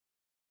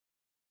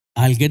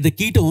 I'll get the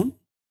ketone,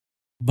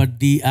 but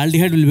the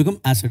aldehyde will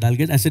become acid. I'll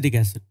get acetic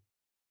acid.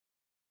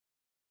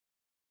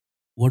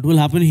 What will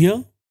happen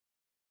here?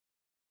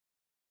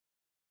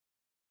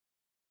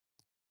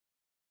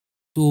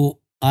 So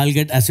I'll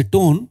get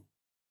acetone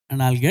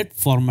and I'll get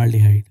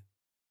formaldehyde.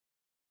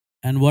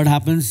 And what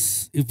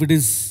happens if it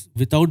is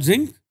without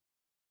zinc?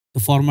 The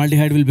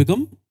formaldehyde will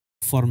become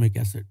formic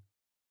acid.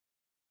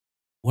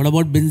 What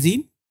about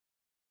benzene?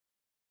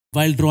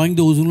 While drawing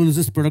the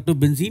ozonolysis product of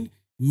benzene,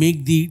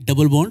 make the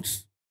double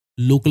bonds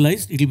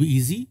localized. It will be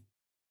easy.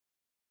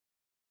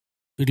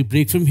 So it will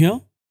break from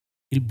here.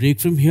 It will break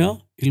from here.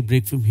 It will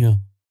break from here.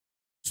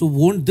 So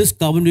won't this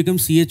carbon become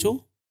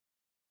CHO?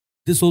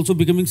 This also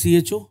becoming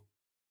CHO.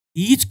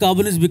 Each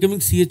carbon is becoming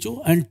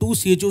CHO, and two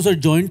CHOs are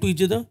joined to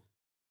each other.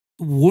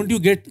 Won't you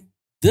get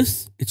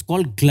this? It's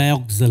called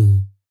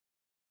glyoxal.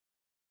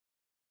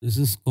 This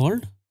is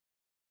called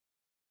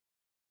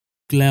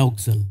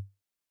glyoxal.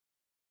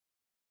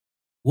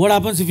 What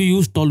happens if you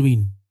use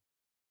toluene?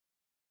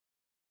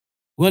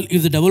 Well,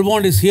 if the double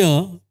bond is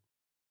here,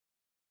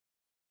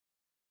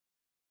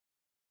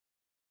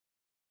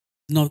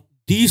 now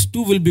these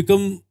two will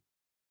become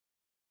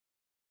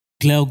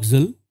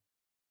glyoxal.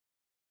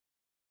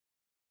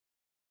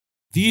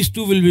 These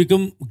two will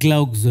become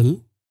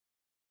glyoxal.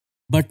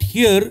 But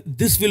here,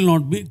 this will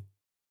not be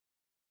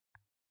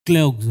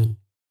glyoxal.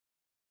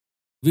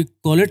 We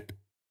call it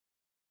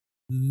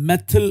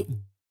methyl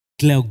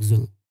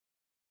glyoxal.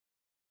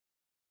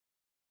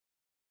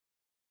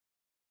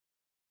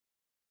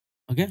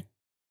 Okay.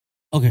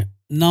 Okay.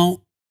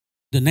 Now,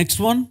 the next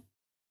one,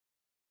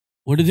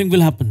 what do you think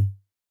will happen?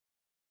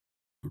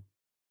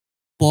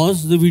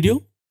 Pause the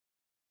video.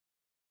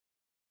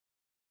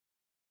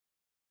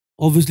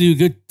 Obviously, you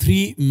get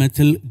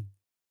 3-methyl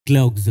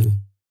glyoxal.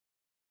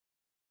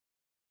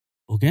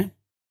 Okay.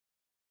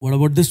 What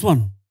about this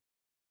one?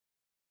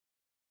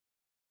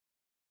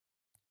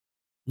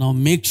 Now,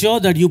 make sure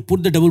that you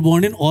put the double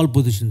bond in all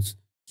positions.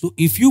 So,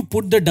 if you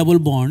put the double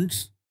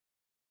bonds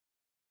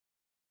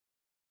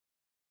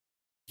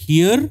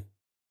here,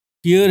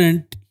 here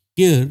and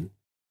here,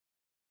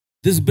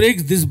 this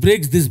breaks, this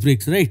breaks, this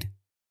breaks, right?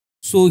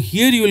 So,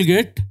 here you will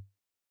get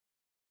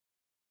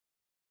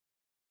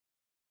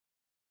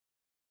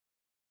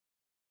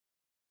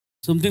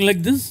something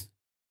like this,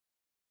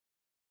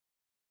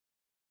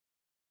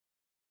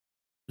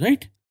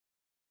 right?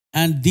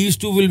 And these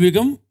two will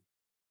become,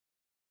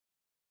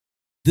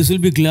 this will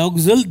be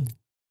glyoxal,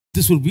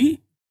 this will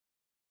be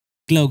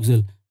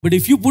glyoxal. But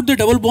if you put the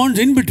double bonds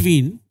in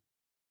between,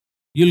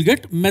 you'll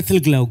get methyl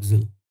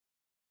glyoxal.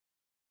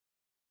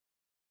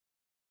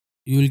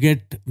 You will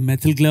get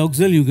methyl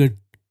glyoxal, you get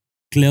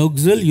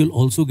glyoxal, you'll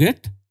also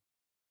get,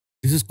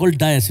 this is called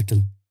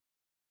diacetyl.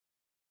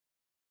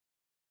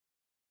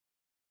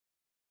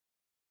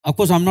 Of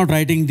course, I'm not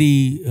writing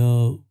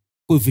the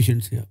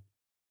coefficients here.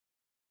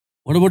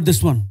 What about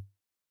this one?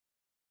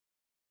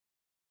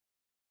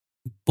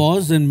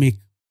 Pause and make.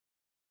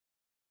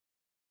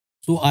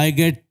 So I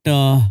get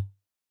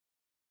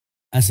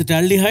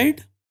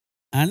acetaldehyde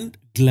and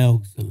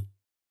glyoxal.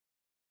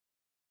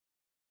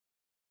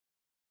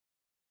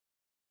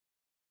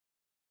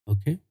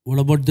 Okay. What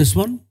about this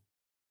one?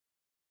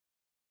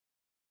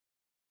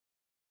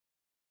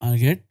 I'll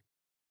get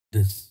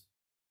this.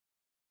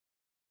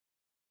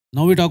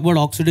 Now we talk about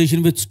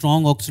oxidation with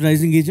strong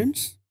oxidizing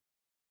agents.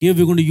 Here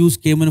we're going to use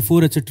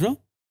KMnO4, etc.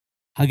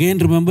 Again,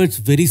 remember it's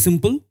very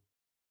simple.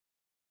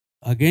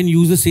 Again,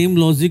 use the same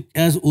logic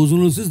as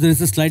ozonolysis. There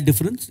is a slight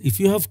difference. If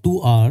you have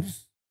two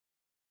R's,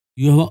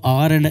 you have a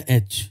R and a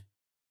H.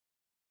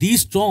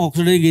 These strong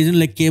oxidizing agents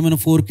like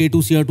KMnO4, K2,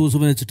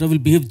 Cr2, etc. will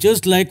behave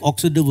just like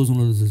oxidative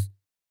ozonolysis.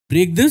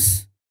 Break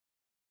this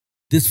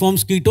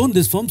forms ketone,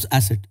 this forms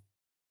acid.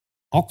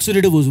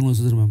 Oxidative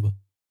ozonolysis, remember.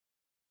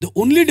 The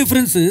only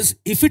difference is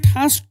if it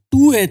has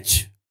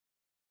 2H,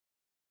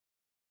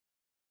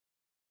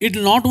 it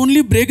will not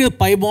only break a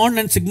pi bond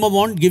and sigma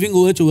bond giving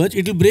OH-OH,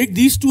 it will break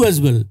these two as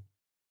well,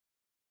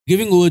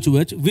 giving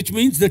OH-OH, which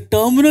means the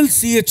terminal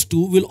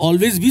CH2 will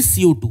always be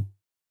CO2.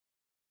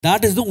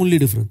 That is the only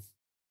difference.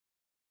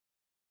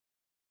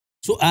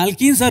 So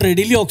alkenes are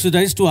readily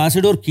oxidized to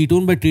acid or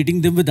ketone by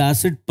treating them with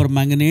acid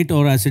permanganate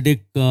or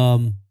acidic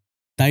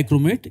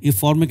dichromate. If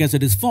formic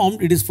acid is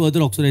formed, it is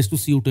further oxidized to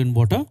CO2 and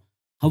water.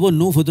 However,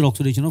 no further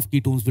oxidation of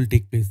ketones will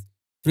take place.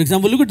 For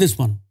example, look at this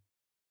one.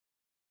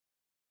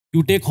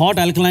 You take hot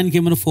alkaline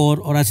KMnO4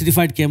 or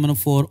acidified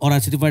KMnO4 or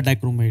acidified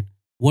dichromate.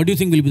 What do you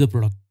think will be the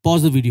product?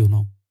 Pause the video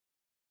now.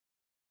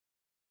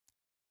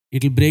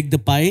 It will break the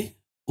pi,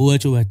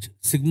 OH-OH,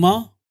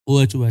 sigma,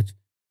 OH-OH,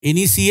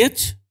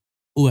 NeCH,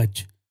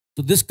 OH.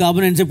 So this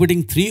carbon ends up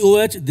getting 3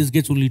 OH, this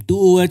gets only 2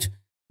 OH,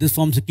 this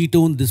forms a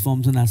ketone, this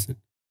forms an acid.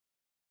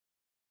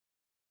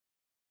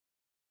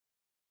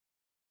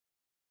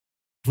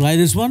 Try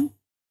this one.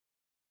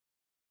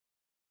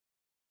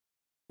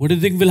 What do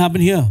you think will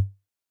happen here?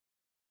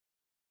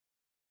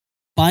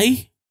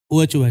 Pi,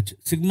 OH-OH,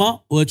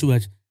 sigma,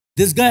 OH-OH.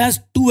 This guy has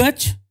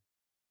 2H,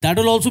 that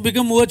will also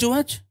become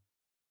OH-OH.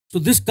 So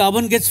this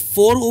carbon gets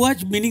 4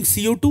 OH, meaning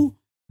CO2.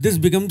 This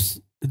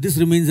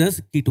remains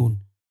as ketone.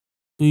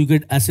 So you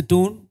get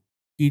acetone,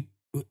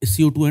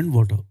 CO2 and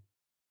water.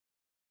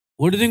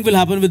 What do you think will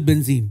happen with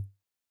benzene?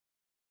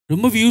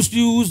 Remember we used to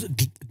use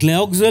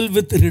glyoxal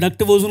with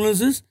reductive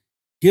ozonolysis.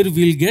 Here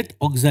we will get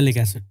oxalic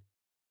acid.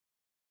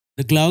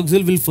 The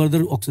glyoxal will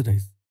further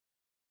oxidize.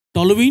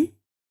 Toluene.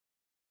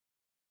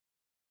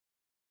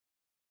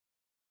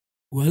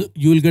 Well,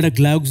 you will get a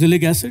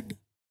glyoxalic acid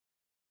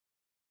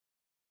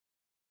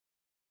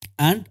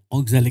and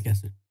oxalic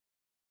acid.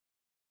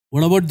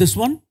 What about this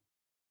one?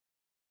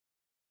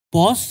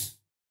 Pause,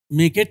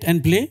 make it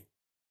and play.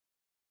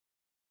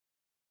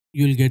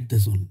 You will get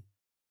this one.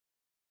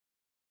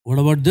 What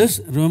about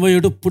this? Remember you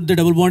have to put the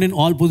double bond in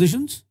all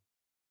positions.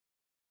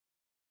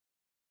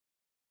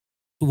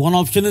 So one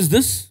option is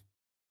this.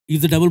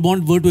 If the double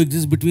bond were to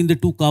exist between the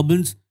two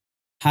carbons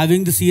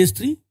having the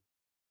CH3,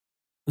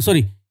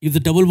 if the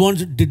double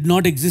bonds did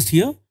not exist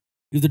here,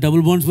 if the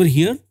double bonds were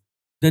here,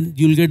 then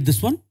you will get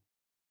this one.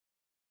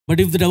 But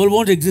if the double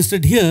bonds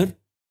existed here,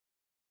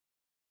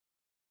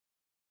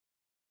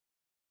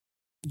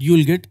 you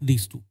will get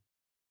these two.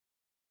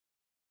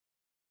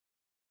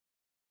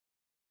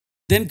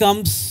 Then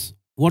comes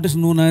what is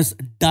known as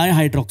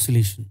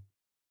dihydroxylation.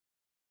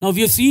 Now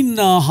we have seen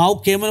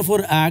how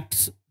KMnO4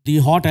 acts, the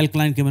hot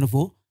alkaline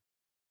KMnO4.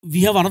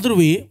 We have another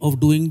way of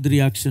doing the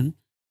reaction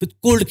with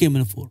cold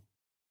KMnO4,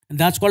 and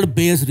that's called a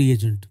Bayes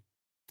reagent,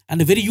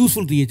 and a very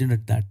useful reagent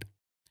at that.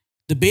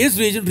 The Bayes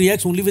reagent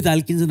reacts only with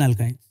alkenes and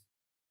alkynes.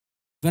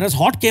 Whereas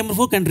hot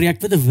KMnO4 can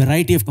react with a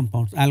variety of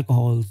compounds,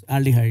 alcohols,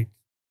 aldehydes.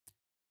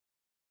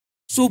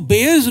 So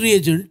Bayer's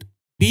reagent,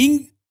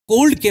 being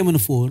cold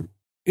KMnO4,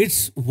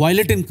 it's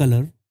violet in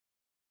color.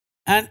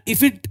 And if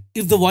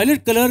the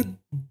violet color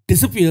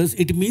disappears,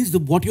 it means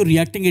that what you're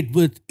reacting it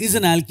with is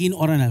an alkene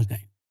or an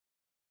alkyne.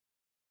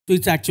 So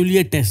it's actually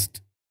a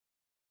test.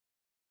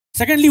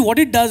 Secondly, what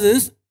it does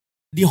is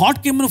the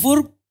hot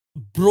KMnO4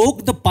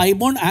 broke the pi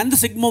bond and the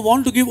sigma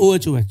bond to give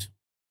OH-OH.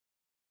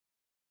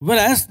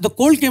 Whereas the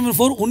cold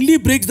KMnO4 only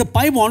breaks the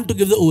pi bond to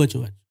give the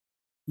OH-OH.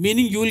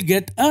 Meaning you will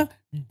get a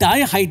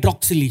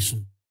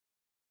dihydroxylation.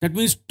 That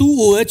means 2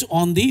 OH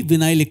on the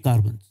vinylic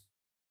carbons.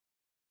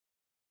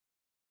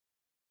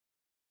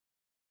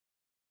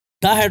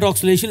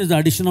 Dihydroxylation is the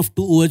addition of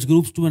 2 OH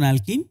groups to an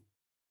alkene.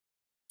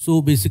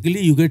 So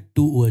basically you get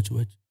 2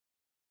 OH-OH.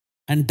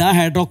 And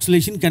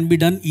dihydroxylation can be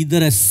done either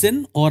as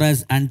syn or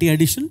as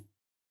anti-addition.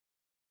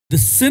 The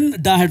syn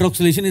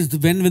dihydroxylation is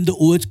when the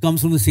OH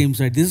comes from the same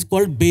side. This is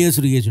called Bayer's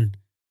reagent,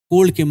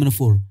 cold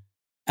KMnO4.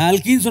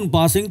 Alkenes when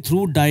passing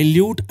through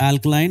dilute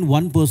alkaline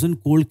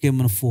 1% cold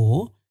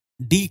KMnO4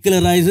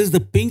 decolorizes the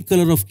pink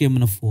color of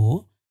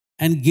KMnO4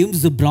 and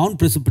gives the brown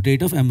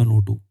precipitate of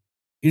MnO2.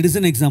 It is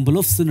an example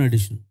of syn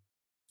addition.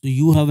 So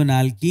you have an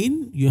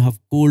alkene, you have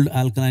cold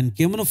alkaline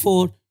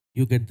KMnO4,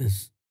 you get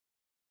this.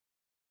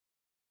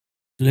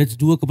 So let's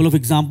do a couple of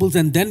examples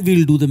and then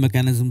we'll do the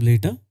mechanism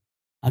later.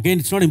 Again,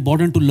 it's not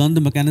important to learn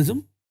the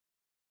mechanism,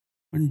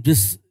 but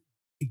just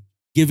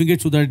giving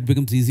it so that it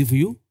becomes easy for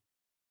you.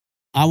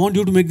 I want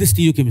you to make this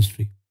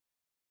stereochemistry.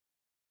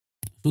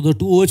 So the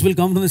 2 OH will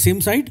come from the same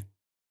side.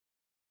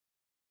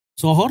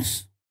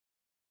 Sawhorse.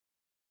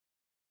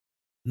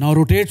 Now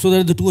rotate so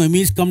that the 2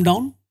 MEs come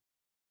down.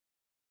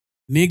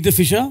 Make the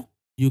fissure,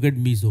 you get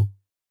meso.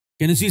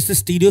 Can you see it's a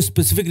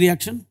stereo-specific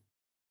reaction?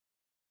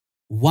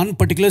 One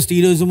particular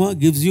stereoisomer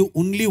gives you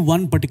only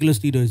one particular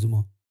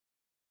stereoisomer.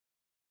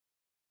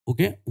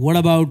 Okay, what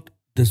about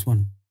this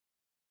one?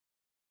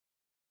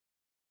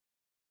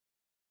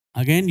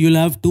 Again, you'll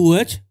have 2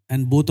 OH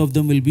and both of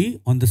them will be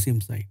on the same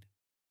side.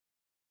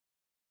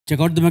 Check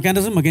out the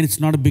mechanism. Again, it's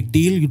not a big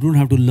deal. You don't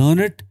have to learn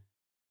it.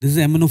 This is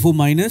MnO4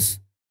 minus.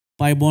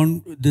 Pi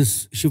bond,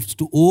 this shifts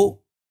to O,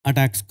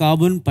 attacks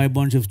carbon. Pi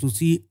bond shifts to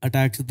C,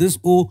 attacks this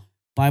O.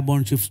 Pi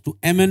bond shifts to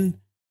Mn.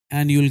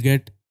 And you'll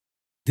get,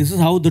 this is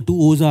how the 2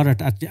 O's are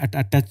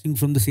attaching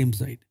from the same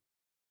side.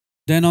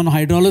 Then on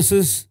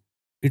hydrolysis,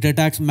 it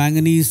attacks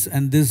manganese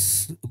and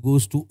this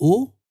goes to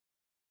O.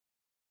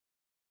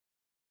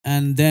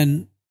 And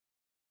then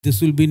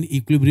this will be in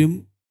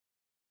equilibrium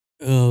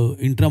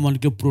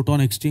intramolecular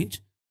proton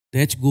exchange. The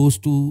H goes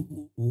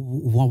to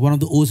one of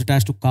the O's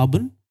attached to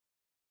carbon.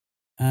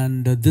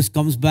 And this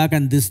comes back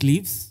and this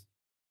leaves.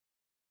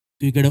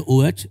 So you get a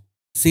OH.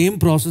 Same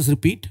process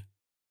repeat.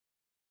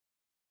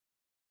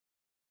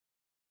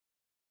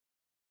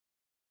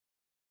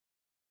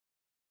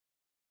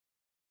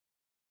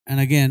 And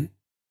again,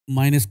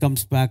 minus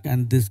comes back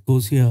and this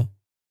goes here.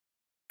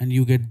 And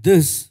you get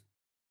this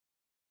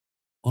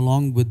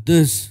along with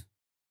this,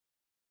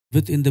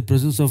 within the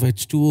presence of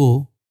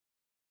H2O,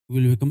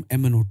 will become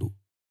MnO2,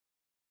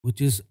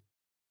 which is,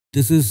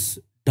 this is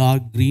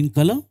dark green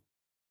color,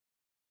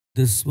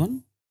 this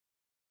one,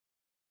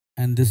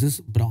 and this is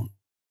brown.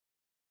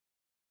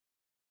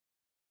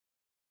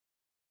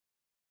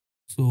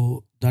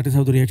 So that is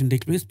how the reaction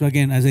takes place. But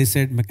again, as I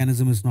said,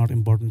 mechanism is not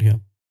important here.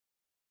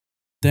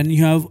 Then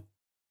you have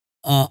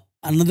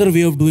another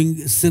way of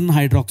doing syn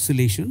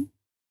hydroxylation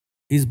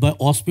is by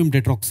osmium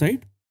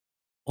tetroxide.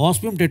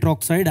 Osmium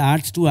tetroxide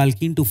adds to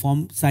alkene to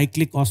form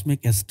cyclic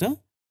osmic ester,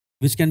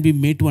 which can be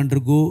made to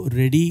undergo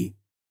ready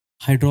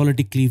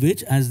hydrolytic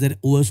cleavage as their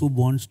OSO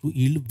bonds to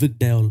yield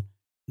viii.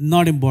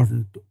 Not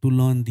important to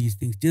learn these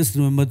things. Just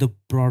remember the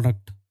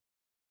product.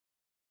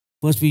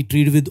 First we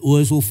treat with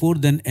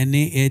OSO4, then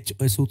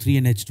NaHSO3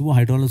 and H2O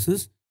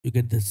hydrolysis. You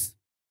get this.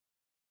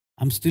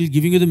 I'm still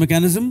giving you the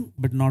mechanism,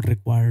 but not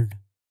required.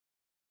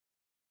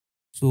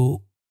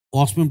 So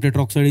osmium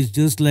tetroxide is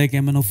just like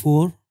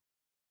MnO4.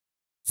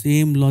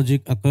 Same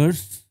logic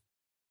occurs.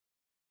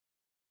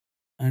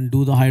 And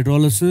do the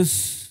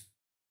hydrolysis.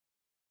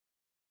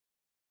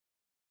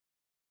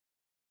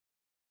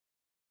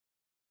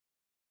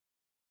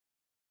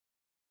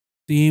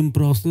 Same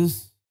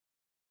process.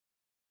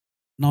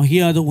 Now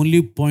here the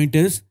only point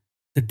is,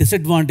 the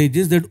disadvantage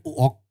is that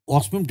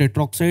osmium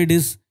tetroxide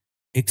is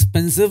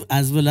expensive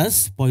as well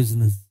as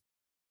poisonous.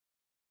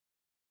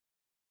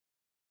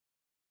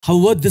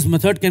 However, this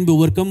method can be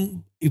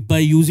overcome by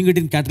using it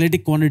in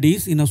catalytic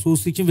quantities in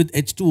association with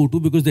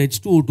H2O2, because the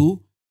H2O2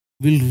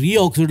 will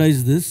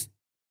reoxidize this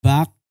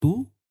back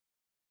to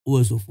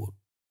OSO4.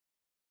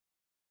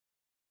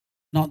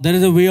 Now, there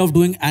is a way of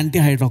doing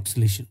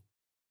anti-hydroxylation.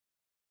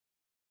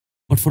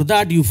 But for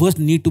that, you first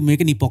need to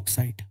make an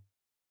epoxide.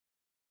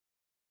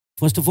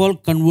 First of all,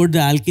 convert the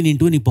alkene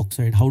into an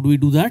epoxide. How do we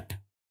do that?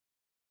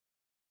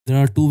 There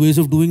are two ways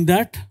of doing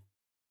that.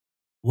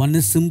 One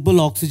is simple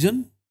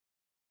oxygen.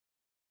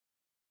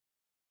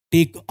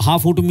 Take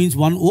half O2 means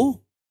 1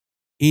 O,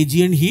 Ag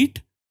and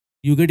heat,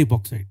 you get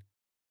epoxide.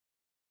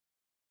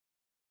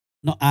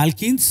 Now,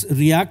 alkenes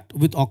react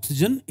with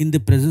oxygen in the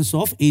presence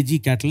of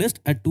Ag catalyst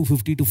at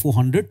 250 to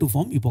 400 to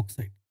form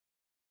epoxide.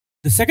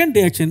 The second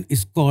reaction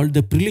is called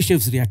the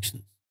Prilashev's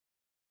reaction,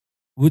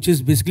 which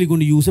is basically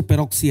going to use a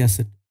peroxy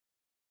acid.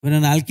 When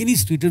an alkene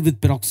is treated with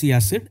peroxy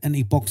acid, an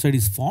epoxide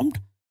is formed.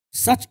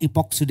 Such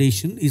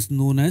epoxidation is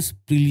known as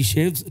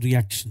Prilashev's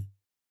reaction.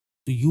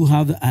 So you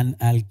have an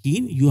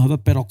alkene, you have a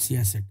peroxy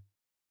acid.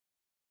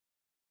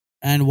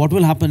 And what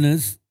will happen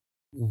is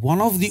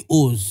one of the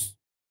O's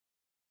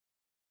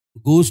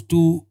goes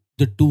to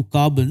the two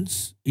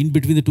carbons, in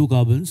between the two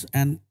carbons,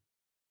 and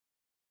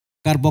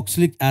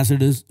carboxylic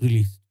acid is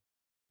released.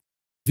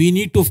 We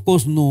need to, of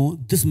course, know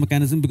this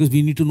mechanism because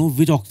we need to know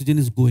which oxygen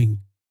is going.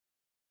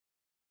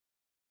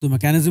 The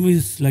mechanism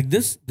is like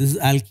this. This is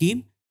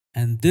alkene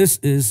and this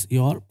is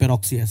your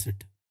peroxy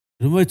acid.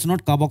 Remember, it's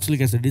not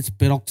carboxylic acid, it's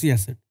peroxy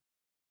acid.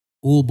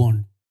 O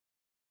bond.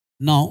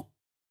 Now,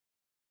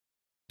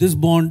 this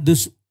bond,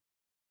 this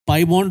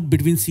pi bond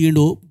between C and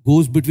O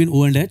goes between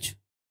O and H.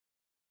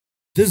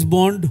 This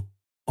bond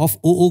of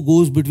OO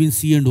goes between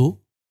C and O.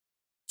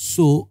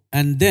 So,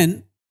 and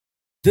then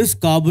this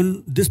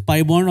carbon, this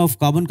pi bond of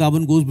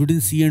carbon-carbon goes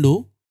between C and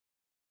O.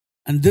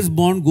 And this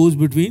bond goes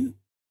between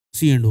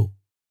C and O.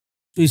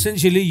 So,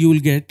 essentially, you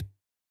will get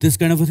this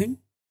kind of a thing.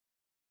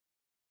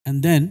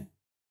 And then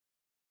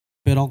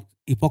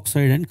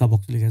epoxide and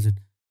carboxylic acid.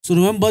 So,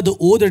 remember the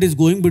O that is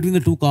going between the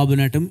two carbon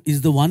atom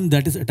is the one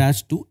that is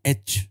attached to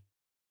H,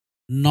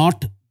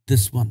 not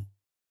this one.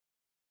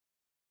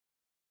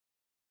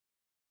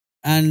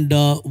 And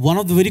one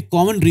of the very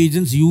common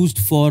reagents used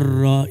for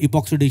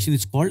epoxidation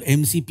is called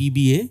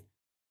MCPBA,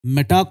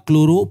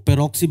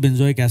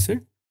 metachloroperoxybenzoic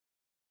acid.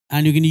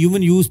 And you can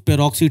even use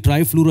peroxy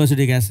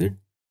trifluoroacetic acid,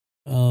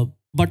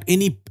 but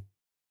any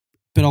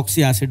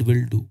peroxy acid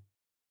will do.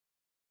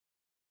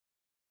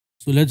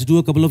 So let's do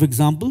a couple of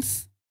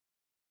examples.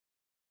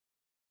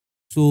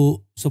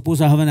 So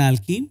suppose I have an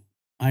alkene,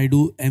 I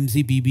do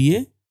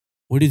MCPBA.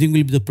 What do you think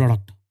will be the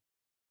product?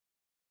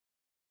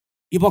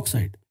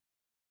 Epoxide.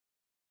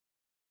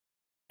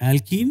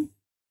 Alkene,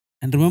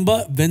 and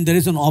remember when there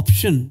is an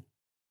option,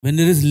 when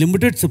there is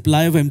limited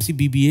supply of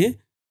MCPBA,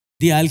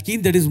 the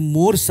alkene that is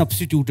more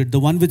substituted, the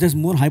one which has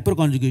more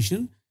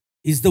hyperconjugation,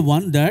 is the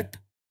one that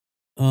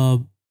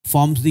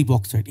forms the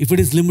epoxide, if it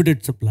is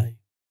limited supply.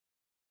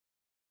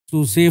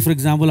 So say for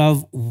example, I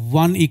have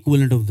one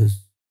equivalent of this.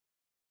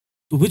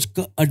 So which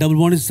a double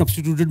bond is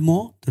substituted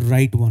more? The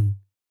right one.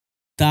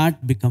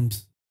 That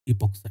becomes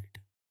epoxide.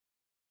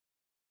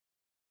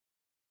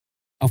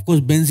 Of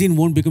course, benzene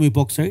won't become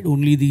epoxide.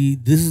 Only the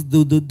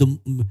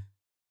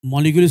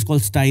molecule is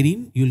called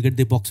styrene. You will get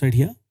the epoxide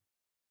here.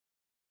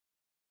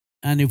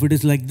 And if it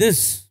is like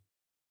this,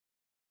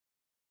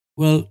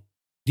 well,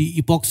 the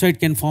epoxide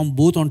can form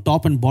both on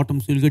top and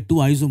bottom. So you'll get two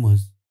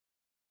isomers.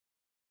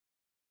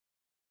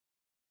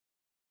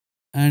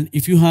 And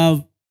if you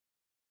have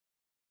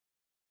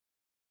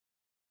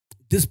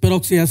this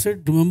peroxy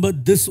acid, remember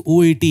this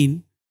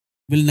O18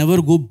 will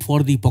never go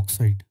for the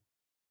epoxide.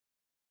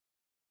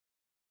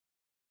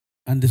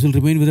 And this will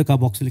remain with a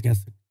carboxylic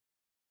acid.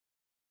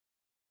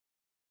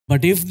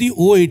 But if the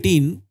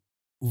O18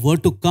 were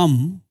to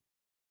come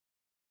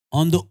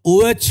on the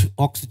OH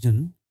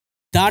oxygen,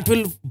 that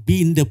will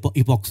be in the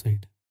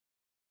epoxide.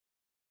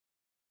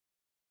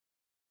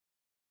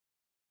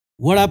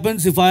 What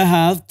happens if I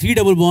have three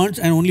double bonds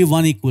and only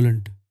one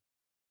equivalent?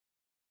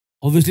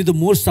 Obviously, the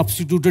more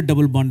substituted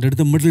double bond, that is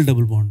the middle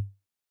double bond.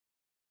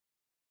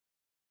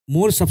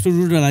 More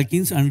substituted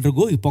alkenes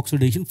undergo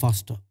epoxidation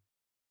faster.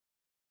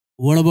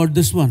 What about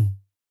this one?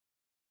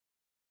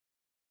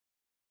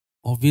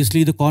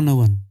 Obviously, the corner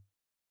one.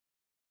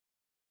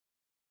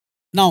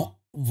 Now,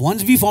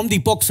 once we form the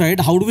epoxide,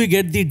 how do we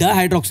get the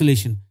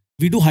dihydroxylation?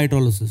 We do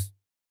hydrolysis.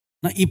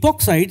 Now,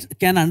 epoxides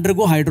can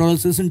undergo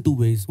hydrolysis in two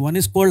ways. One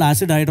is called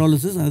acid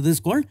hydrolysis, another is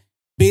called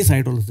base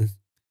hydrolysis.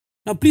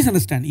 Now, please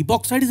understand,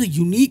 epoxide is a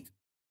unique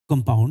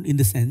compound in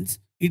the sense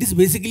it is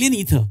basically an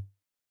ether,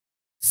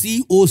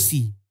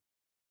 COC.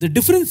 The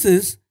difference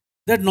is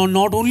that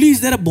not only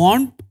is there a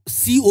bond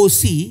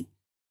COC,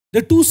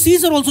 the two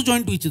C's are also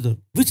joined to each other,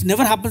 which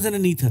never happens in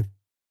an ether.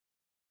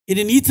 In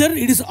an ether,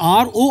 it is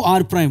RO,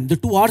 R prime. The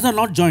two R's are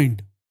not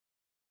joined.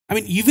 I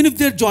mean, even if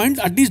they're joined,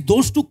 at least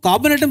those two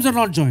carbon atoms are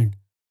not joined.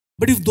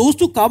 But if those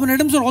two carbon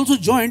atoms are also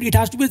joined, it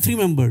has to be a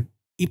three-membered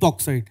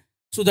epoxide.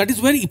 So that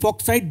is where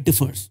epoxide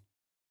differs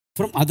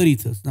from other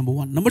ethers, number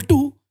one. Number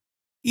two,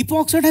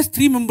 epoxide has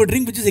three-membered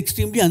ring, which is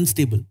extremely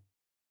unstable.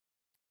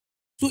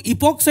 So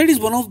epoxide is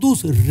one of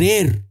those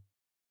rare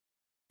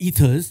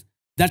ethers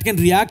that can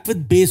react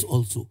with base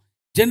also.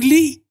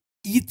 Generally,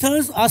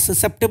 ethers are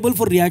susceptible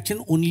for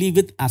reaction only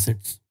with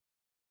acids,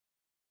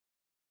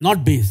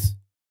 not base.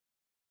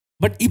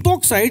 But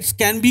epoxides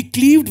can be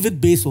cleaved with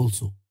base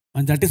also.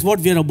 And that is what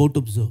we are about to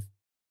observe.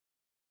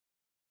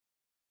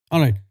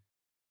 All right.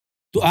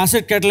 To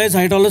acid catalyze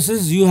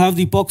hydrolysis, you have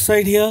the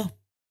epoxide here.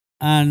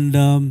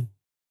 And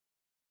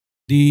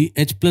the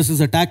H plus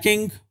is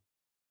attacking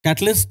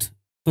catalyst.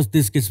 First,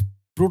 this gets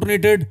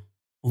protonated.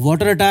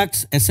 Water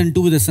attacks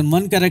SN2 with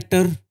SN1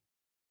 character.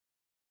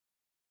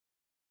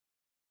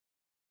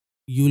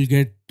 you will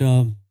get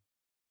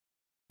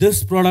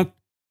this product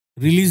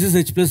releases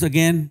H plus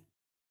again,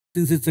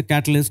 since it's a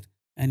catalyst,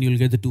 and you'll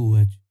get the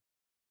 2OH.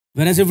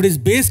 Whereas if it is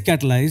base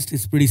catalyzed,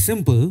 it's pretty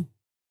simple.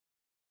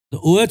 The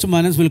OH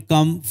minus will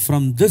come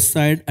from this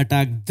side,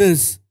 attack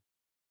this,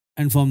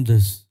 and form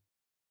this.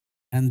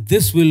 And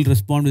this will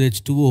respond with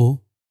H2O,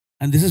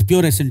 and this is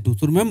pure SN2.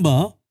 So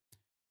remember,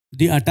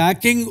 the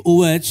attacking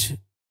OH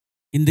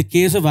in the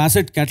case of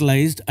acid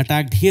catalyzed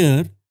attacked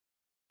here,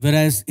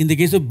 whereas in the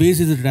case of base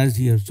is attached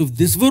here. So if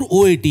this were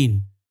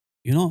O18,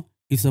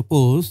 if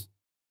suppose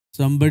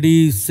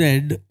somebody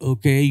said,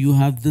 okay, you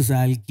have this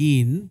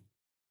alkene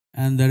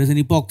and there is an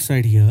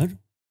epoxide here.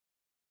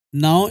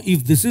 Now,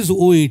 if this is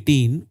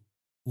O18,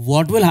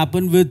 what will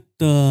happen with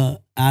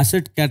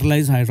acid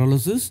catalyzed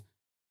hydrolysis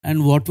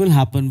and what will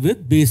happen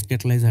with base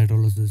catalyzed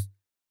hydrolysis?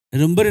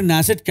 Remember, in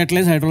acid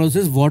catalyzed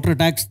hydrolysis, water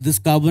attacks this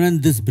carbon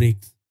and this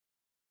breaks.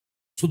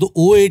 So the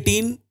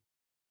O18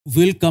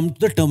 will come to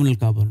the terminal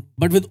carbon.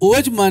 But with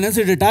OH minus,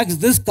 it attacks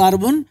this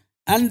carbon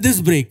and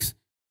this breaks,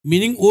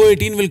 meaning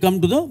O18 will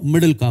come to the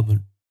middle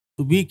carbon.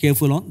 So be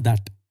careful on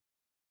that.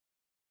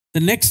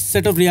 The next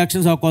set of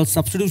reactions are called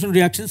substitution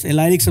reactions,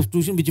 allylic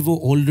substitution, which we've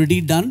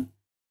already done.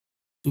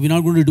 So we're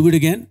not going to do it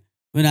again.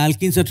 When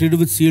alkenes are treated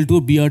with Cl2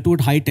 or Br2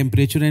 at high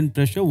temperature and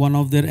pressure, one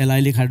of their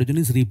allylic hydrogen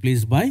is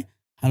replaced by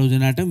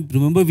halogen atom.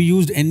 Remember, we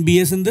used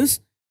NBS in this.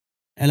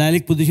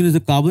 Allylic position is the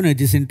carbon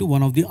adjacent to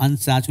one of the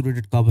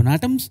unsaturated carbon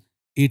atoms.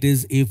 It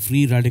is a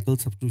free radical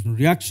substitution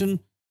reaction,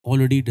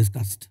 already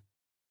discussed.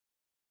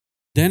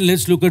 Then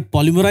let's look at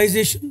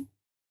polymerization.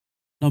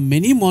 Now,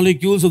 many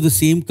molecules of the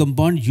same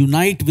compound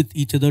unite with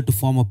each other to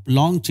form a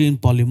long chain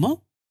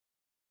polymer.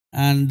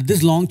 And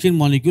this long chain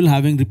molecule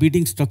having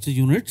repeating structure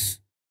units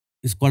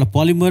is called a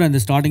polymer, and the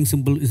starting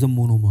symbol is a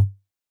monomer.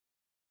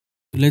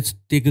 So let's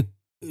take a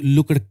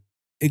look at an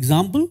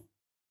example.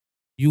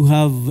 You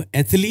have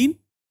ethylene,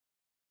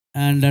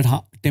 and at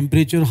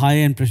temperature high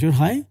and pressure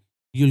high,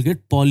 you'll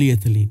get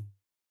polyethylene.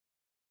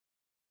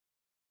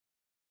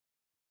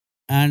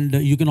 And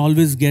you can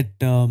always get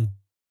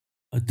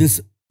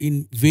this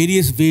in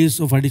various ways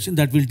of addition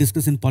that we'll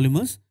discuss in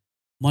polymers.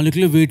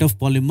 Molecular weight of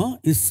polymer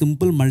is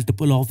simple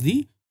multiple of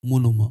the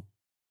monomer.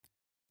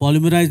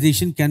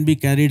 Polymerization can be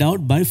carried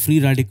out by free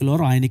radical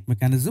or ionic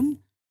mechanism.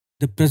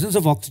 The presence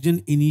of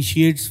oxygen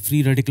initiates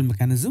free radical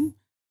mechanism.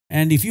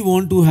 And if you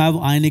want to have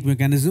ionic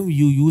mechanism,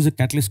 you use a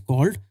catalyst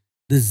called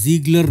the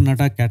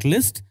Ziegler-Natta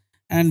catalyst.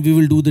 And we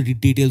will do the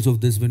details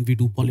of this when we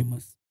do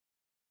polymers.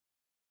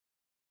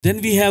 Then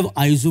we have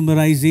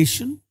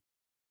isomerization.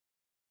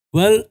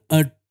 Well,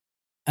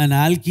 an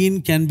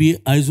alkene can be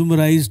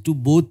isomerized to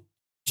both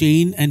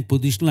chain and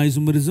positional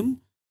isomerism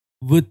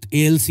with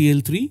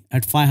AlCl3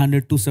 at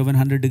 500 to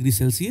 700 degrees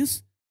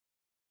Celsius.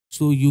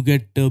 So you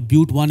get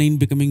but1ene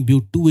becoming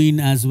but2ene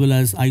as well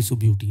as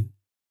isobutene.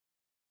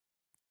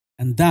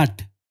 And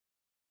that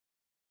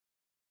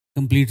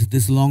completes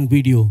this long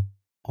video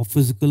of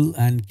physical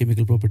and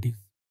chemical properties.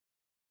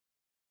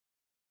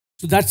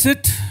 So that's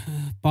it.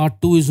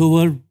 Part 2 is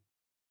over.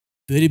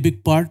 Very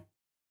big part.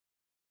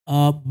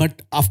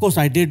 But of course,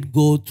 I did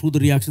go through the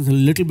reactions a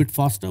little bit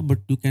faster, but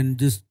you can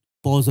just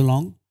pause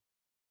along.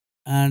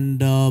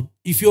 And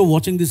if you're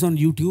watching this on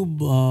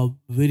YouTube,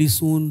 very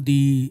soon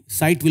the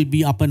site will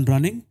be up and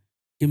running,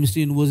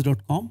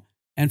 chemistryuniverse.com.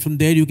 And from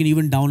there, you can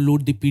even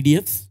download the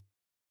PDFs.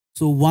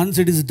 So once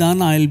it is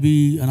done, I'll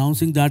be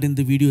announcing that in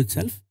the video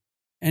itself.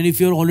 And if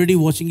you're already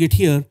watching it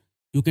here,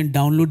 you can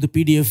download the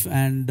PDF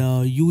and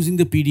using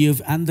the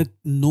PDF and the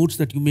notes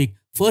that you make.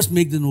 First,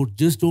 make the note.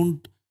 Just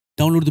don't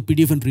download the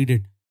PDF and read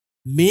it.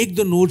 Make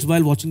the notes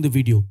while watching the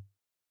video.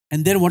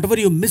 And then whatever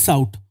you miss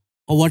out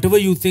or whatever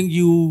you think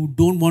you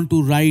don't want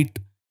to write,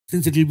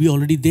 since it will be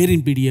already there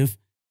in PDF,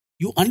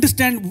 you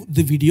understand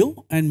the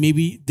video and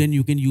maybe then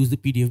you can use the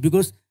PDF.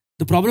 Because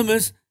the problem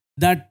is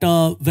that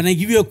when I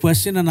give you a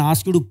question and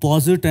ask you to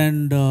pause it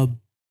and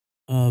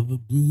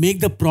make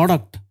the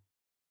product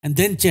and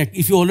then check.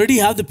 If you already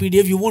have the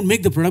PDF, you won't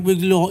make the product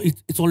because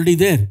it's already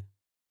there.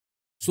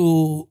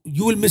 So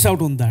you will miss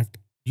out on that.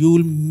 You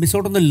will miss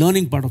out on the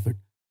learning part of it.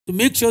 So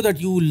make sure that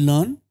you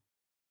learn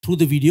through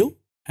the video,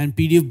 and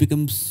PDF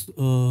becomes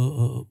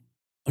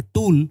a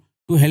tool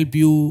to help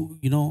you,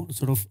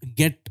 sort of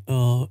get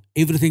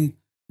everything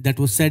that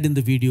was said in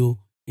the video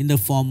in the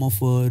form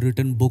of a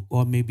written book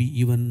or maybe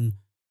even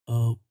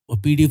a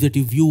PDF that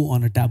you view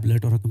on a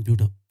tablet or a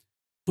computer.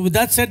 So with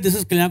that said, this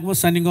is Kalyan Kumar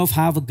signing off.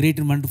 Have a great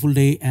and wonderful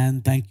day,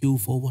 and thank you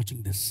for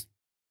watching this.